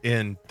 Yeah.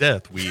 In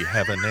death, we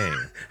have a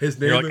name. His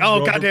name You're is like, oh,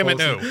 Robert goddamn it,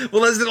 Paulson. no.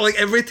 Well, isn't it like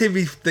every time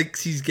he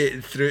thinks he's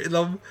getting through to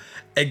them,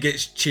 it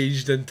gets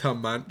changed into a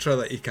mantra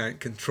that he can't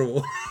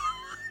control.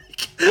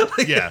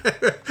 Like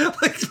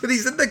when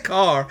he's in the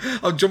car,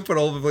 I'm jumping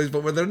all over the place,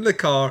 but when they're in the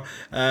car,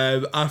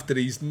 after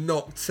he's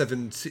knocked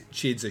 7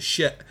 shades of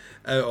shit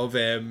out of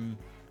a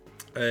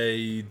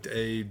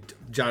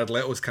Jared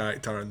Leto's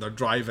character, and they're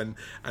driving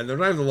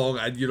along,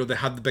 and they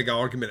had the big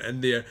argument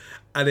in there,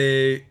 and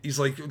he's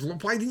like,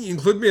 why didn't you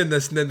include me in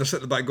this? And then they're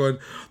sitting back going,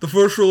 the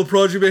first rule of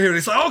Project Mayhem, and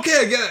he's like, okay,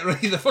 I get it,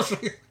 right, the first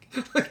rule.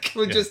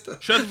 Can we just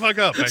shut the fuck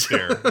up back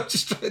there? I'm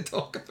just trying to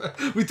talk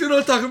about. We do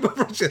not talk about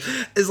Project.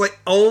 It's like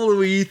all the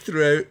way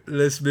throughout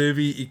this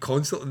movie, he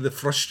constantly the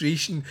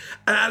frustration,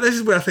 and this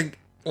is where I think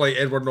like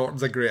Edward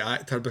Norton's a great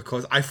actor,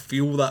 because I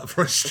feel that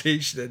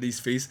frustration in his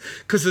face.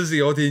 Because as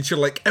the audience, you're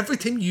like, every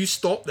time you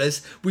stop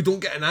this, we don't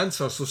get an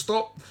answer, so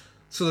stop.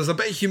 So there's a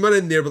bit of humour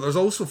in there, but there's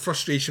also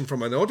frustration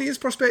from an audience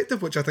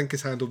perspective, which I think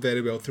is handled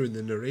very well through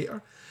the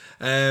narrator.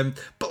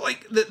 But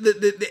like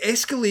the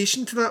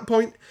escalation to that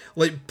point,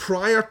 like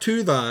prior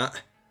to that,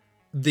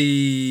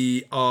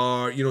 they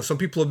are, some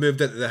people have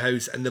moved into the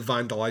house and they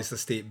vandalised the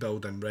state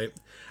building, right?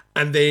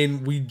 And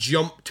then we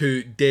jump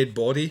to dead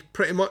body,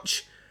 pretty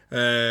much.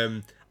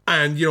 And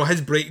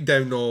his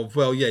breakdown of,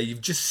 well, yeah,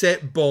 you've just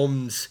set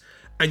bombs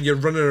and you're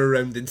running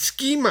around in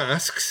ski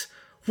masks.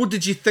 What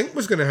did you think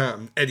was going to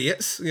happen,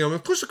 idiots?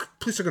 Of course the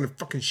police are going to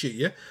fucking shoot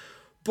you.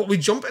 But we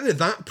jump into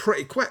that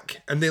pretty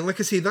quick. And then,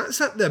 like I say, that's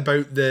coming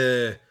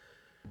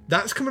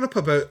up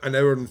about an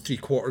hour and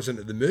 3/4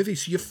 into the movie.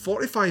 So you have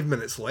 45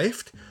 minutes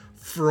left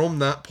from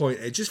that point.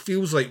 It just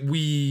feels like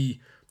I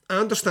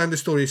understand the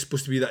story is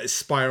supposed to be that it's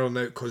spiraling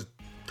out because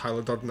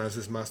Tyler Durden has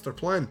his master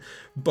plan.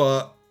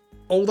 But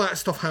all that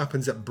stuff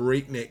happens at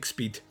breakneck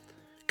speed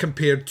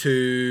compared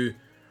to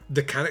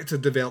the character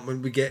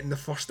development we get in the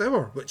first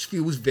hour, which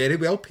feels very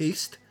well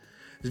paced.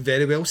 It's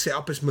very well set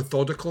up. It's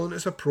methodical in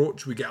its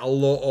approach. We get a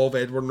lot of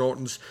Edward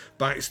Norton's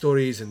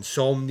backstories,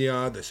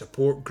 insomnia, the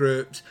support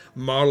groups,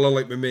 Marla,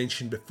 like we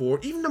mentioned before.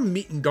 Even them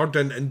meeting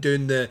Durden and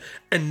doing the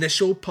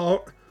initial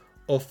part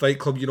of Fight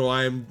Club,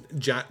 I am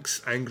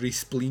Jack's angry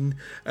spleen,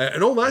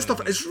 and all that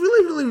stuff. It's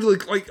really, really, really,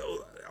 like,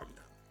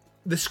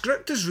 the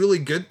script is really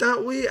good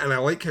that way, and I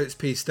like how it's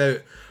paced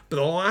out. But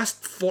the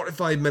last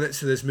 45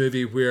 minutes of this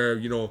movie where,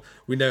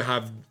 we now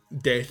have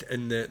death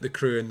in the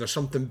crew, and there's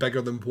something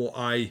bigger than what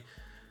I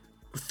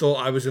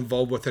thought I was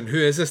involved with, and who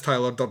is this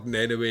Tyler Durden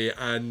anyway,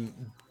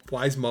 and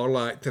why is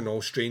Marla acting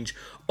all strange?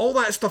 All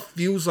that stuff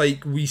feels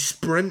like we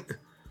sprint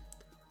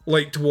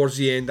like towards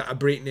the end at a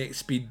breakneck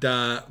speed.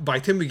 By the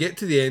time we get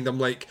to the end, I'm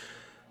like,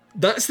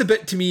 that's the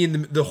bit to me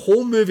in the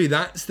whole movie,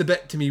 that's the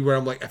bit to me where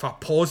I'm like, if I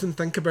pause and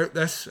think about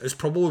this, it's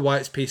probably why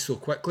it's paced so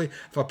quickly.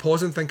 If I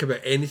pause and think about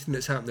anything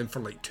that's happening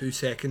for like 2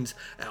 seconds,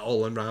 it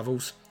all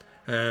unravels.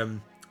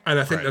 And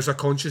I think there's a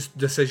conscious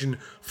decision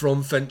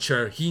from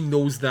Fincher. He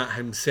knows that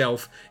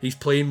himself. He's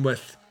playing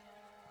with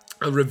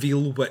a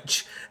reveal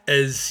which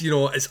is,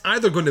 is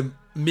either going to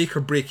make or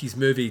break his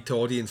movie to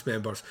audience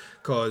members.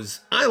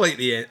 Because I like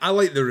the end. I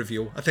like the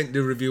reveal. I think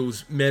the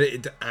reveal's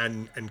merited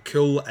and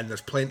cool, and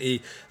there's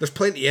plenty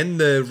in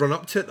the run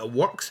up to it that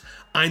works.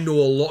 I know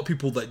a lot of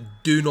people that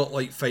do not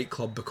like Fight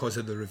Club because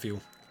of the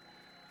reveal.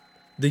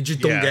 They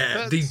just don't get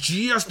it. They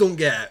just don't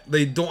get it.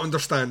 They don't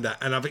understand it.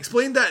 And I've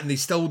explained that, and they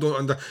still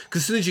don't because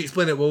as soon as you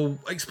explain it, well,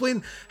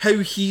 explain how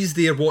he's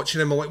there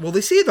watching him. I'm like, well,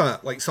 they say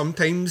that. Like,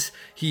 sometimes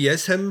he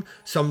is him.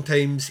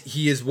 Sometimes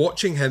he is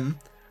watching him.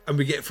 and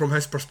we get from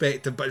his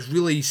perspective, but it's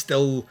really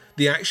still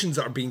the actions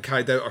that are being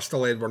carried out are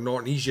still Edward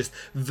Norton. He's just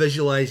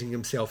visualizing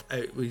himself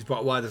out.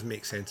 Why doesn't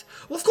make sense?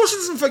 Well, of course it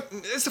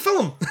doesn't. It's a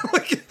film.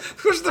 Like, of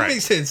course it doesn't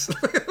make sense.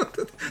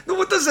 No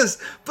one does this,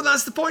 but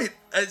that's the point.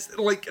 It's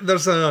like and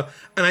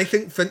I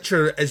think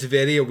Fincher is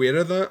very aware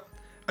of that.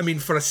 I mean,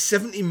 for a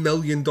 $70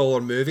 million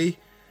movie,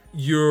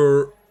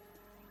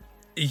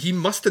 he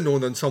must have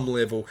known on some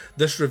level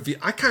this review.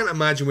 I can't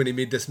imagine when he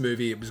made this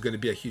movie it was going to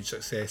be a huge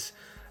success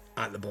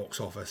at the box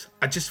office.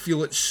 I just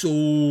feel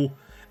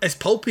it's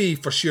pulpy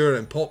for sure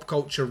and pop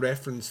culture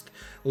referenced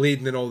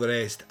laden and all the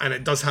rest, and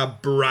it does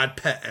have Brad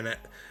Pitt in it,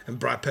 and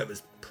Brad Pitt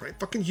was pretty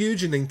fucking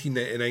huge in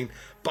 1999.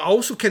 But I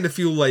also kind of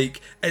feel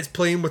like it's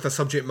playing with a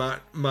subject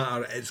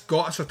matter. It's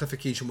got a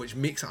certification which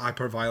makes it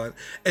hyper violent.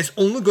 It's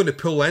only going to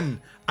pull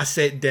in a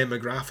set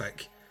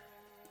demographic,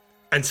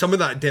 and some of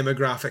that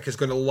demographic is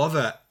going to love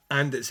it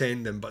and its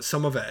ending, but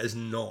some of it is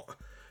not.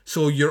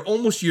 So you're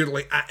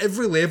like at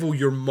every level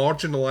you're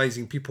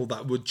marginalizing people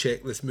that would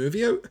check this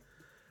movie out,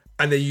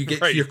 and then you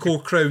get to your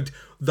core crowd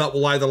that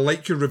will either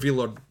like your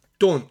reveal or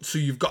don't. So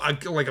you've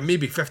got a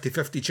maybe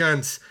 50-50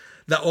 chance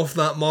that of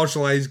that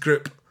marginalized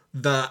group,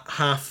 that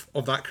half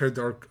of that crowd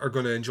are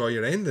going to enjoy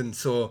your ending.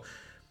 So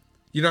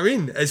you know what I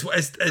mean?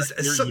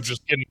 You're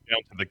just getting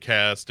down to the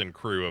cast and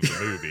crew of the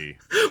movie.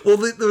 Well,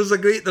 there's a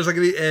great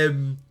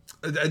and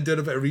doing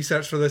a bit of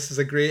research for this, is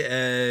a great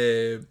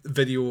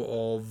video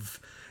of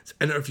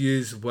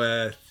interviews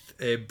with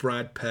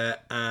Brad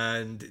Pitt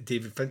and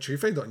David Fincher. You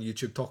find it on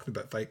YouTube, talking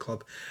about Fight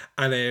Club,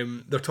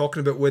 and they're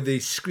talking about where they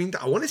screened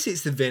it. I want to say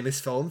it's the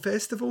Venice Film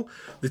Festival.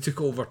 They took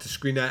it over to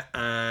screen it,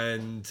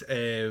 and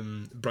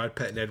Brad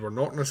Pitt and Edward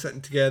Norton are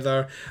sitting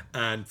together,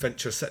 and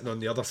Fincher's sitting on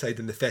the other side,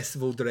 and the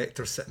festival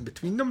director's sitting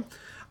between them.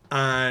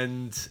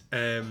 And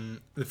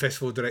the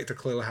festival director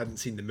clearly hadn't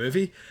seen the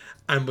movie.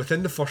 And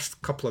within the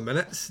first couple of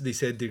minutes, they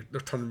said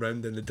they're turning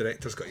around and the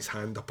director's got his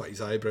hand up at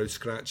his eyebrows,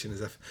 scratching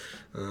as if,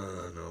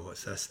 oh no,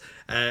 what's this?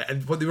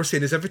 And what they were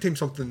saying is every time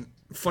something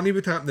funny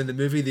would happen in the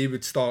movie, they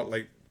would start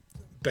like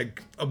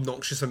big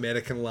obnoxious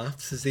American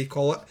laughs, as they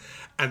call it.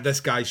 And this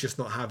guy's just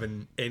not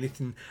having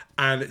anything.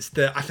 And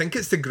I think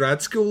it's the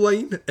grad school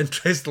line,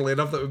 interestingly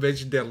enough, that we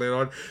mentioned earlier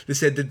on. They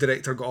said the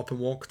director got up and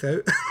walked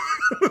out.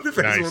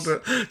 Nice.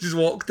 Just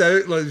walked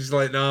out, just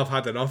like, nah, I've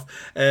had enough.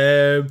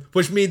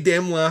 Which made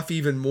them laugh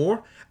even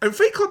more. And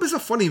Fight Club is a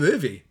funny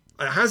movie.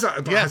 It has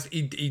a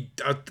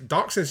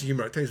dark sense of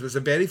humour at times, but it's a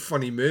very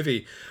funny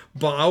movie.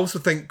 But I also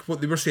think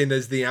what they were saying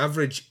is the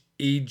average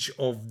age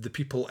of the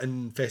people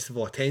in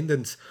festival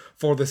attendance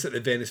for this at the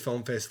Venice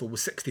Film Festival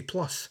was 60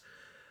 plus.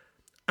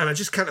 And I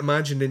just can't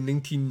imagine in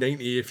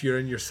 1990, if you're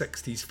in your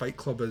 60s, Fight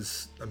Club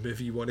is a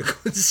movie you want to go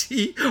and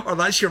see, or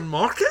that's your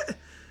market.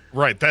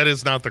 Right, that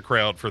is not the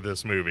crowd for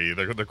this movie.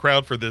 The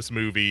crowd for this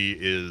movie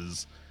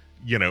is,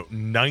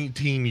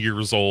 19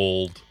 years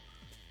old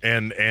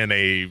and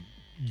a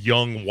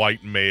young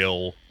white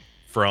male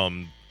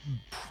from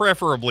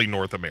preferably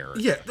North America.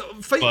 Yeah,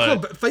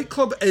 Fight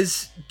Club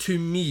is, to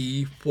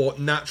me, what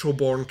Natural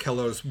Born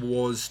Killers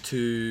was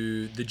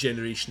to the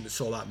generation that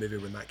saw that movie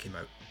when that came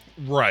out.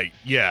 Right,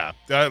 yeah.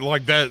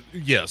 Like that,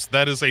 yes,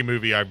 that is a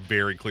movie I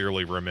very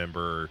clearly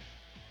remember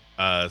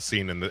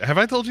seeing in the... Have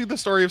I told you the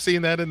story of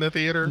seeing that in the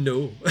theater?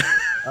 No.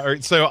 All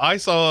right, so I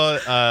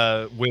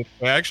saw with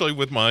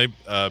my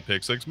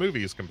Pick Six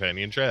Movies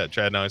companion, Chad.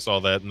 Chad and I saw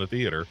that in the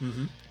theater.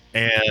 Mm-hmm.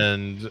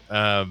 And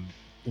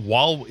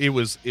while it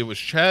was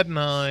Chad and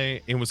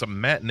I, it was a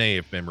matinee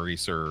if memory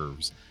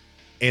serves.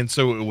 And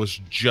so it was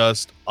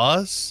just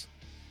us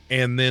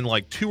and then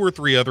like two or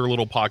three other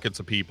little pockets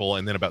of people,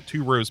 and then about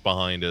 2 rows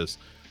behind us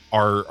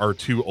are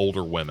 2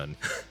 older women.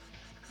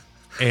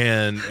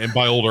 And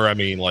by older I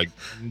mean like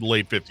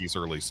late 50s,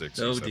 early 60s.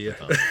 Oh dear.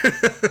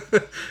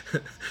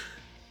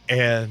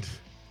 And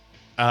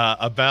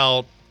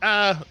about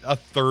a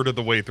third of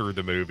the way through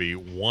the movie,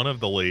 one of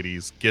the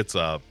ladies gets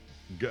up,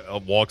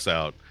 walks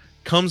out,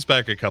 comes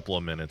back a couple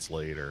of minutes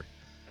later,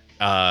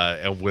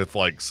 and with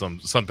like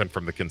something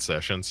from the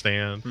concession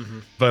stand. Mm-hmm.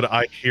 But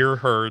I hear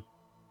her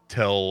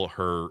tell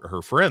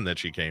her friend that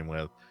she came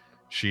with,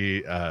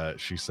 she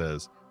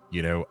says,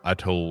 I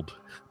told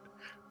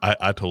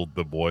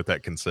the boy at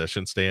that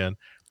concession stand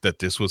that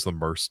this was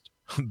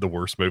the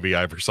worst movie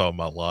I ever saw in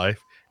my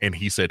life, and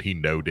he said he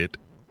knowed it.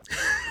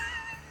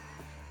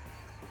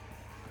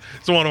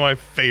 It's one of my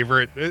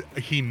favorite.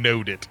 He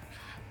knowed it.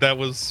 That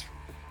was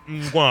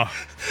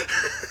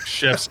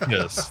chef's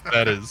kiss.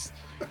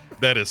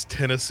 That is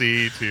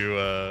Tennessee to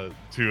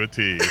a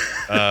T.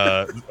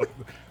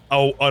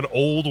 An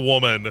old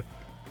woman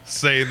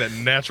saying that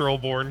Natural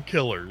Born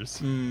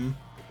Killers,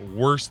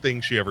 worst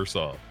thing she ever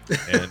saw,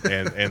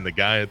 and the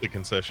guy at the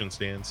concession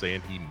stand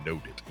saying he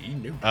knowed it. He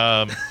knew.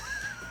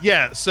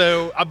 Yeah.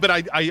 So, but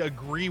I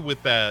agree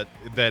with that.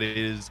 That it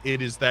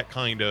is that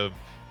kind of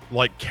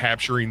like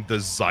capturing the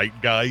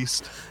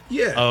zeitgeist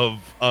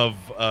of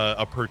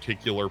a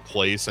particular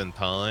place and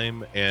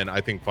time, and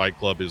I think Fight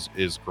Club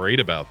is great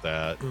about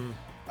that.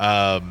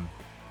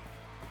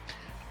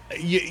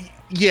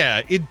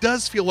 Yeah, it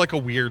does feel like a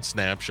weird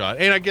snapshot.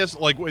 And I guess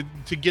like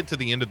to get to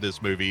the end of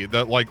this movie,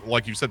 that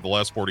like you said, the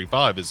last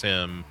 45 is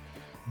him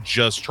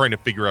just trying to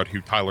figure out who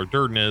Tyler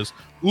Durden is.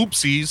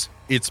 Oopsies,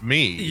 it's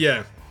me.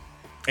 Yeah.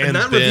 And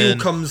that reveal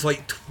comes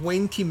like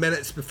 20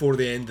 minutes before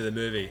the end of the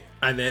movie.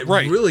 And it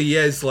really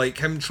is like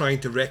him trying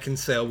to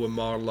reconcile with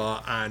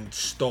Marla and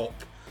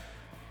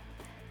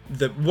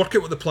work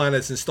out what the plan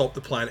is and stop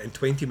the plan in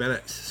 20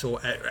 minutes. So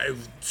it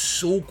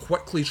so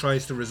quickly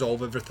tries to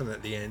resolve everything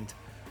at the end.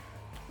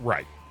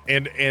 Right.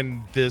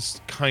 And this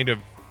kind of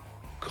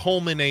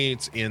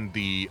culminates in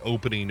the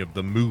opening of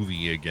the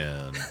movie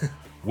again,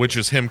 which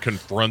is him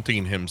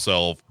confronting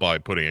himself by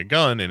putting a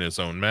gun in his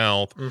own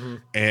mouth. Mm-hmm.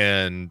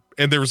 And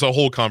there's a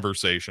whole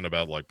conversation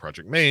about like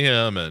Project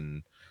Mayhem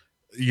and,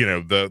 you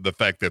know, the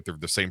fact that they're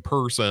the same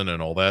person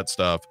and all that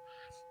stuff.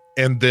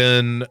 And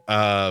then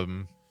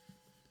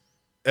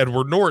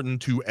Edward Norton,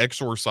 to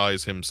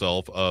exorcise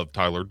himself of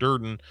Tyler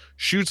Durden,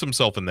 shoots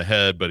himself in the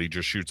head, but he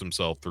just shoots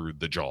himself through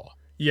the jaw.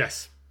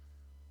 Yes.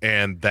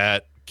 And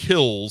that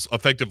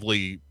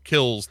effectively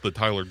kills the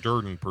Tyler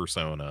Durden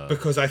persona.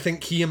 Because I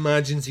think he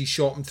imagines he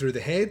shot him through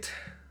the head.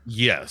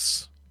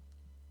 Yes.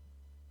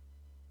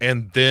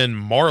 And then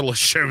Marla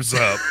shows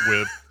up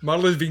with...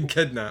 Marla's been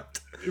kidnapped.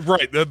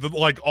 Right.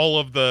 Like all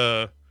of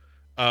the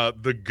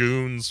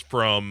goons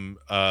from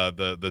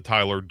the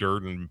Tyler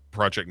Durden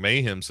Project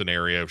Mayhem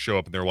scenario show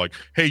up and they're like,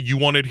 hey, you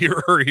wanted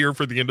her here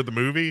for the end of the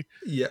movie?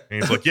 Yeah.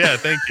 And he's like, yeah,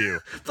 thank you.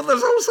 But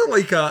there's also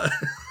like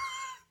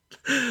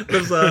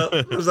there's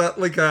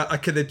like a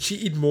kind of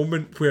cheated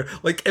moment where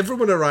like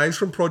everyone arrives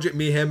from Project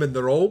Mayhem and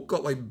they're all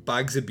got like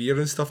bags of beer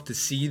and stuff to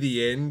see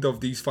the end of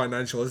these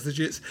financial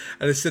institutes,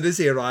 and as soon as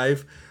they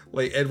arrive,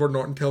 like Edward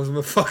Norton tells them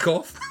to fuck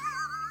off.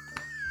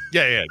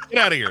 Yeah, get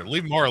out of here.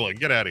 Leave Marla,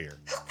 get out of here.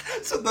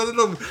 So none of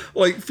them,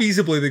 like,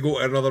 feasibly they go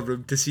to another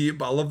room to see it,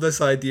 but I love this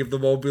idea of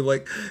them all being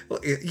like,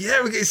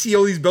 yeah, we get to see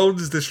all these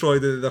buildings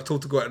destroyed, and they're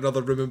told to go to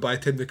another room, and by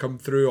the time they come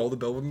through, all the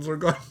buildings are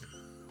gone.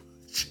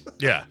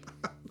 Yeah.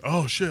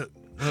 Oh, shit.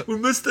 We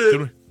missed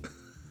it.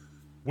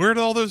 Where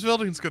did all those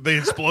buildings go? They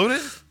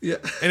exploded? Yeah.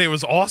 And it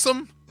was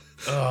awesome?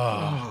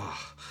 Oh.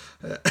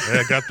 Yeah,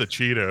 I got the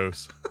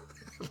Cheetos.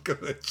 I've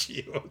got the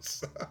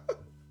Cheetos.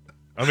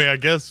 I mean, I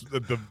guess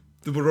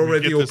they were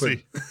already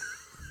open.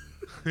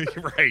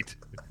 Right.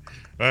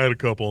 I had a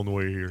couple on the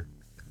way here.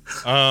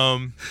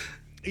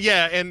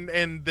 Yeah,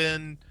 and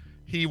then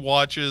he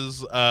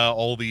watches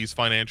all these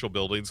financial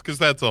buildings, because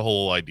that's the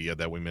whole idea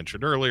that we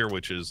mentioned earlier,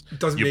 which is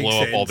you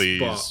blow up all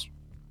these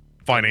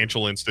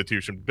financial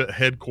institution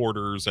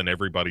headquarters and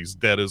everybody's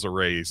debt is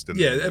erased. And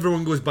yeah,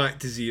 everyone goes back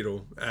to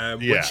zero.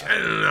 Which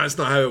that's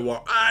not how it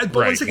works. But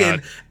once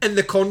again, in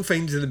the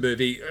confines of the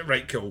movie,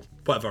 right, cool,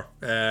 whatever.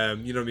 You know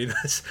what I mean?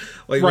 That's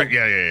like, right,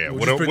 yeah.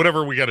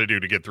 Whatever we got to do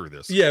to get through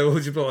this. Yeah, we'll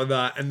just put on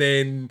that, and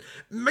then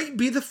might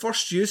be the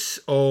first use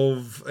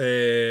of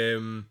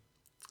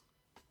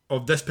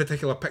this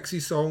particular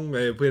Pixies song,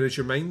 Where Is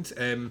Your Mind?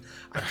 I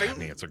think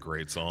it's a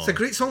great song. It's a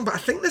great song, but I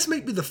think this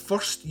might be the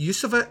first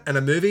use of it in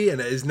a movie,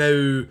 and it is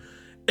now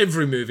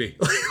every movie.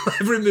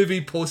 Every movie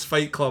post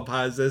Fight Club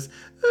has this.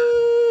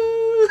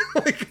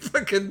 Like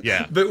fucking,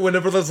 yeah. But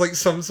whenever there's like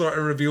some sort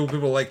of reveal,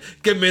 people are like,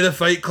 give me the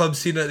Fight Club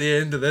scene at the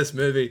end of this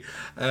movie.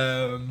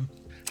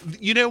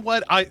 You know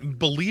what? I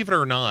believe it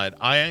or not,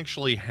 I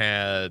actually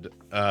had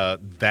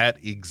that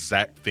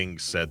exact thing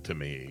said to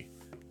me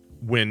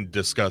when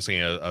discussing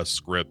a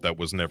script that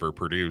was never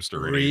produced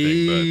or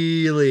anything.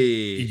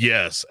 Really? But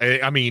yes.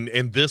 I mean,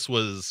 and this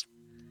was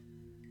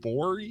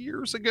 4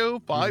 years ago,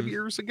 5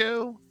 years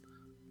ago,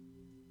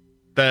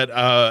 that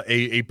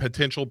a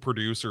potential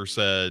producer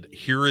said,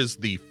 here is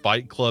the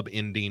Fight Club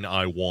ending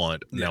I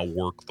want. Now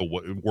work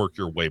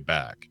your way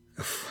back.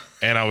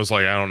 And I was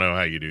like, I don't know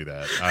how you do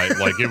that.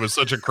 It was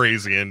such a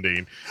crazy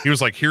ending. He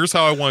was like, here's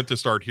how I want to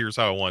start. Here's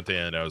how I want to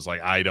end. I was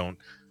like, I don't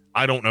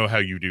know how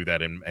you do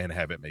that and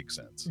have it make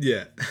sense.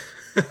 Yeah.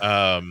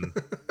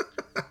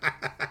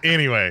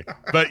 Anyway,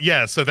 but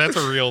yeah, so that's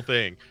a real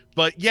thing.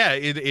 But yeah,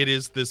 it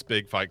is this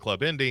big Fight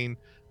Club ending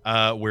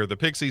where the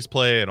Pixies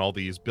play and all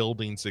these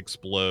buildings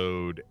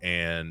explode,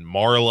 and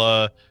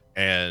Marla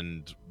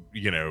and,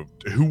 you know,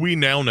 who we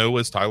now know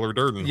as Tyler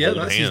Durden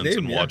hold hands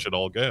and watch it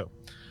all go.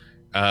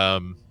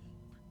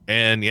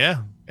 And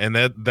yeah, and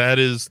that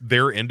is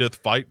their end of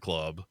Fight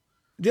Club.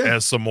 Yeah.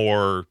 As some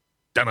more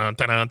plays,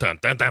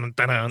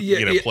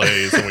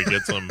 and we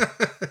get some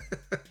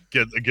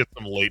get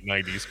some late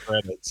 90s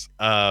credits.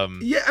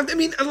 Yeah, I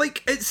mean,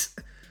 it's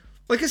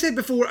like I said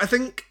before, I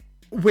think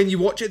when you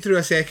watch it through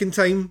a second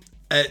time,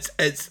 it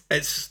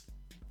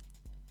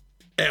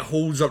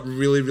holds up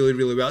really, really,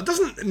 really well. It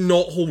doesn't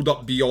not hold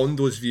up beyond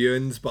those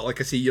viewings, but like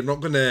I say, you're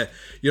not gonna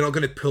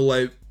pull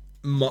out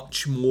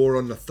much more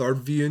on the third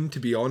viewing, to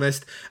be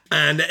honest.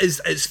 And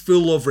it's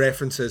full of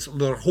references.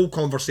 There are whole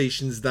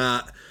conversations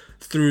that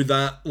through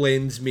that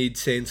lens made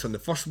sense on the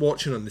first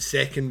watching, on the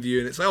second view,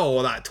 and it's like,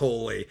 oh, that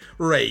totally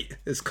right.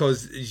 It's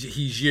because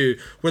he's you.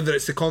 Whether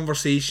it's the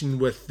conversation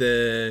with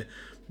the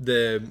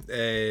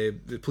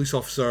the police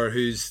officer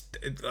who's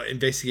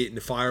investigating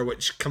the fire,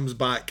 which comes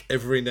back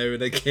every now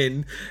and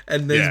again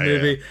in this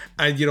movie.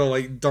 And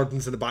like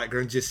Durden's in the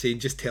background just saying,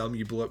 just tell him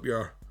you blew up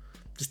your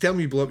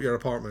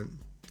apartment,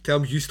 tell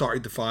him you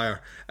started the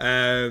fire.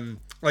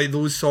 Like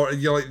those sort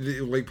of,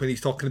 like when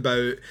he's talking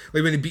about,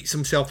 like when he beats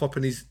himself up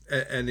in his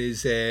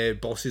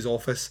boss's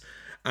office,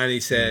 and he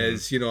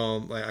says,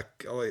 doing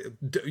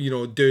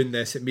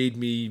this, it made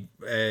me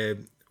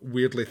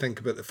weirdly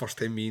think about the first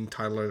time me and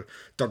Tyler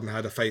Durden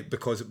had a fight,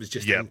 because it was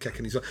just him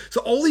kicking his.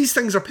 So all these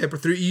things are peppered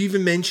through. You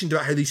even mentioned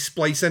about how they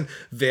splice in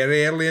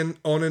very early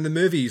on in the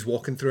movie. He's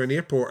walking through an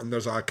airport, and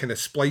there's a kind of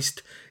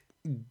spliced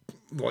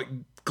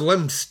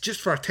glimpse just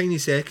for a tiny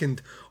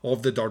second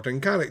of the Durden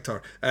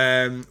character,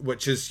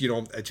 which is,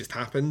 it just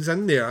happens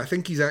in there. I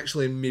think he's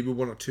actually in maybe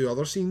one or two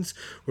other scenes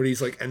where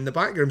he's like in the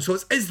background, so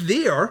it's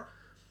there,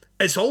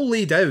 it's all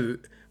laid out.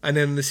 And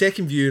then the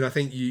second viewing, I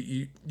think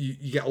you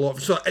get a lot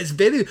of, so it's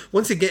very,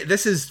 once again,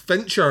 this is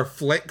Fincher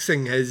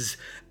flexing his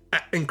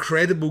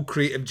incredible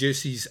creative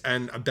juices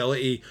and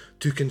ability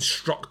to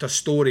construct a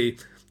story,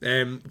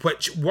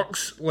 which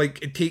works.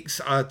 Like, it takes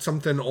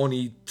something on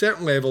a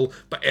certain level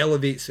but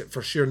elevates it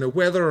for sure. Now,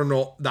 whether or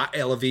not that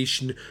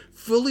elevation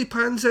fully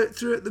pans out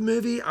throughout the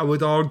movie, I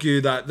would argue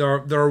that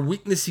there are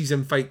weaknesses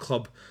in Fight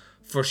Club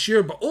for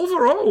sure. But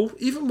overall,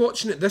 even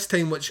watching it this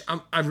time, which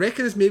I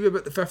reckon is maybe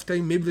about the fifth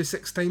time, maybe the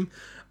sixth time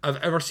I've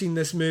ever seen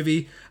this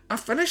movie, I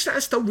finished it, I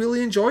still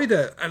really enjoyed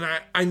it. And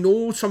I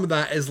know some of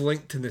that is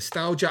linked to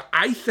nostalgia.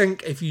 I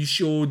think if you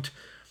showed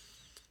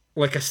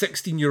like a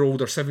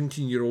 16-year-old or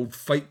 17-year-old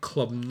Fight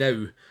Club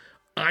now,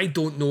 I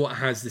don't know it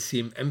has the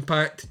same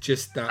impact.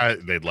 Just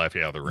that they'd laugh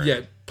you out of the room.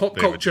 Yeah, pop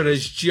culture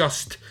is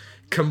just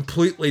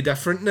completely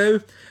different now.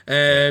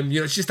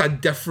 It's just a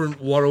different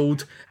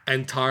world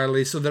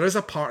entirely. So there is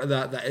a part of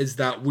that is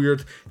that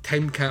weird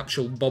time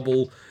capsule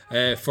bubble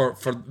for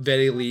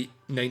very late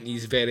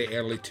 90s, very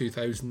early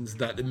 2000s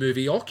that the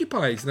movie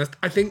occupies. And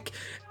I think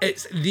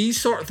it's these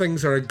sort of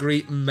things are a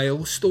great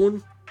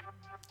milestone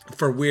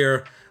for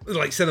where,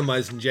 like,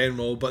 cinemas in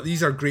general, but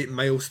these are great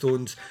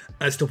milestones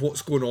as to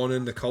what's going on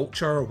in the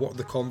culture, or what are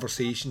the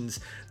conversations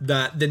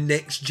that the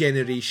next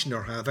generation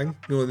are having.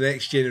 The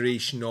next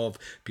generation of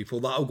people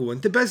that'll go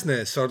into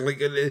business, or like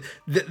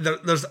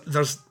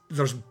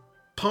there's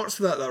parts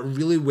of that are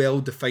really well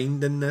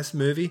defined in this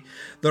movie.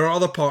 There are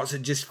other parts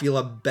that just feel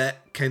a bit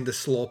kind of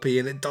sloppy,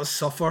 and it does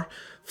suffer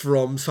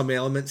from some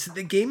elements that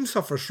the game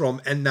suffers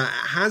from, and that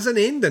it has an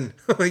ending.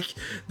 Like,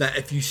 that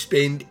if you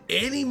spend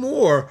any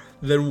more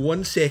than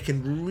 1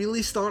 second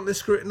really starting to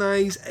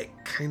scrutinise, it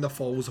kind of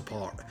falls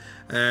apart.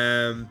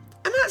 And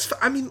that's,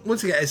 I mean,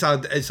 once again, it's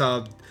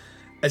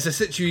a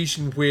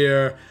situation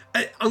where,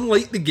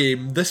 unlike the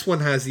game, this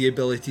one has the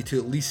ability to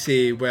at least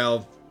say,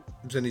 well,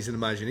 it was in his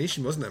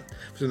imagination, wasn't it?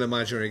 It was an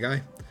imaginary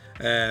guy.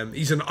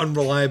 He's an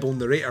unreliable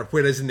narrator,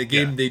 whereas in the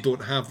game they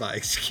don't have that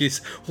excuse.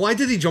 Why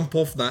did he jump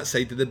off that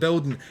side of the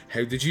building?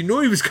 How did you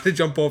know he was going to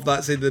jump off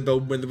that side of the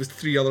building when there was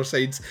 3 other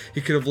sides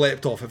he could have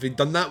leapt off? If he'd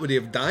done that, would he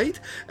have died?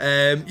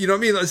 You know what I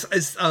mean?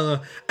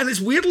 And it's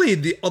weirdly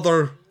the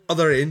other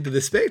end of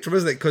the spectrum,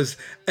 isn't it? Because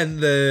in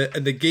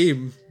the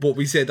game, what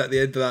we said at the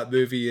end of that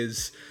movie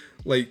is,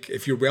 like,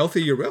 if you're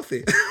wealthy, you're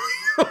wealthy.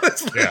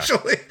 It's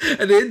literally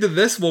at the end of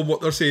this one,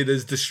 what they're saying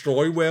is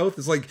destroy wealth.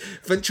 It's like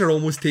Fincher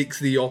almost takes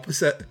the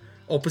opposite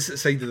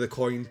side of the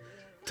coin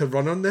to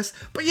run on this.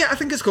 But yeah, I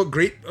think it's got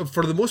great,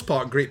 for the most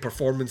part, great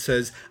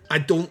performances. I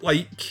don't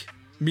like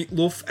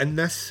Meatloaf in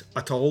this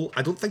at all.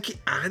 I don't think he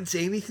adds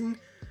anything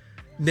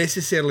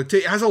necessarily to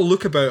it. It has a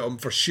look about him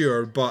for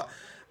sure, but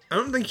I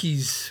don't think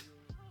he's,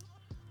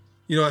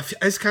 if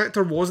his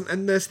character wasn't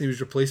in this and he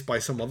was replaced by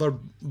some other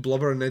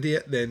blubbering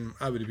idiot, then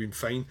I would have been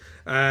fine.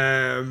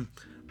 I'm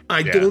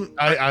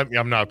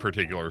not a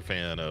particular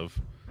fan of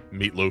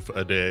Meatloaf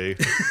a Day.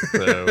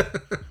 So,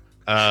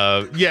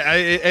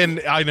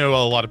 and I know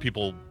a lot of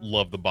people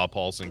love the Bob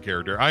Paulson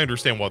character. I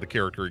understand why the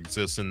character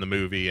exists in the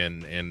movie,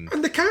 and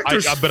the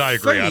character's but I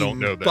agree. fine, I don't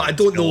know that. But I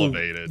don't know.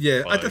 Elevated,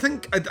 yeah, but... I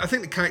think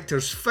the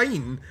character's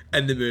fine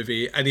in the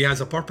movie, and he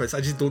has a purpose.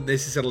 I just don't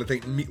necessarily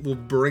think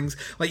Meatloaf brings,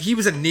 like, he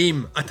was a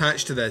name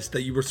attached to this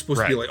that you were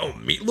supposed to be like, oh,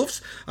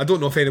 Meatloaf's. I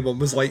don't know if anyone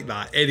was like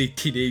that. Any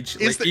teenage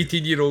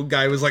 18-year-old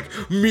guy was like,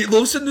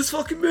 Meatloaf's in this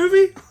fucking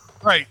movie.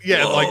 Right?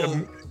 Yeah,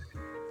 like.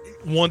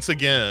 Once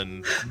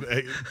again,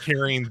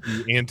 carrying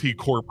the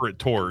anti-corporate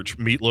torch,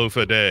 Meatloaf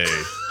a Day,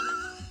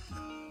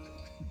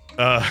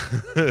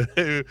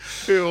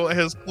 who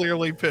has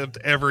clearly pimped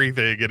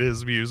everything in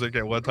his music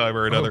at one time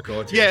or another.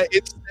 Oh God, yeah,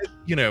 it's,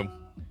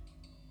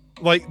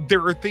 like,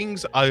 there are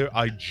things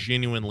I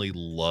genuinely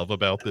love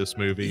about this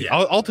movie. Yeah.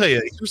 I'll tell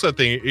you, here's the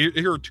thing.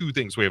 Here are 2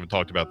 things we haven't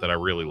talked about that I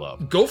really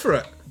love. Go for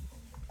it.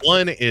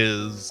 One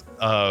is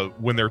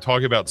when they're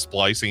talking about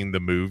splicing the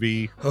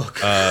movie,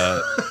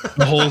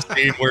 the whole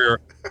scene where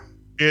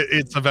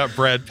it's about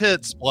Brad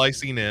Pitt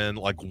splicing in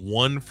like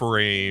 1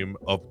 frame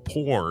of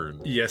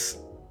porn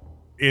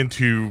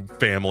into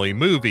family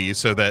movies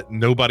so that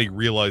nobody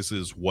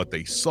realizes what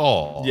they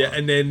saw. Yeah,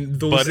 and then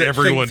those that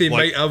think they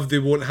might have, they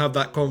won't have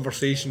that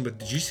conversation. But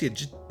did you see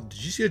it?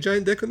 did you see a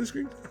giant dick on the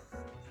screen?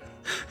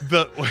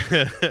 But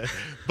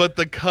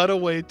the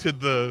cutaway to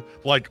the,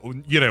 like,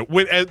 you know,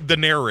 when the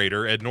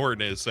narrator Ed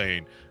Norton is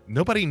saying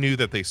nobody knew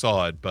that they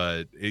saw it,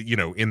 but you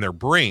know, in their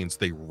brains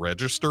they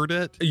registered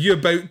it. Are you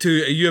about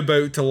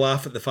to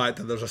laugh at the fact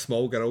that there's a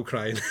small girl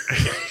crying?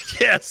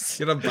 Yes,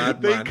 you're a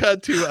bad man. They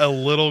cut to a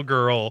little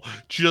girl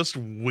just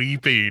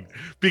weeping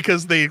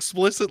because they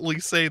explicitly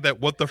say that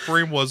what the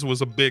frame was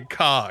a big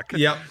cock.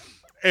 Yep.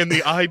 And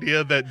the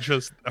idea that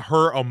just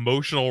her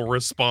emotional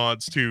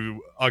response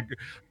to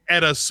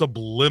at a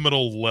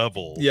subliminal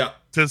level,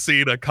 to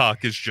seeing a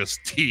cock is just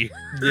tears.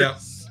 Yeah.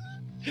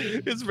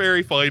 It's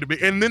very funny to me.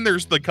 And then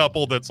there's the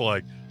couple that's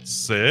like,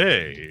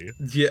 say,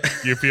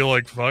 you feel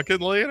like fucking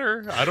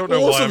later? I don't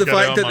know. Also, why the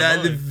fact that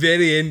at the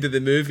very end of the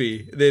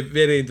movie, the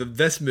very end of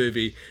this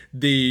movie,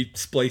 they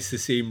splice the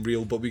same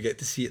reel, but we get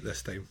to see it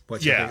this time.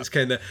 Which I think is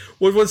kind of,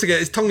 well, once again,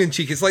 it's tongue in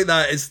cheek. It's like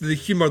that. It's the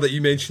humor that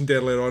you mentioned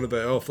earlier on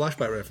about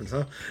flashback reference,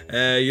 huh?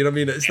 You know what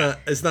I mean?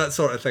 It's that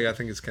sort of thing. I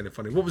think it's kind of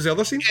funny. What was the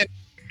other scene?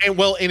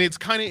 And it's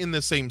kind of in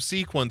the same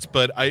sequence,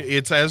 but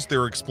it's as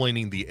they're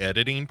explaining the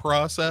editing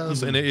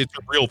process, and it's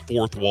a real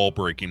fourth wall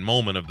breaking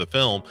moment of the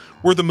film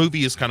where the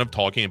movie is kind of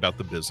talking about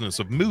the business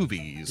of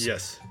movies,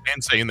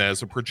 and saying that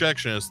as a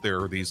projectionist,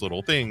 there are these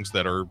little things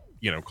that are,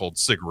 you know, called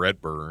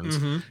cigarette burns,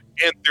 and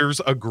there's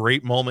a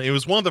great moment. It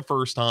was one of the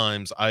first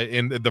times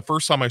the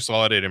first time I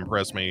saw it, it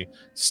impressed me,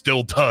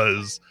 still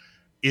does,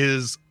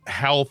 is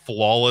how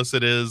flawless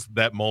it is.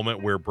 That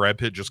moment where Brad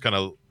Pitt just kind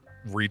of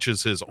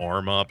reaches his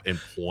arm up and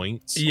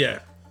points,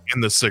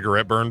 and the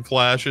cigarette burn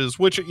flashes,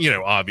 which, you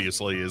know,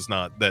 obviously is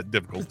not that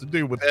difficult to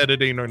do with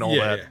editing and all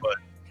that, but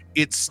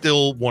it's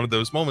still one of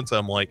those moments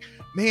I'm like,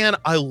 man,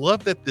 I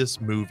love that this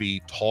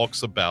movie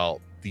talks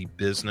about the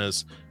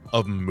business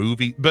of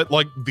movie, but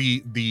like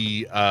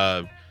the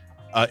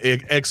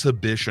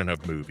exhibition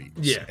of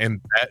movies, and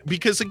that,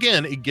 because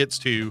again, it gets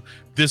to,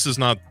 this is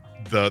not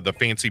the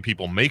fancy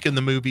people making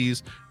the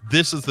movies,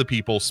 this is the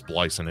people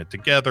splicing it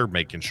together,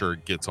 making sure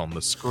it gets on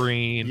the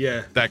screen,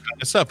 that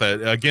kind of stuff.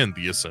 Again,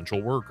 the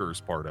essential workers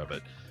part of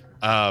it,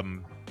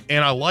 and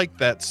I like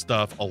that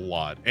stuff a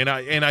lot, and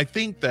I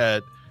think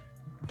that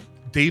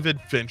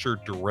David Fincher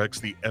directs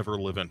the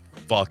ever-living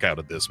fuck out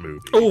of this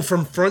movie. Oh,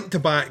 from front to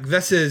back,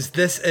 this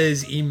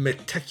is a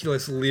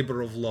meticulous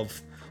labor of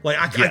love. Like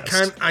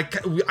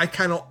I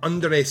cannot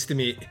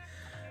underestimate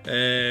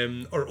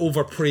or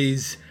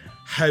overpraise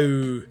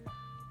how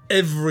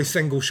every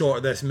single shot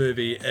of this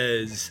movie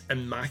is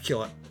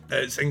immaculate.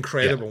 It's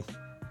incredible.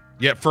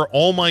 Yeah, for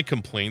all my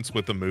complaints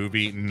with the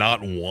movie,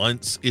 not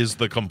once is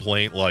the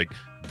complaint like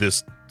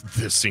this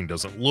scene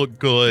doesn't look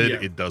good,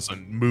 it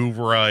doesn't move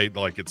right,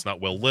 like it's not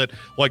well lit,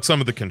 like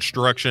some of the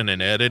construction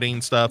and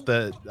editing stuff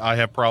that I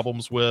have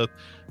problems with.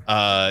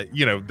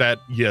 You know, that,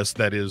 yes,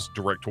 that is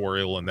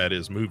directorial and that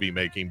is movie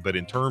making, but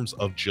in terms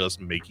of just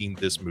making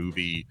this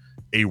movie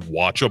a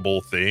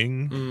watchable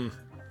thing,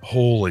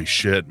 holy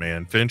shit,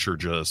 man, Fincher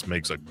just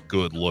makes a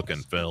good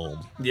looking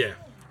film. Yeah,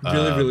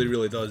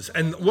 really does.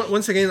 And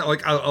once again,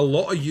 like a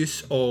lot of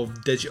use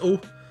of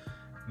digital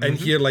in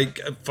here, like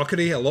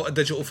fuckery, a lot of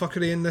digital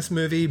fuckery in this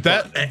movie,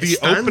 but it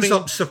stands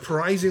up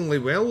surprisingly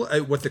well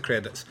out with the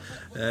credits.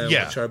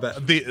 Which are a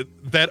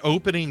bit... that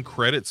opening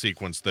credit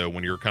sequence, though,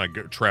 when you're kind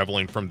of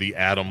traveling from the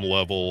atom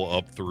level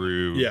up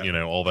through, you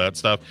know, all that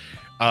stuff,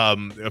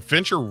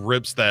 Fincher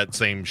rips that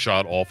same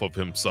shot off of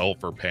himself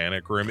for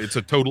Panic Room. It's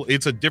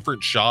a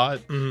different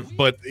shot,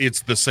 but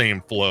it's the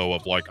same flow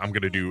of like, I'm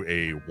going to do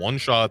a one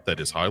shot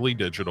that is highly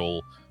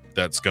digital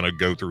that's going to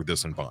go through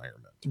this environment.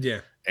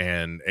 Yeah.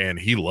 And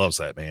he loves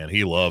that, man.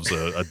 He loves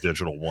a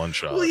digital one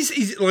shot. Well,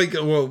 he's like,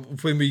 well,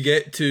 when we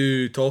get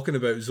to talking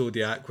about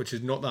Zodiac, which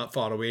is not that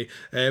far away,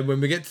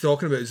 when we get to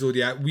talking about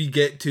Zodiac, we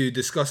get to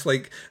discuss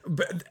like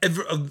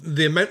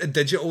the amount of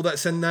digital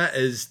that's in that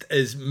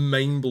is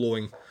mind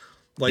blowing.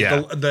 Like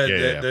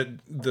the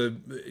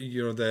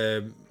you know,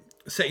 the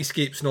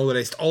cityscapes and all the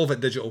rest, all of it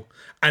digital,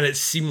 and it's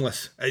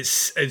seamless.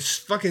 It's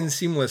fucking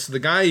seamless. The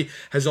guy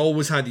has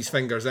always had his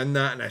fingers in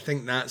that, and I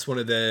think that's one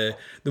of the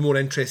more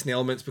interesting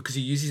elements, because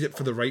he uses it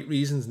for the right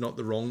reasons, not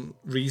the wrong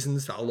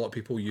reasons that a lot of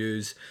people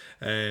use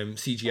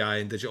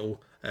CGI and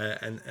digital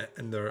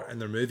in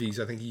their movies.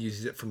 I think he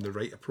uses it from the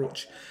right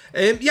approach.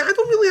 I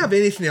don't really have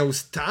anything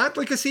else to add.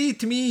 Like I say,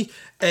 to me,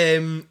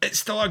 it's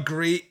still a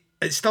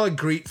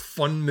great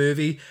fun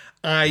movie.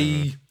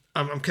 I'm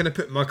kind of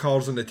putting my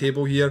cards on the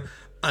table here.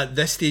 At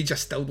this stage, I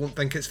still don't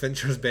think it's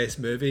Fincher's best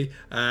movie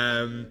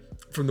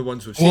from the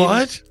ones we've seen.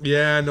 What?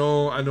 Yeah, I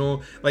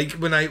know. Like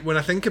when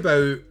I think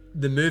about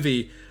the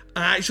movie,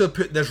 I actually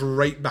put this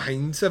right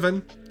behind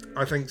Seven.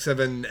 I think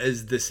Seven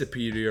is the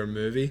superior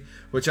movie,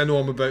 which I know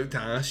I'm about to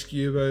ask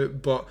you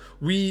about. But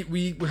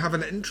we have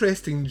an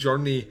interesting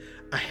journey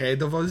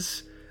ahead of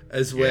us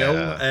as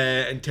well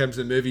in terms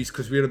of movies,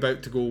 because we're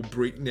about to go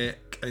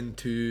breakneck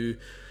into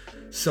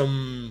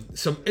some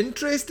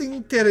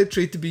interesting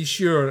territory, to be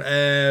sure,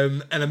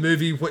 and a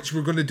movie which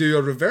we're going to do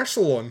a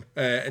reversal on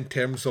in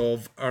terms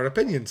of our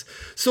opinions.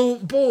 So,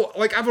 Bo,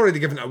 like I've already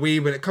given it away,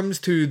 when it comes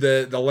to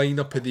the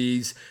lineup of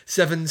these,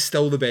 Seven's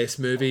still the best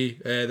movie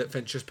that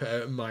Fincher's put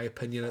out, in my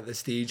opinion, at this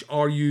stage.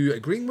 Are you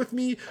agreeing with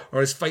me, or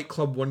has Fight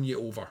Club won you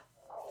over?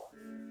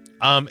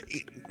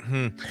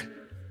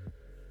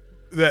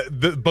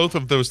 Both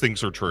of those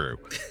things are true.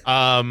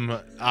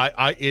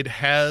 It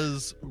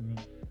has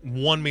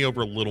won me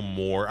over a little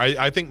more.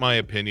 I think my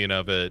opinion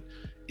of it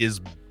is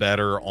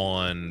better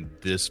on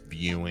this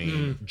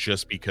viewing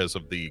just because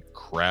of the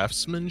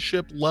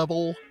craftsmanship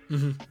level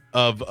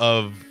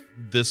of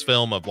this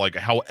film, of like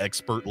how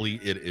expertly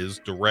it is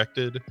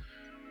directed.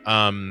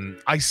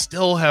 I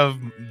still have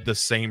the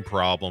same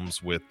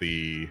problems with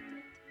the,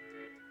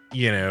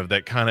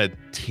 that kind of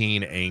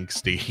teen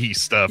angsty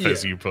stuff,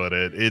 as you put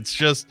it. It's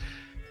just,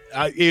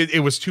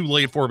 it was too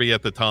late for me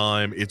at the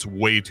time. It's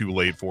way too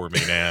late for me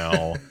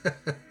now.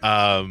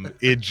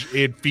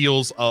 It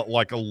feels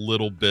like a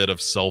little bit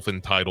of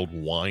self-entitled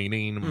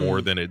whining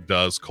more than it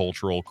does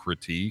cultural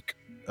critique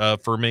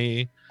for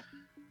me.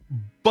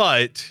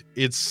 But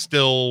it's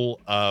still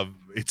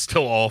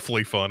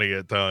awfully funny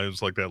at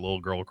times, like that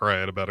little girl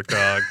crying about a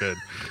cock.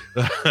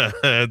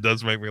 That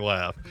does make me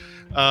laugh.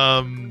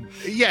 And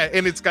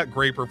it's got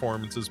great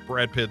performances.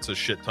 Brad Pitt's a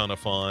shit ton of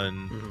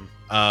fun.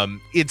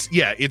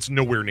 It's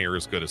nowhere near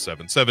as good as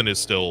Seven. Seven is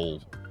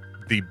still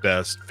the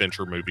best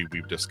Fincher movie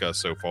we've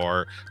discussed so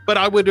far, but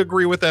I would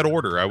agree with that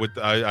order.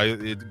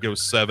 It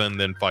goes Seven,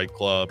 then Fight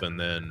Club, and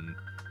then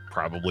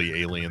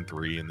probably Alien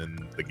 3, and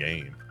then The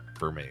Game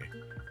for me.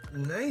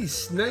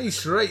 Nice.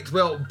 Right.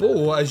 Well,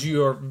 Bo, as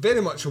you are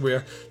very much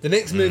aware, the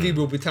next movie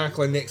we'll be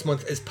tackling next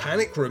month is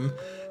Panic Room.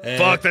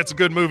 Fuck, that's a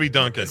good movie,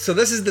 Duncan. So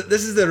this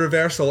is the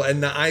reversal, in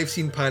that I've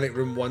seen Panic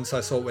Room once.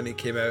 I saw it when it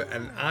came out,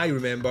 and I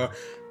remember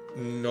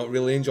not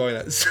really enjoying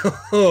it.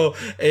 So,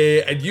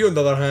 and you, on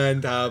the other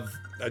hand, have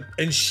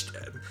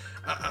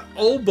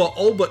all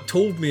but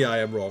told me I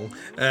am wrong,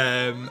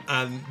 and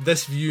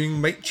this viewing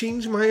might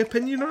change my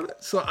opinion on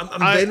it. So I'm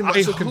very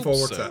much looking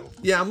forward to it.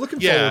 Yeah, I'm looking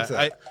forward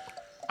to it.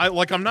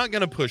 I'm not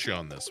going to push you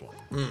on this one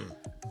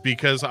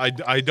because I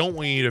don't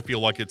want you to feel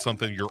like it's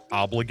something you're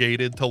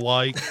obligated to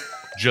like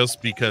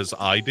just because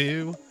I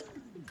do.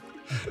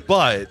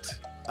 But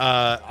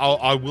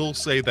I will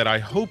say that I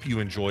hope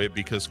you enjoy it,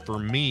 because for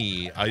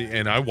me,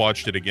 I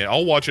watched it again.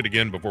 I'll watch it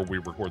again before we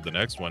record the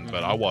next one,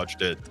 but I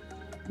watched it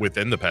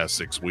within the past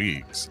 6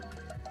 weeks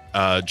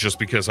just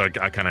because I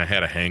kind of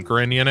had a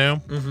hankering, and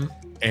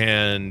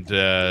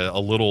a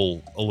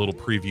little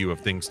preview of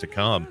things to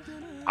come.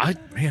 I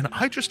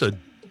just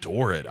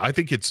adore it. I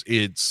think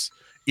it's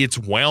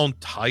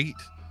wound tight,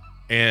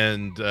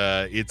 and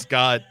it's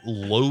got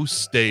low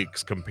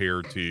stakes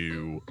compared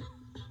to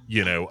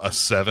a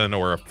Seven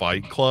or a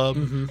Fight Club,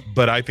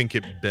 but I think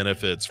it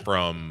benefits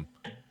from,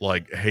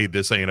 like, hey,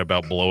 this ain't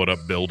about blowing up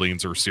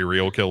buildings or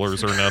serial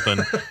killers or nothing.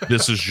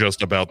 This is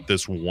just about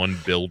this one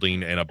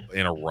building and a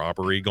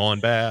robbery gone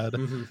bad,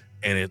 and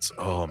it's,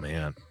 oh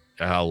man,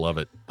 I love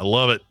it.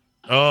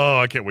 Oh,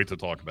 I can't wait to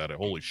talk about it.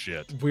 Holy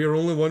shit. We're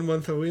only 1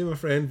 month away, my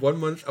friend. 1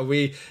 month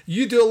away.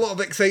 You do a lot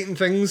of exciting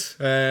things.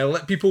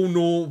 Let people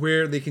know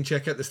where they can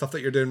check out the stuff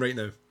that you're doing right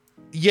now.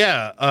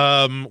 Yeah.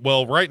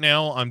 Well, right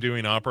now I'm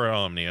doing Opera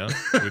Omnia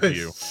with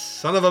you.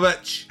 Son of a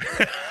bitch.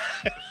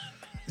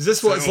 Is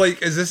this what it's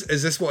like? Is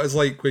this what it's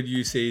like when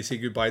you say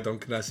goodbye,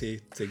 Duncan? I say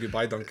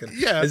goodbye, Duncan.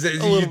 Yeah. Is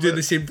you do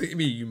the same thing to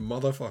me, you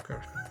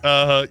motherfucker?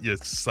 You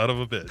son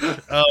of a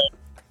bitch.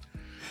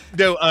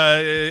 No,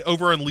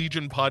 over on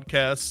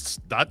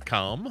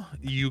legionpodcasts.com,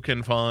 you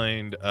can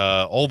find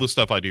all the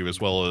stuff I do, as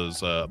well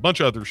as a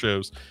bunch of other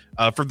shows.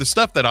 For the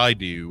stuff that I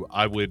do,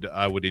 I would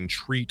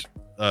entreat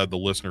the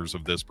listeners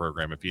of this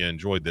program, if you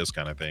enjoyed this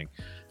kind of thing.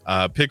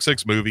 Pick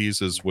Six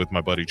Movies is with my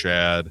buddy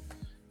Chad,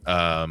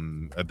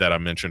 that I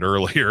mentioned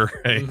earlier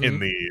in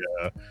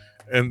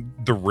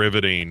the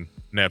riveting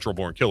Natural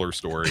Born Killer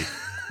story.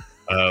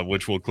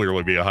 Which will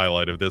clearly be a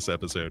highlight of this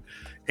episode.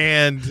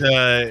 And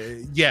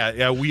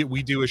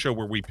we do a show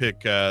where we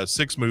pick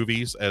 6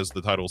 movies, as the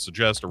title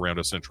suggests, around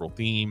a central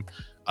theme.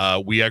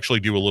 We actually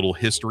do a little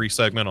history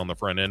segment on the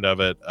front end of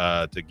it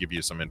to give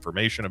you some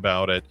information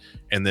about it,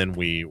 and then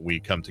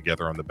we come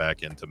together on the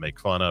back end to make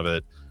fun of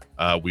it.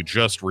 We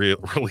just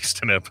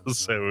released an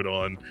episode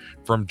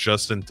From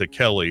Justin to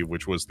Kelly,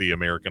 which was the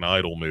American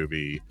Idol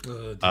movie,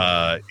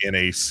 in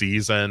a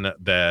season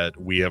that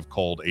we have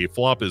called A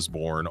Flop Is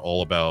Born,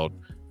 all about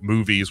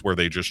movies where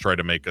they just try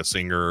to make a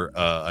singer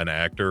an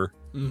actor.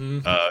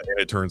 And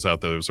it turns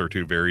out those are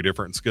two very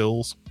different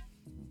skills.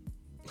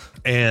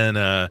 And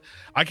I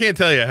can't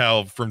tell you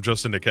how From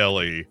Justin to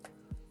Kelly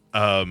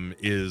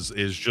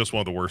is just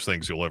one of the worst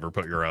things you'll ever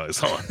put your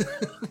eyes on.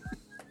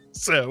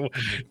 So,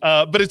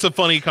 but it's a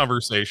funny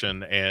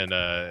conversation, and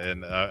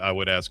I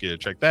would ask you to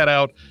check that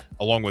out.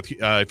 Along with,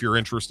 if you're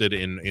interested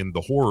in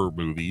the horror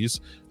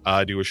movies,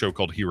 I do a show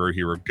called Hero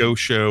Hero Go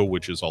Show,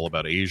 which is all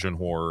about Asian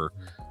horror.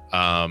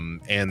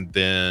 And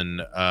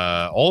then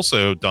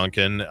also,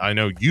 Duncan, I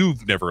know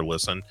you've never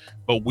listened,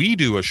 but we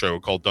do a show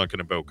called Duncan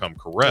and Bo Come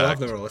Correct. I've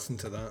never listened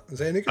to that. Is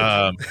that any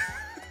good?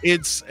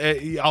 It's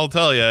I'll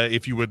tell you,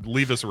 if you would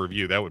leave us a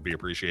review, that would be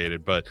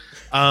appreciated. But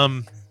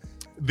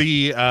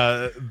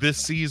this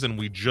season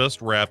we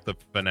just wrapped the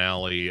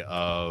finale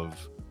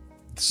of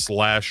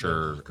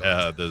Slasher,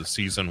 the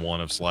season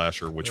 1 of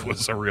Slasher, which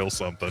was a real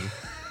something.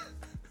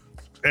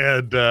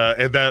 And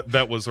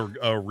that was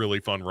a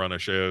really fun run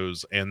of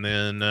shows. And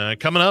then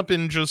coming up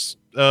in just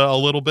a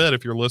little bit,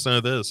 if you're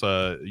listening to this,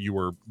 you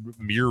were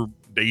mere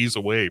days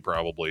away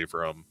probably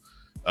from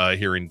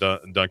hearing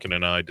Duncan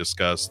and I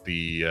discuss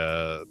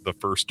the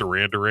first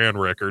Duran Duran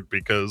record,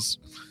 because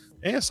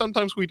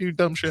sometimes we do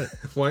dumb shit.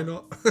 Why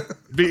not?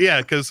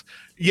 Because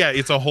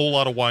it's a whole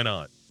lot of why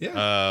not.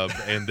 Yeah.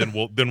 And then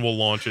we'll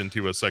launch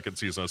into a second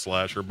season of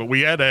Slasher, but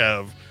we had to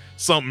have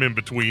something in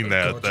between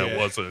that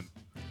wasn't.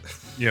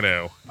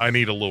 I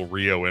need a little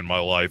Rio in my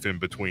life in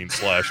between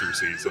Slasher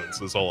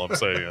seasons, is all I'm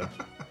saying.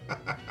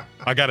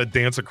 I got to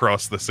dance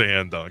across the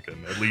sand,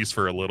 Duncan, at least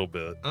for a little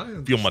bit.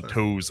 Feel my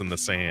toes in the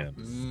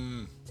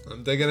sand.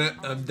 I'm digging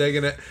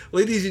it.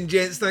 Ladies and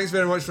gents, thanks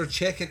very much for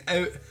checking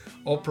out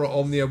Opera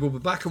Omnia. We'll be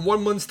back in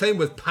 1 month's time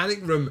with Panic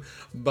Room,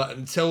 but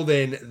until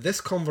then,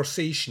 this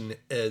conversation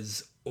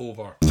is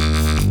over.